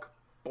 Hulk,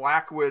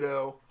 Black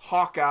Widow,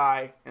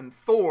 Hawkeye, and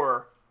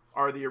Thor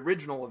are the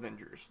original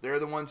Avengers. They're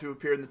the ones who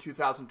appeared in the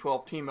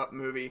 2012 team-up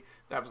movie.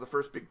 That was the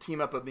first big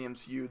team-up of the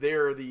MCU.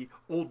 They're the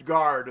old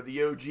guard, or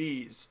the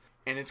OGs,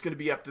 and it's going to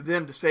be up to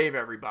them to save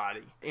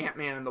everybody.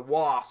 Ant-Man and the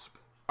Wasp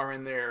are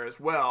in there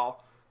as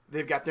well.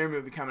 They've got their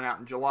movie coming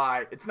out in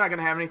July. It's not going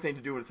to have anything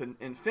to do with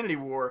Infinity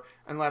War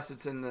unless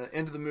it's in the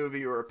end of the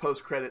movie or a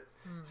post-credit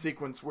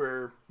sequence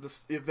where the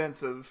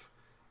events of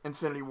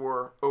Infinity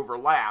War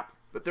overlap.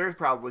 But they're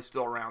probably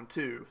still around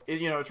too.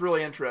 It's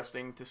really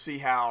interesting to see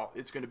how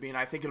it's going to be, and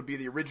I think it'll be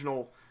the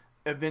original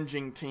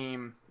avenging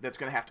team that's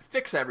going to have to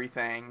fix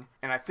everything.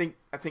 And I think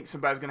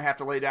somebody's going to have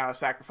to lay down a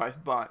sacrifice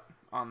bunt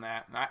on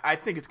that. And I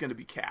think it's going to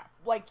be Cap.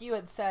 Like you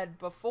had said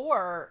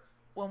before,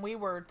 when we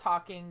were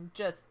talking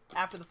just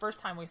after the first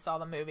time we saw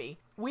the movie,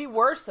 we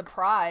were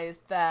surprised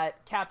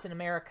that Captain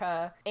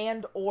America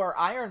and or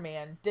Iron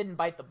Man didn't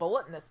bite the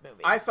bullet in this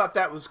movie. I thought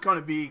that was going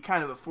to be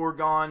kind of a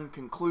foregone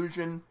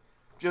conclusion,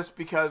 just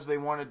because they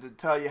wanted to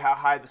tell you how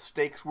high the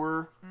stakes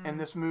were in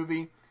this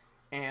movie.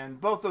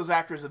 And both those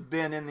actors have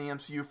been in the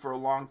MCU for a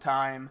long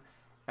time,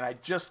 and I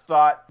just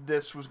thought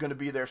this was going to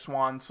be their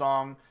swan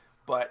song,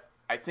 but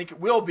I think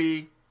it will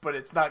be, but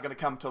it's not going to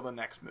come till the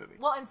next movie.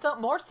 Well, and so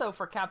more so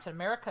for Captain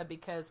America,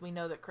 because we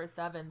know that Chris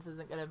Evans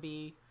isn't going to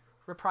be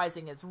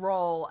reprising his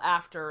role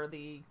after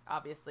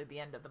obviously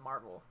the end of the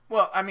Marvel.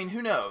 Well,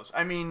 who knows?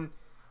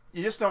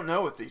 You just don't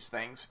know with these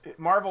things.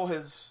 Marvel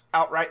has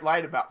outright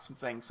lied about some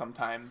things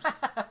sometimes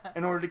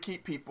in order to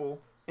keep people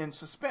in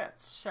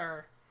suspense.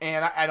 Sure.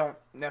 And I don't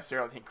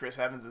necessarily think Chris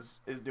Evans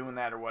is doing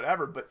that or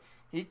whatever, but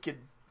he could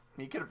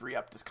have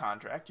re-upped his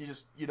contract.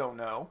 You don't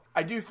know.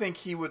 I do think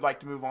he would like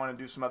to move on and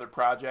do some other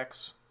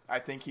projects. I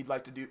think he'd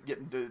like to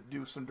get to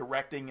do some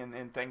directing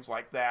and things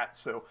like that.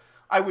 So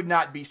I would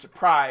not be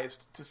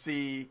surprised to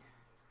see,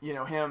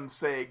 him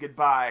say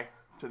goodbye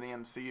to the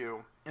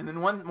MCU. And then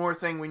one more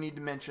thing we need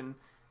to mention,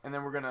 and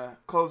then we're going to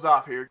close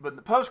off here. But in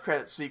the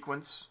post-credit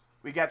sequence,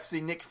 we got to see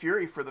Nick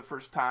Fury for the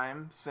first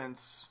time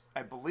since,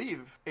 I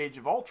believe, Age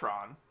of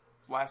Ultron.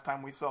 Last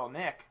time we saw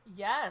Nick.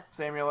 Yes.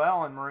 Samuel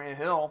L. and Maria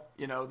Hill,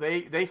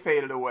 they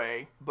faded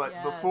away.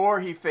 But before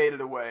he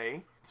faded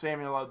away,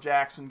 Samuel L.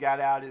 Jackson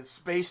got out his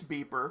space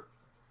beeper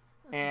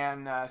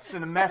and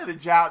sent a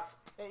message out.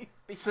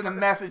 Sent a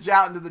message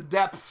out into the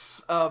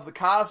depths of the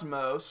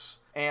cosmos,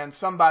 and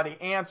somebody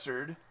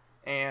answered.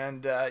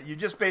 And you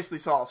just basically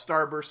saw a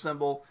starburst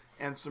symbol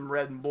and some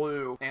red and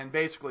blue, and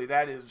basically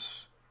that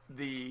is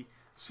the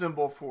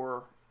symbol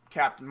for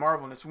Captain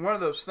Marvel. And it's one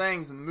of those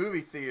things in the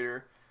movie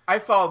theater. I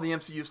follow the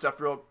MCU stuff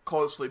real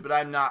closely, but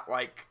I'm not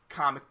like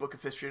comic book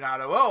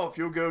aficionado. Oh, if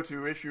you'll go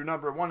to issue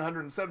number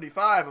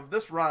 175 of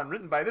this run,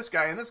 written by this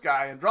guy,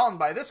 and drawn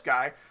by this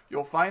guy,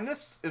 you'll find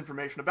this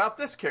information about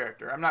this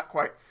character. I'm not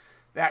quite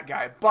that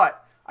guy,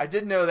 but I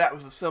did know that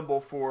was a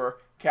symbol for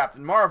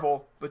Captain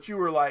Marvel, but you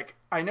were like,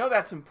 I know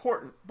that's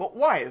important, but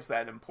why is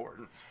that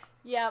important?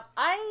 Yeah,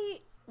 I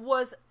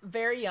was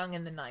very young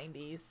in the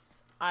 90s.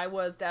 I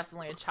was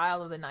definitely a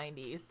child of the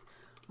 90s.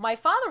 My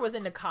father was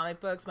into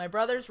comic books. My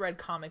brothers read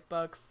comic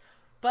books.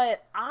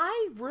 But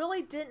I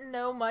really didn't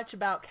know much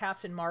about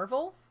Captain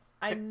Marvel.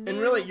 And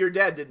really, your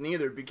dad didn't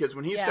either, because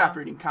when he stopped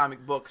reading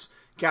comic books,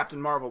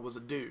 Captain Marvel was a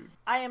dude.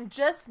 I am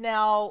just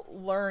now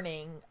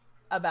learning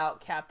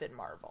about Captain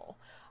Marvel.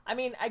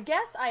 I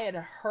guess I had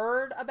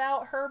heard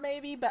about her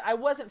maybe, but I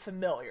wasn't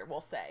familiar,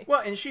 we'll say.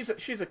 Well, and she's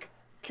a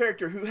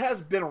character who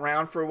has been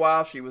around for a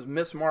while. She was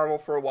Miss Marvel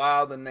for a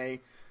while, then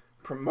they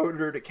promoted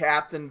her to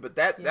Captain, but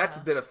that's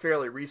been a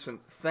fairly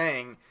recent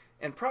thing,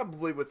 and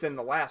probably within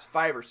the last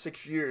 5 or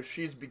 6 years,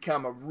 she's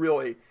become a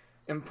really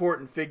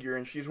important figure,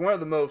 and she's one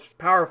of the most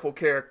powerful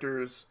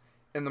characters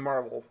in the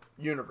Marvel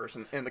universe,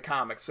 in the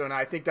comics, so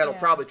I think that'll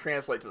probably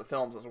translate to the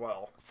films as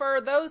well. For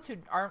those who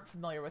aren't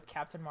familiar with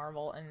Captain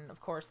Marvel, and of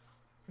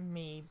course,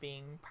 me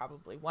being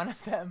probably one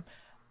of them,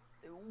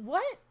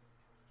 what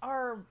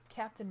are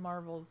Captain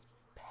Marvel's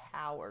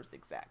powers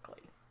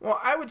exactly? Well,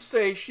 I would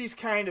say she's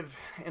kind of,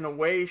 in a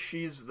way,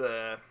 she's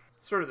the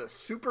sort of the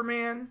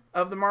Superman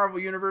of the Marvel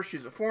Universe.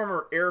 She's a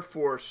former Air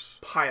Force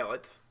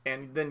pilot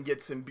and then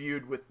gets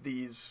imbued with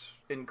these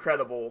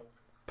incredible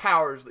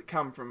powers that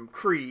come from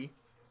Kree,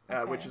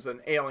 which is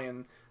an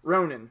alien.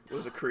 Ronan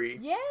was a Kree.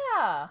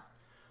 Yeah.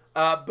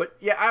 But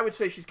yeah, I would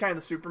say she's kind of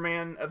the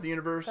Superman of the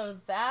universe. So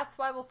that's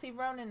why we'll see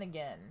Ronan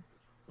again.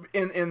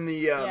 In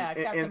the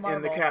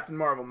in the Captain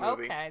Marvel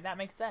movie. Okay, that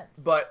makes sense.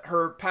 But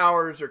her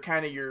powers are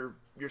kind of your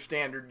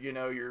standard,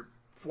 your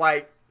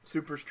flight,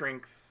 super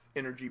strength,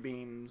 energy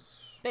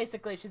beams.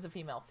 Basically, she's a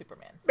female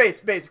Superman.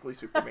 Basically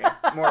Superman,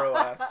 more or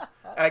less.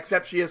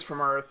 Except she is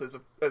from Earth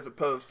as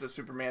opposed to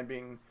Superman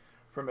being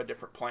from a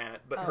different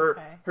planet. But her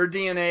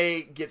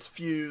DNA gets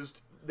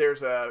fused.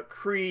 There's a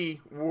Kree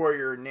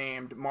warrior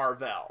named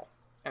Mar-Vell,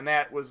 and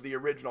that was the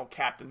original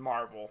Captain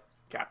Marvel,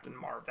 Captain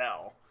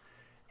Mar-Vell.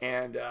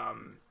 And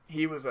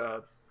he was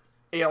a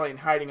alien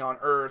hiding on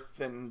Earth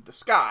in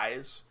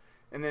disguise,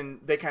 and then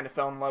they kind of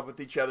fell in love with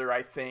each other,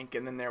 I think,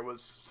 and then there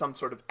was some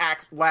sort of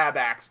lab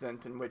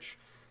accident in which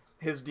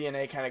his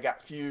DNA kind of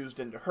got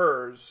fused into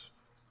hers,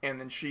 and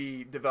then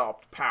she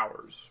developed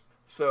powers.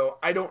 So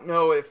I don't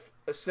know if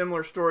a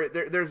similar story...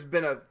 There's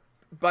been a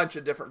bunch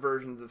of different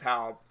versions of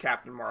how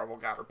Captain Marvel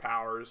got her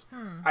powers.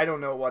 I don't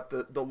know what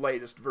the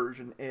latest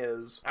version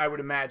is. I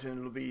would imagine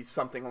it'll be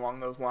something along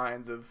those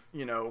lines of,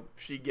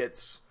 she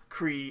gets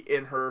Kree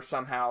in her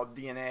somehow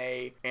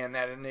DNA, and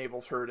that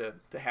enables her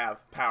to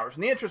have powers.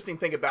 And the interesting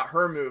thing about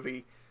her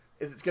movie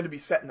is it's going to be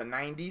set in the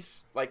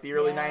 90s, like the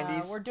early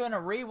 90s. We're doing a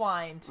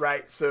rewind.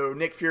 Right, so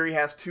Nick Fury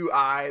has 2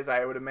 eyes.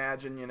 I would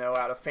imagine,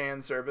 out of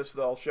fan service,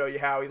 they'll show you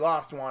how he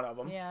lost one of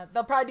them. Yeah,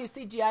 they'll probably do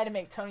CGI to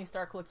make Tony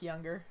Stark look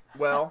younger.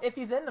 Well, if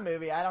he's in the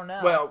movie, I don't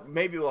know. Well,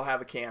 maybe we'll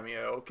have a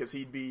cameo, because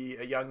he'd be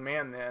a young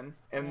man then.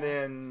 And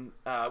then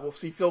we'll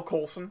see Phil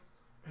Coulson,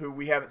 who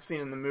we haven't seen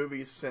in the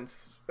movies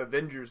since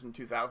Avengers in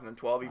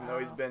 2012, even though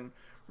he's been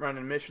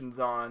running missions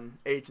on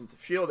Agents of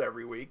S.H.I.E.L.D.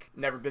 every week.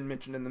 Never been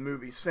mentioned in the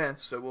movie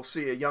since, so we'll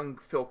see a young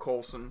Phil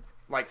Coulson.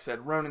 Like I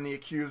said, Ronan the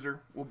Accuser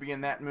will be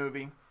in that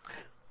movie.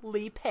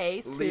 Lee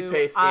Pace,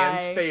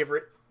 Ann's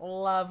favorite.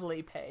 Love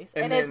Lee Pace.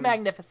 And his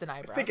magnificent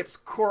eyebrows. I think it's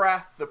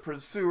Korath the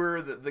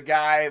Pursuer, the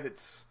guy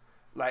that's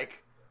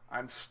like,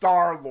 I'm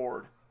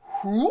Star-Lord.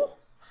 Who?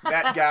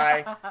 That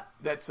guy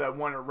that's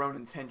one of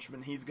Ronan's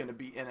henchmen, he's going to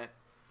be in it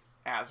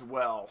as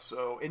well.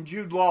 So, and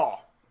Jude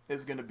Law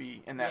is going to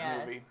be in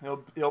that movie.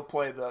 He'll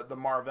play the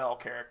Mar-Vell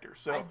character.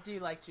 So I do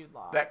like Jude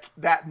Law.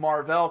 That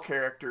Mar-Vell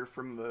character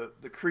from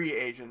the Kree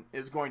agent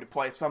is going to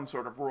play some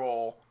sort of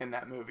role in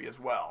that movie as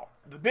well.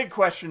 The big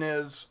question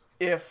is,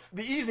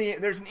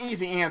 there's an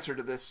easy answer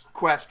to this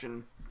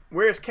question.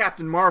 Where's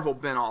Captain Marvel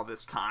been all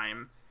this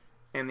time?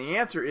 And the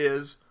answer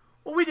is,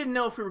 well, we didn't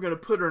know if we were going to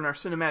put her in our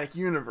cinematic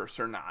universe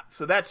or not.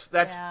 So that's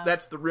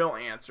the real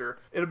answer.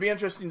 It'll be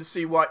interesting to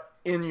see what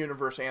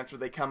in-universe answer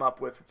they come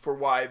up with for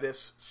why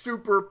this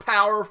super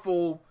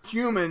powerful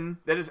human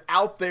that is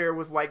out there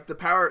with like the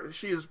power.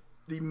 She is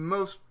the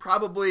most,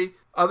 probably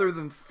other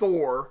than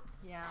Thor,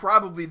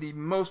 probably the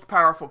most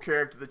powerful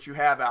character that you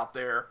have out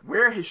there.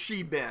 Where has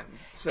she been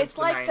since it's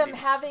like 90s? Them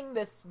having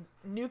this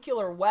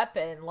nuclear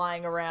weapon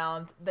lying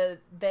around that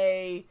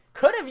they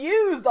could have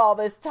used all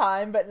this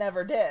time but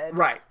never did.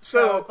 Right.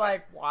 So it's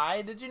like,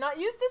 why did you not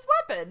use this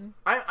weapon?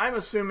 I'm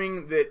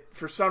assuming that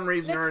for some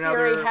reason or Nick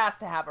another... Fury has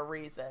to have a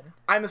reason.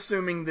 I'm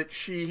assuming that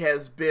she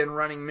has been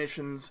running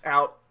missions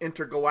out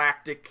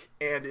intergalactic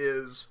and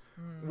is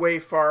way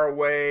far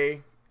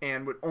away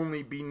and would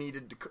only be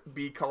needed to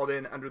be called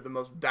in under the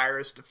most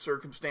direst of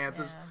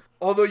circumstances. Yeah.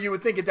 Although you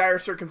would think a dire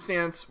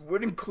circumstance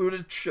would include a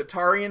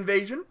Chitauri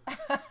invasion.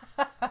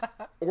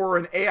 Or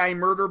an AI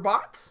murder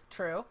bot.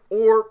 True.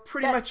 Or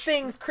that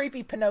sings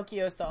creepy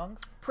Pinocchio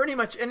songs. Pretty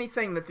much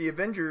anything that the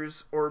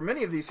Avengers, or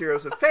many of these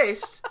heroes, have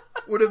faced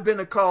would have been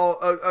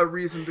a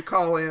reason to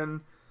call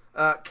in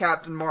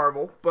Captain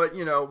Marvel. But,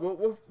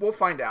 we'll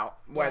find out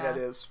why that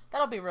is.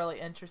 That'll be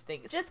really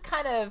interesting. Just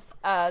kind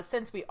of,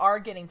 since we are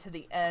getting to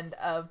the end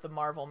of the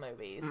Marvel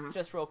movies,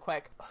 just real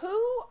quick,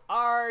 who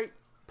are...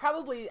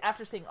 Probably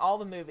after seeing all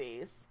the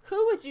movies,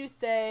 who would you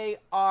say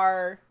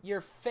are your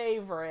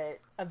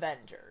favorite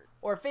Avengers?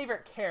 Or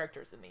favorite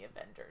characters in the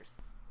Avengers?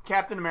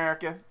 Captain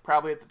America,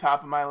 probably at the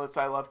top of my list.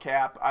 I love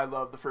Cap. I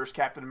love the first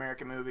Captain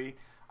America movie.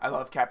 I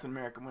love Captain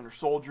America Winter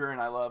Soldier,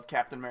 and I love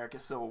Captain America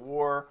Civil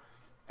War.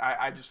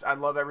 I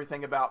love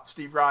everything about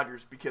Steve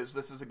Rogers, because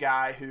this is a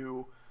guy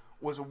who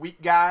was a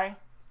weak guy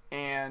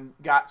and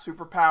got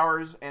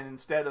superpowers, and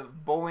instead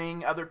of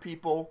bullying other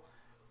people,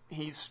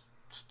 he's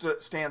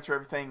stands for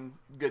everything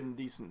good and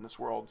decent in this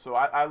world. So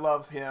I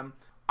love him.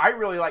 I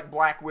really like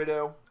Black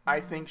Widow.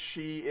 I think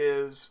she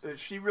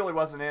really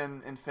wasn't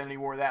in Infinity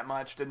War that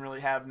much, didn't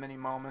really have many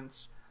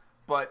moments,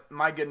 but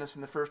my goodness,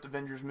 in the first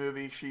Avengers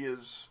movie, she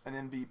is an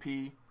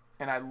MVP,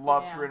 and I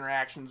loved her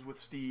interactions with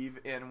Steve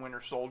in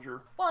Winter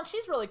Soldier. Well, and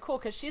she's really cool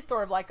because she's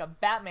sort of like a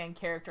Batman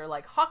character,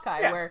 like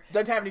Hawkeye, where...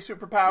 doesn't have any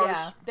superpowers.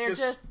 Yeah, they're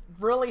just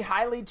really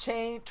highly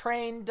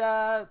trained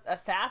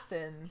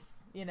assassins,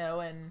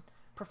 and...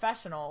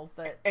 professionals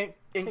that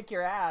kick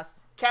your ass.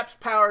 Cap's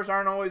powers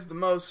aren't always the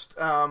most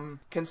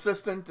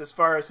consistent as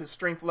far as his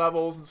strength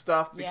levels and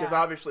stuff, because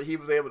obviously he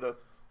was able to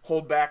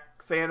hold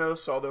back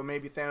Thanos, although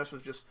maybe Thanos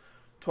was just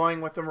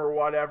toying with him or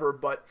whatever.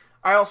 But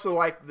I also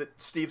like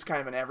that Steve's kind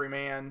of an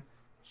everyman,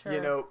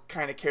 Sure.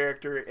 kind of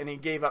character, and he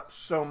gave up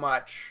so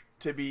much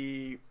to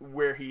be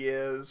where he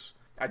is.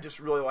 I just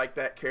really like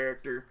that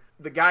character.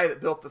 The guy that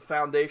built the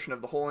foundation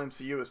of the whole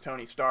MCU is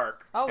Tony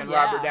Stark and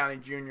Robert Downey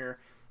Jr.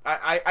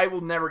 I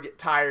will never get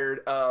tired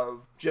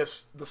of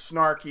just the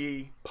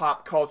snarky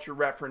pop culture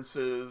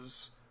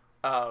references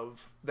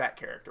of that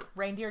character.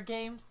 Reindeer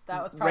games,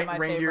 that was probably my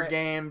favorite. Reindeer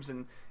games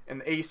and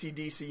the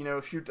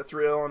AC/DC, shoot the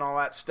thrill and all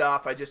that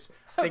stuff. I just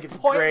think it's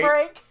Point great.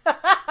 Break.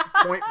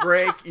 Point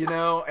Break,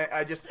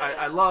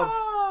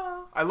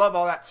 I love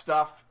all that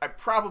stuff. I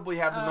probably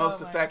have the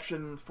most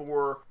affection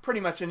for pretty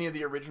much any of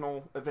the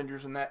original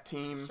Avengers in that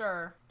team.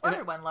 Sure.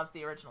 Everyone loves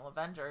the original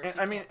Avengers.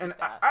 And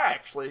I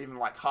actually even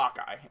like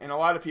Hawkeye. And a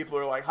lot of people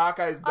are like,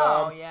 Hawkeye's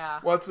dumb. Oh, yeah.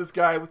 What's this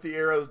guy with the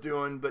arrows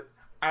doing? But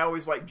I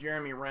always like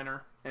Jeremy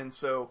Renner. And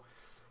so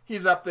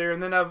he's up there.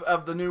 And then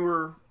of the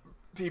newer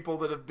people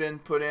that have been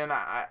put in,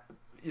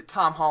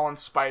 Tom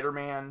Holland's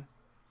Spider-Man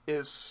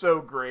is so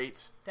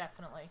great.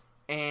 Definitely.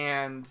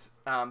 And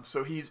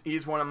so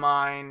he's one of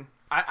mine.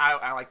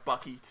 I like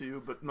Bucky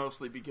too, but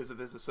mostly because of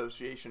his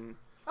association.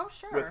 Oh,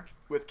 sure.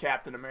 With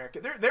Captain America.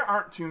 There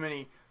aren't too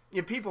many.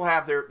 People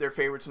have their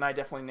favorites, and I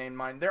definitely named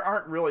mine. There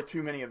aren't really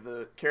too many of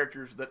the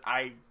characters that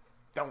I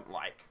don't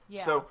like.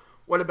 Yeah. So,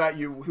 what about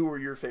you? Who were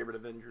your favorite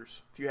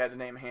Avengers? If you had to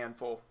name a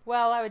handful.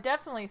 Well, I would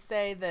definitely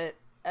say that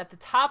at the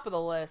top of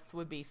the list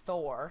would be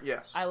Thor.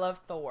 Yes. I love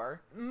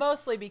Thor.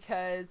 Mostly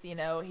because,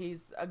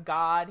 he's a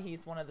god.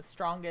 He's one of the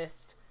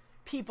strongest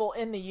people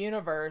in the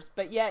universe,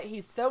 but yet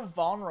he's so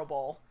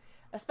vulnerable.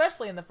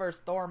 Especially in the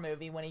first Thor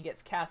movie when he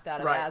gets cast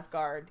out of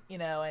Asgard,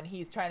 and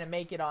he's trying to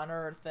make it on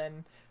Earth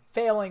and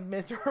failing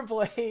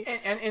miserably.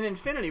 And in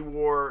Infinity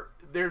War,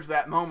 there's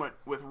that moment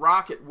with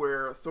Rocket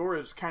where Thor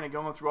is kind of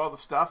going through all the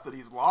stuff that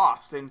he's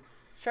lost. And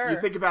you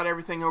think about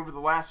everything over the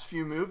last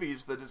few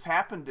movies that has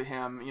happened to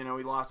him. He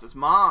lost his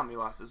mom, he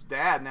lost his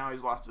dad, now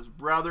he's lost his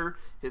brother.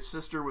 His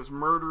sister was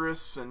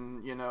murderous,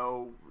 and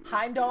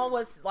Heimdall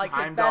was his best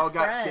friend. Heimdall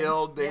got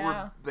killed.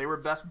 They were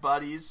best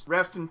buddies.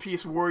 Rest in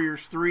peace,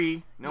 Warriors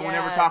 3. No one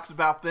ever talks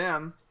about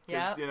them.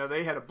 Because,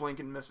 they had a blink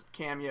and miss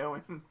cameo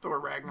in Thor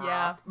Ragnarok.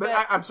 Yeah,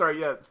 but I'm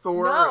sorry,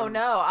 Thor.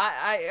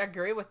 I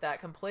agree with that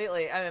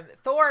completely.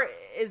 Thor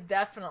is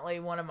definitely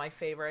one of my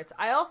favorites.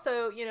 I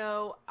also,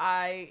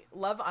 I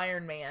love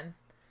Iron Man.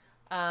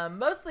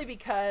 Mostly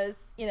because,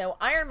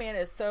 Iron Man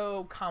is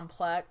so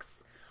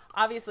complex.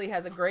 Obviously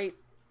has a great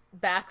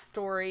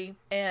backstory,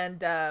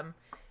 and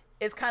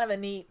it's kind of a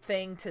neat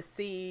thing to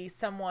see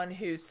someone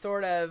who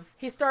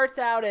he starts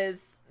out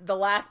as the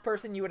last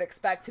person you would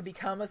expect to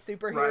become a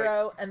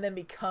superhero, and then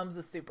becomes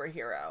a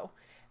superhero.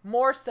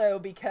 More so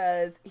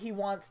because he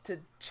wants to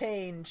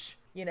change,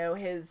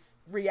 his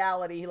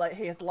reality, like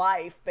his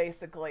life,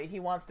 basically. He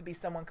wants to be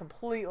someone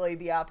completely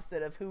the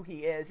opposite of who he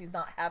is. He's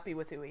not happy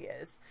with who he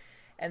is.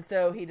 And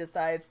so he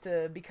decides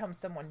to become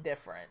someone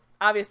different.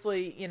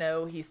 Obviously,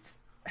 he's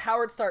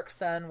Howard Stark's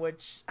son,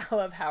 which I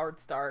love Howard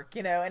Stark,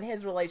 and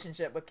his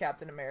relationship with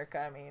Captain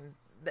America.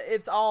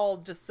 It's all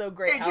just so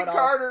great. Agent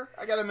Carter.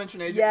 I got to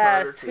mention Agent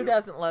Carter, too. Yes, who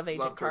doesn't love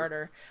Agent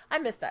Carter? I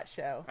miss that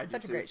show. It's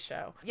such a great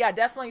show. Yeah,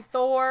 definitely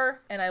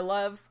Thor, and I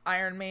love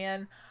Iron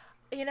Man.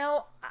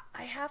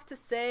 I have to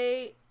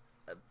say,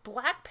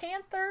 Black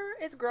Panther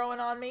is growing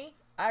on me.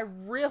 I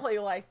really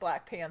like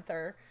Black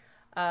Panther.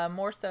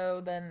 More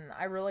so than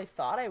I really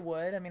thought I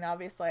would.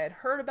 Obviously I had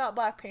heard about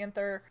Black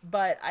Panther,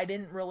 but I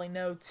didn't really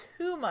know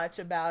too much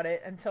about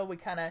it until we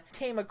kind of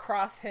came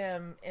across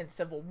him in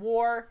Civil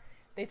War.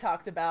 They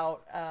talked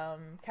about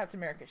Captain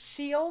America's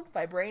shield,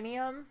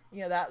 vibranium.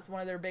 That was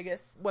one of their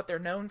biggest, what they're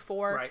known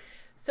for. Right.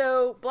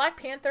 So Black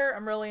Panther,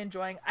 I'm really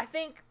enjoying. I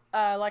think,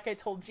 like I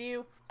told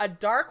you, a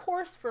dark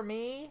horse for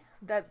me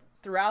that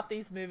throughout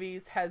these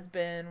movies has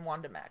been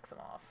Wanda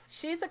Maximoff.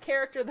 She's a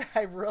character that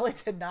I really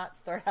did not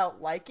start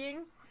out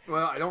liking.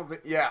 Well, I don't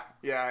think,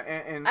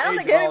 and I don't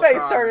think anybody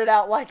started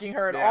out liking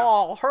her at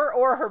all, her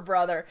or her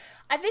brother.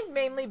 I think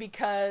mainly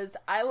because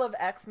I love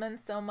X-Men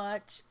so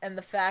much, and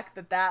the fact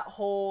that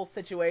whole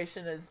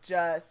situation is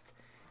just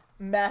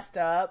messed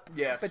up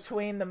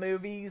between the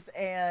movies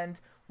and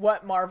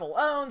what Marvel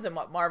owns and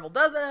what Marvel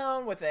doesn't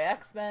own with the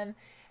X-Men.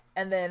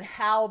 And then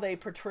how they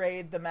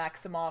portrayed the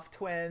Maximoff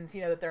twins,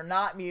 that they're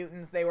not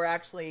mutants. They were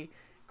actually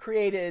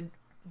created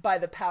by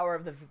the power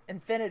of the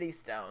Infinity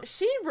Stone.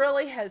 She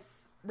really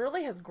has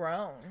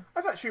grown.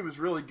 I thought she was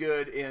really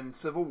good in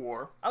Civil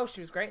War. Oh,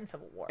 she was great in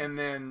Civil War. And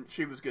then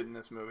she was good in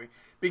this movie.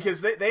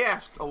 Because they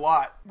asked a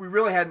lot. We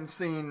really hadn't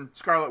seen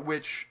Scarlet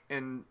Witch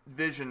and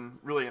Vision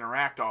really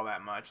interact all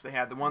that much. They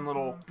had the one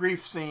little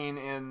brief scene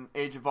in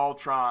Age of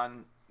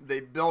Ultron. They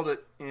build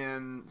it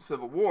in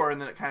Civil War, and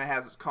then it kind of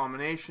has its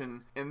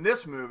culmination in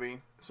this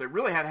movie. So they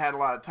really hadn't had a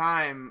lot of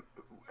time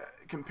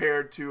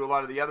compared to a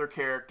lot of the other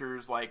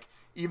characters like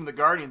even the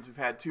Guardians have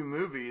had 2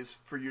 movies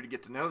for you to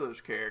get to know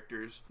those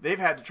characters. They've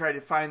had to try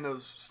to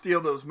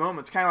steal those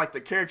moments, kind of like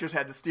the characters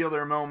had to steal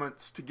their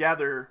moments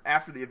together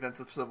after the events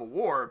of Civil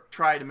War,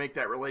 try to make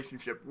that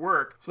relationship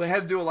work. So they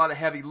had to do a lot of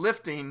heavy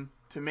lifting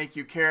to make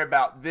you care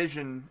about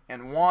Vision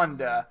and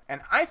Wanda, and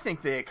I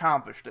think they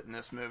accomplished it in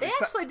this movie. They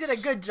actually did a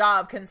good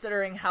job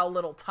considering how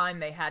little time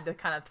they had to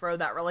kind of throw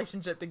that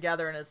relationship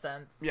together in a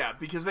sense. Yeah,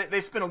 because they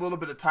spent a little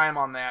bit of time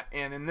on that,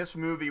 and in this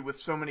movie with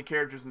so many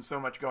characters and so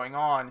much going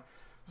on,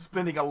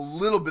 spending a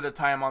little bit of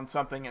time on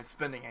something and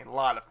spending a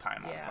lot of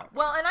time on something.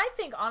 Well, and I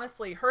think,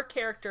 honestly, her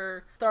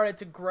character started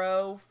to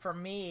grow for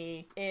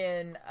me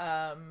in,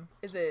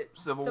 is it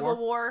Civil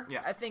War?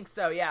 Yeah. I think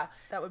so, yeah.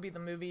 That would be the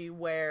movie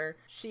where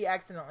she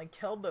accidentally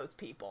killed those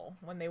people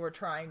when they were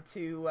trying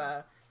to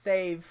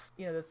save,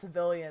 the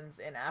civilians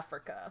in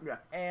Africa. Yeah.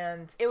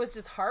 And it was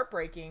just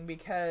heartbreaking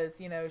because,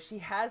 she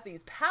has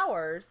these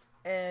powers,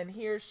 and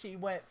here she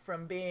went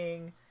from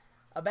being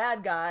a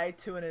bad guy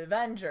to an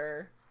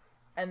Avenger.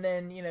 And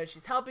then,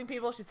 she's helping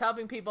people,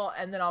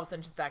 and then all of a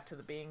sudden she's back to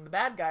being the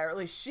bad guy, or at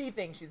least she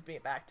thinks she's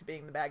back to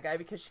being the bad guy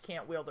because she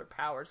can't wield her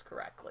powers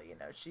correctly.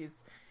 She's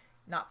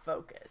not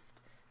focused.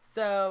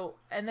 So,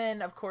 and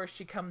then, of course,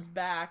 she comes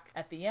back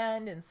at the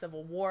end in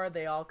Civil War.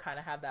 They all kind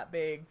of have that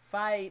big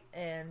fight,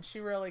 and she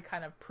really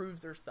kind of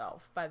proves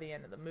herself by the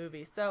end of the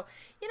movie. So,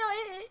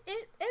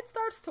 it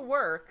starts to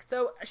work.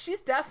 So, she's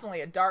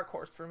definitely a dark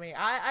horse for me.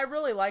 I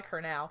really like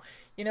her now.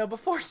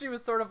 Before she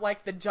was sort of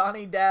like the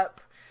Johnny Depp,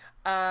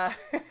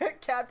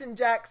 Captain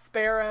Jack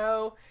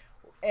Sparrow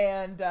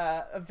and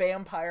a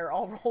vampire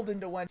all rolled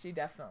into one. She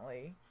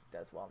definitely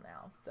does well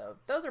now. So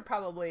those are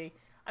probably,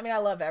 I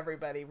love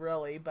everybody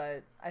really,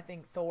 but I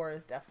think Thor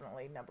is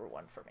definitely number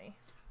 1 for me.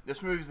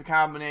 This movie's the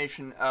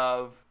combination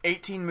of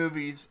 18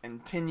 movies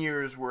and 10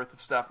 years worth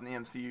of stuff in the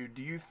MCU.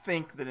 Do you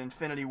think that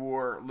Infinity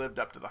War lived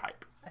up to the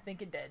hype? I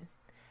think it did.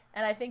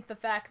 And I think the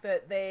fact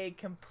that they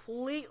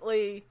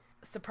completely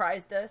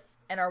surprised us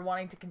and are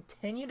wanting to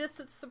continue to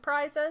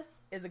surprise us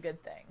is a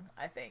good thing,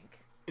 I think.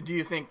 Do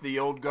you think the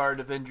old guard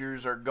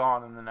Avengers are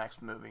gone in the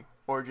next movie?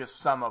 Or just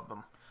some of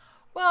them?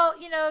 Well,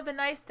 the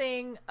nice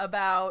thing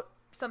about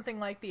something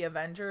like the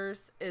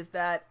Avengers is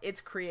that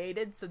it's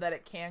created so that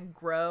it can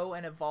grow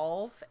and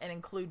evolve and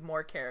include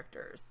more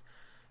characters.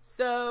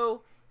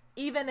 So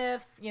even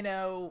if,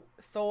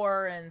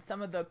 Thor and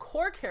some of the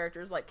core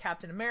characters like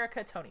Captain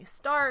America, Tony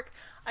Stark,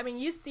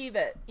 you see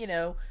that,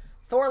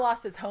 Thor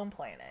lost his home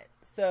planet,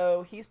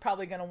 so he's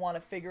probably going to want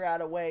to figure out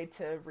a way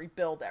to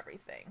rebuild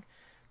everything.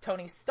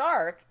 Tony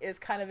Stark is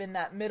kind of in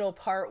that middle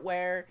part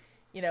where,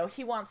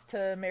 he wants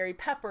to marry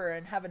Pepper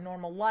and have a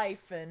normal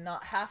life and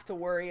not have to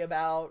worry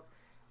about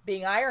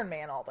being Iron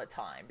Man all the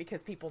time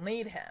because people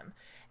need him.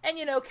 And,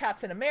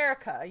 Captain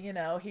America,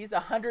 he's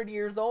 100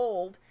 years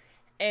old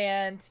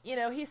and,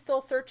 he's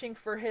still searching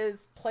for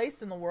his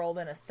place in the world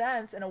in a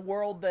sense, in a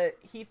world that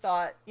he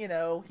thought,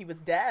 he was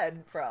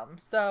dead from.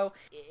 So,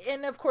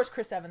 and of course,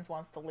 Chris Evans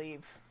wants to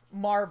leave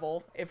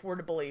Marvel, if we're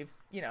to believe,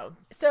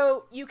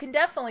 So you can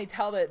definitely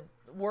tell that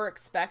we're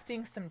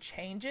expecting some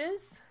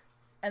changes,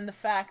 and the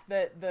fact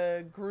that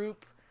the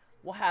group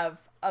will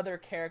have other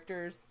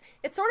characters.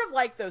 It's sort of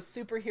like those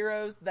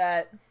superheroes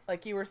that,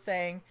 like you were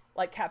saying,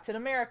 like Captain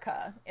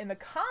America. In the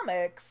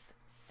comics,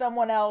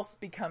 someone else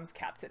becomes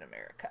Captain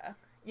America.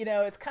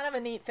 It's kind of a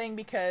neat thing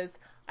because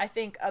I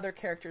think other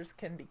characters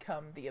can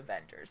become the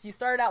Avengers. You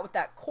start out with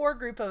that core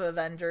group of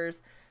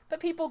Avengers, but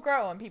people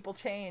grow and people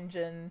change,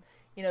 and,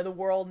 the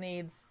world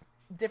needs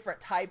different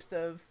types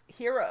of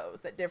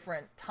heroes at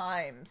different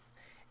times.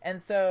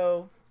 And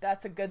so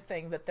that's a good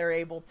thing that they're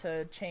able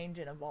to change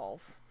and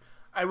evolve.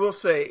 I will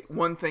say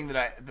one thing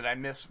that I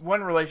miss,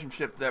 one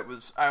relationship that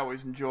I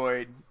always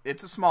enjoyed.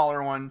 It's a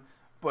smaller one,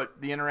 but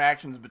the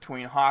interactions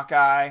between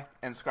Hawkeye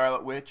and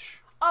Scarlet Witch.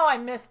 Oh, I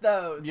miss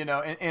those.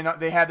 And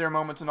they had their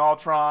moments in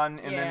Ultron,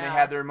 and then they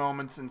had their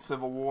moments in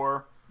Civil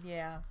War.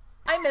 Yeah.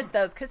 I miss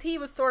those because he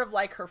was sort of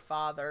like her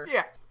father.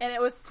 Yeah. And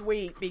it was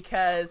sweet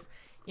because,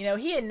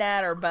 he and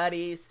Nat are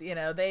buddies.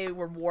 They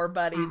were war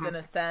buddies in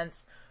a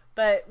sense.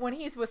 But when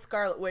he's with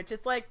Scarlet Witch,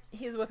 it's like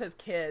he's with his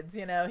kids.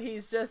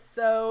 He's just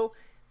so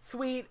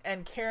sweet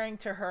and caring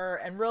to her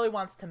and really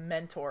wants to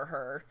mentor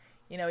her.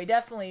 He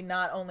definitely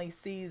not only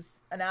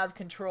sees an out of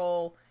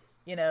control,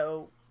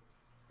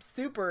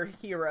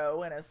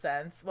 superhero in a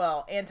sense,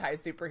 well,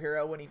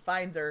 anti-superhero when he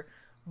finds her,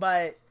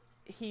 but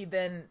he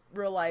then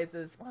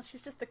realizes, well,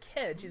 she's just a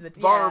kid. She's a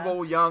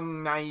vulnerable,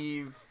 young,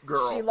 naive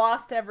girl. She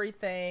lost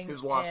everything.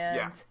 Who's lost,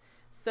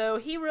 So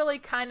he really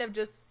kind of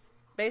just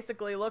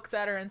basically looks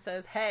at her and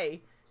says,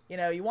 hey,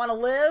 you want to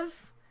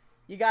live?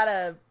 You got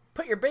to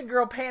put your big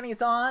girl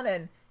panties on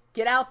and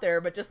get out there,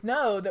 but just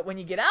know that when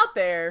you get out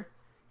there,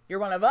 you're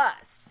one of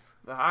us.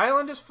 The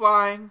island is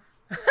flying.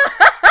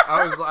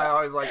 I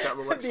always like that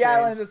little exchange. The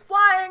island is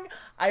flying.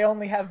 I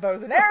only have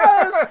bows and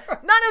arrows.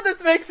 None of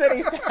this makes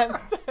any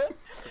sense.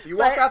 If you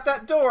walk out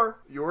that door,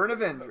 you're an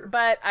Avenger.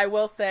 But I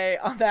will say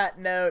on that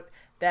note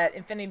that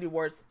Infinity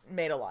Wars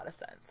made a lot of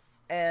sense,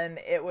 and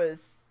it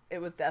was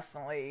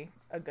definitely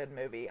a good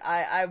movie.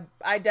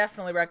 I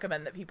definitely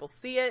recommend that people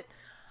see it.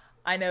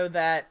 I know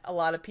that a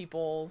lot of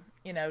people,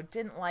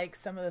 didn't like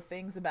some of the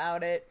things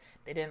about it.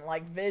 They didn't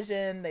like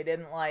Vision. They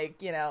didn't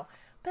like,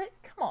 but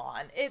come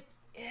on.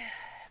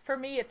 For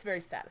me, it's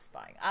very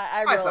satisfying.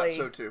 I really thought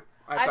so too.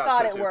 I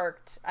thought it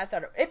worked. I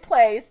thought it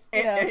plays,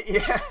 yeah.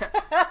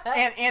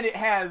 and it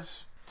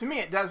has, to me,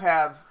 it does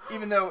have,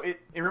 even though it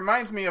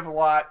reminds me of a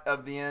lot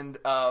of the end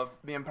of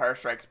The Empire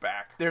Strikes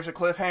Back. There's a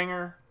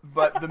cliffhanger,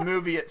 but the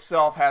movie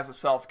itself has a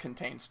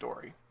self-contained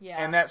story. Yeah.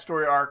 And that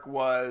story arc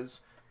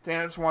was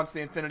Thanos wants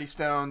the Infinity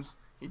Stones.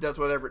 He does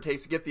whatever it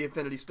takes to get the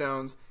Infinity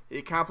Stones. He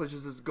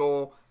accomplishes his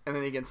goal, and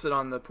then he can sit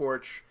on the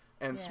porch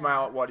and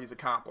smile at what he's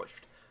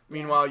accomplished.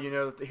 Meanwhile, you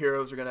know that the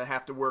heroes are going to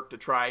have to work to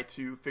try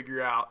to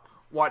figure out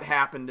what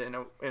happened in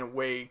a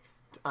way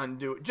to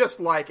undo it. Just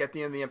like at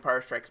the end of The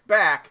Empire Strikes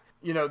Back,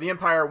 the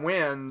Empire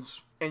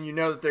wins, and you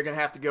know that they're going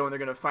to have to go and they're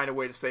going to find a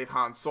way to save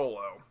Han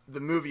Solo.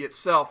 The movie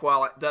itself,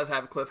 while it does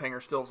have a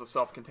cliffhanger, still is a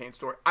self-contained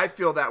story. I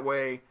feel that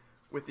way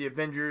with the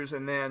Avengers,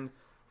 and then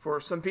for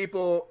some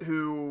people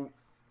who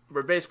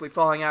were basically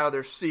falling out of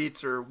their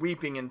seats or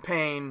weeping in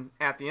pain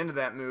at the end of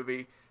that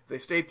movie, if they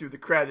stayed through the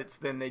credits,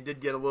 then they did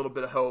get a little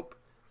bit of hope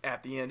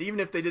at the end. Even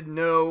if they didn't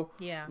know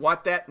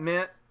what that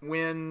meant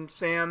when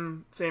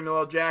Samuel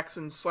L.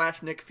 Jackson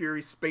 / Nick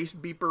Fury's space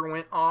beeper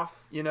went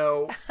off,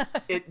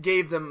 it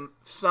gave them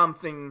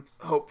something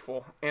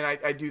hopeful. And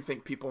I do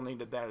think people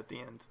needed that at the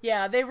end.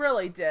 Yeah, they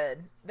really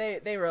did.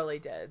 They really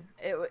did.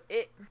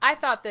 I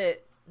thought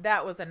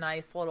that was a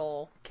nice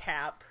little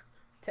cap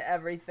to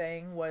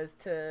everything, was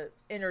to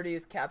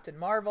introduce Captain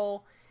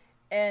Marvel.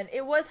 And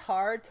it was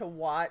hard to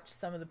watch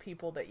some of the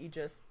people that you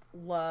just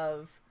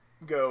love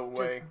go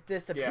away, just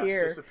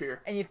disappear.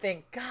 Disappear. And you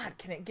think, God,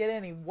 can it get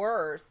any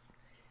worse?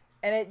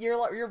 And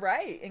you're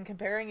right in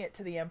comparing it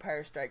to The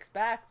Empire Strikes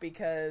Back,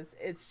 because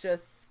it's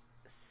just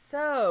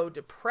so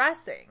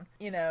depressing.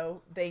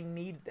 They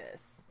need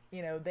this.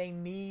 They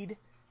need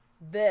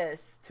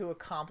this to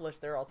accomplish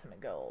their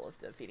ultimate goal of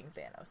defeating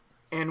Thanos.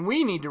 And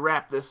we need to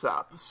wrap this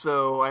up.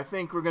 So I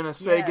think we're going to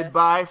say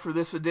goodbye for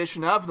this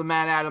edition of the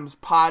Matt Adams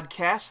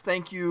Podcast.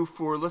 Thank you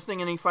for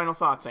listening. Any final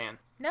thoughts, Ann?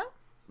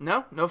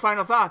 No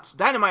final thoughts.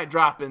 Dynamite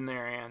drop in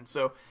there, Ann.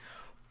 So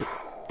you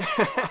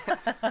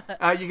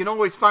can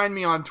always find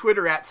me on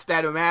Twitter at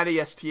Statomatty,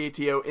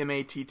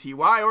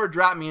 STATOMATTY, or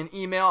drop me an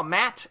email,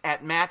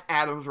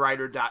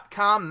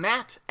 matt@mattadamswriter.com,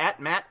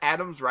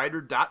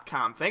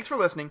 matt@mattadamswriter.com. Thanks for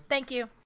listening. Thank you.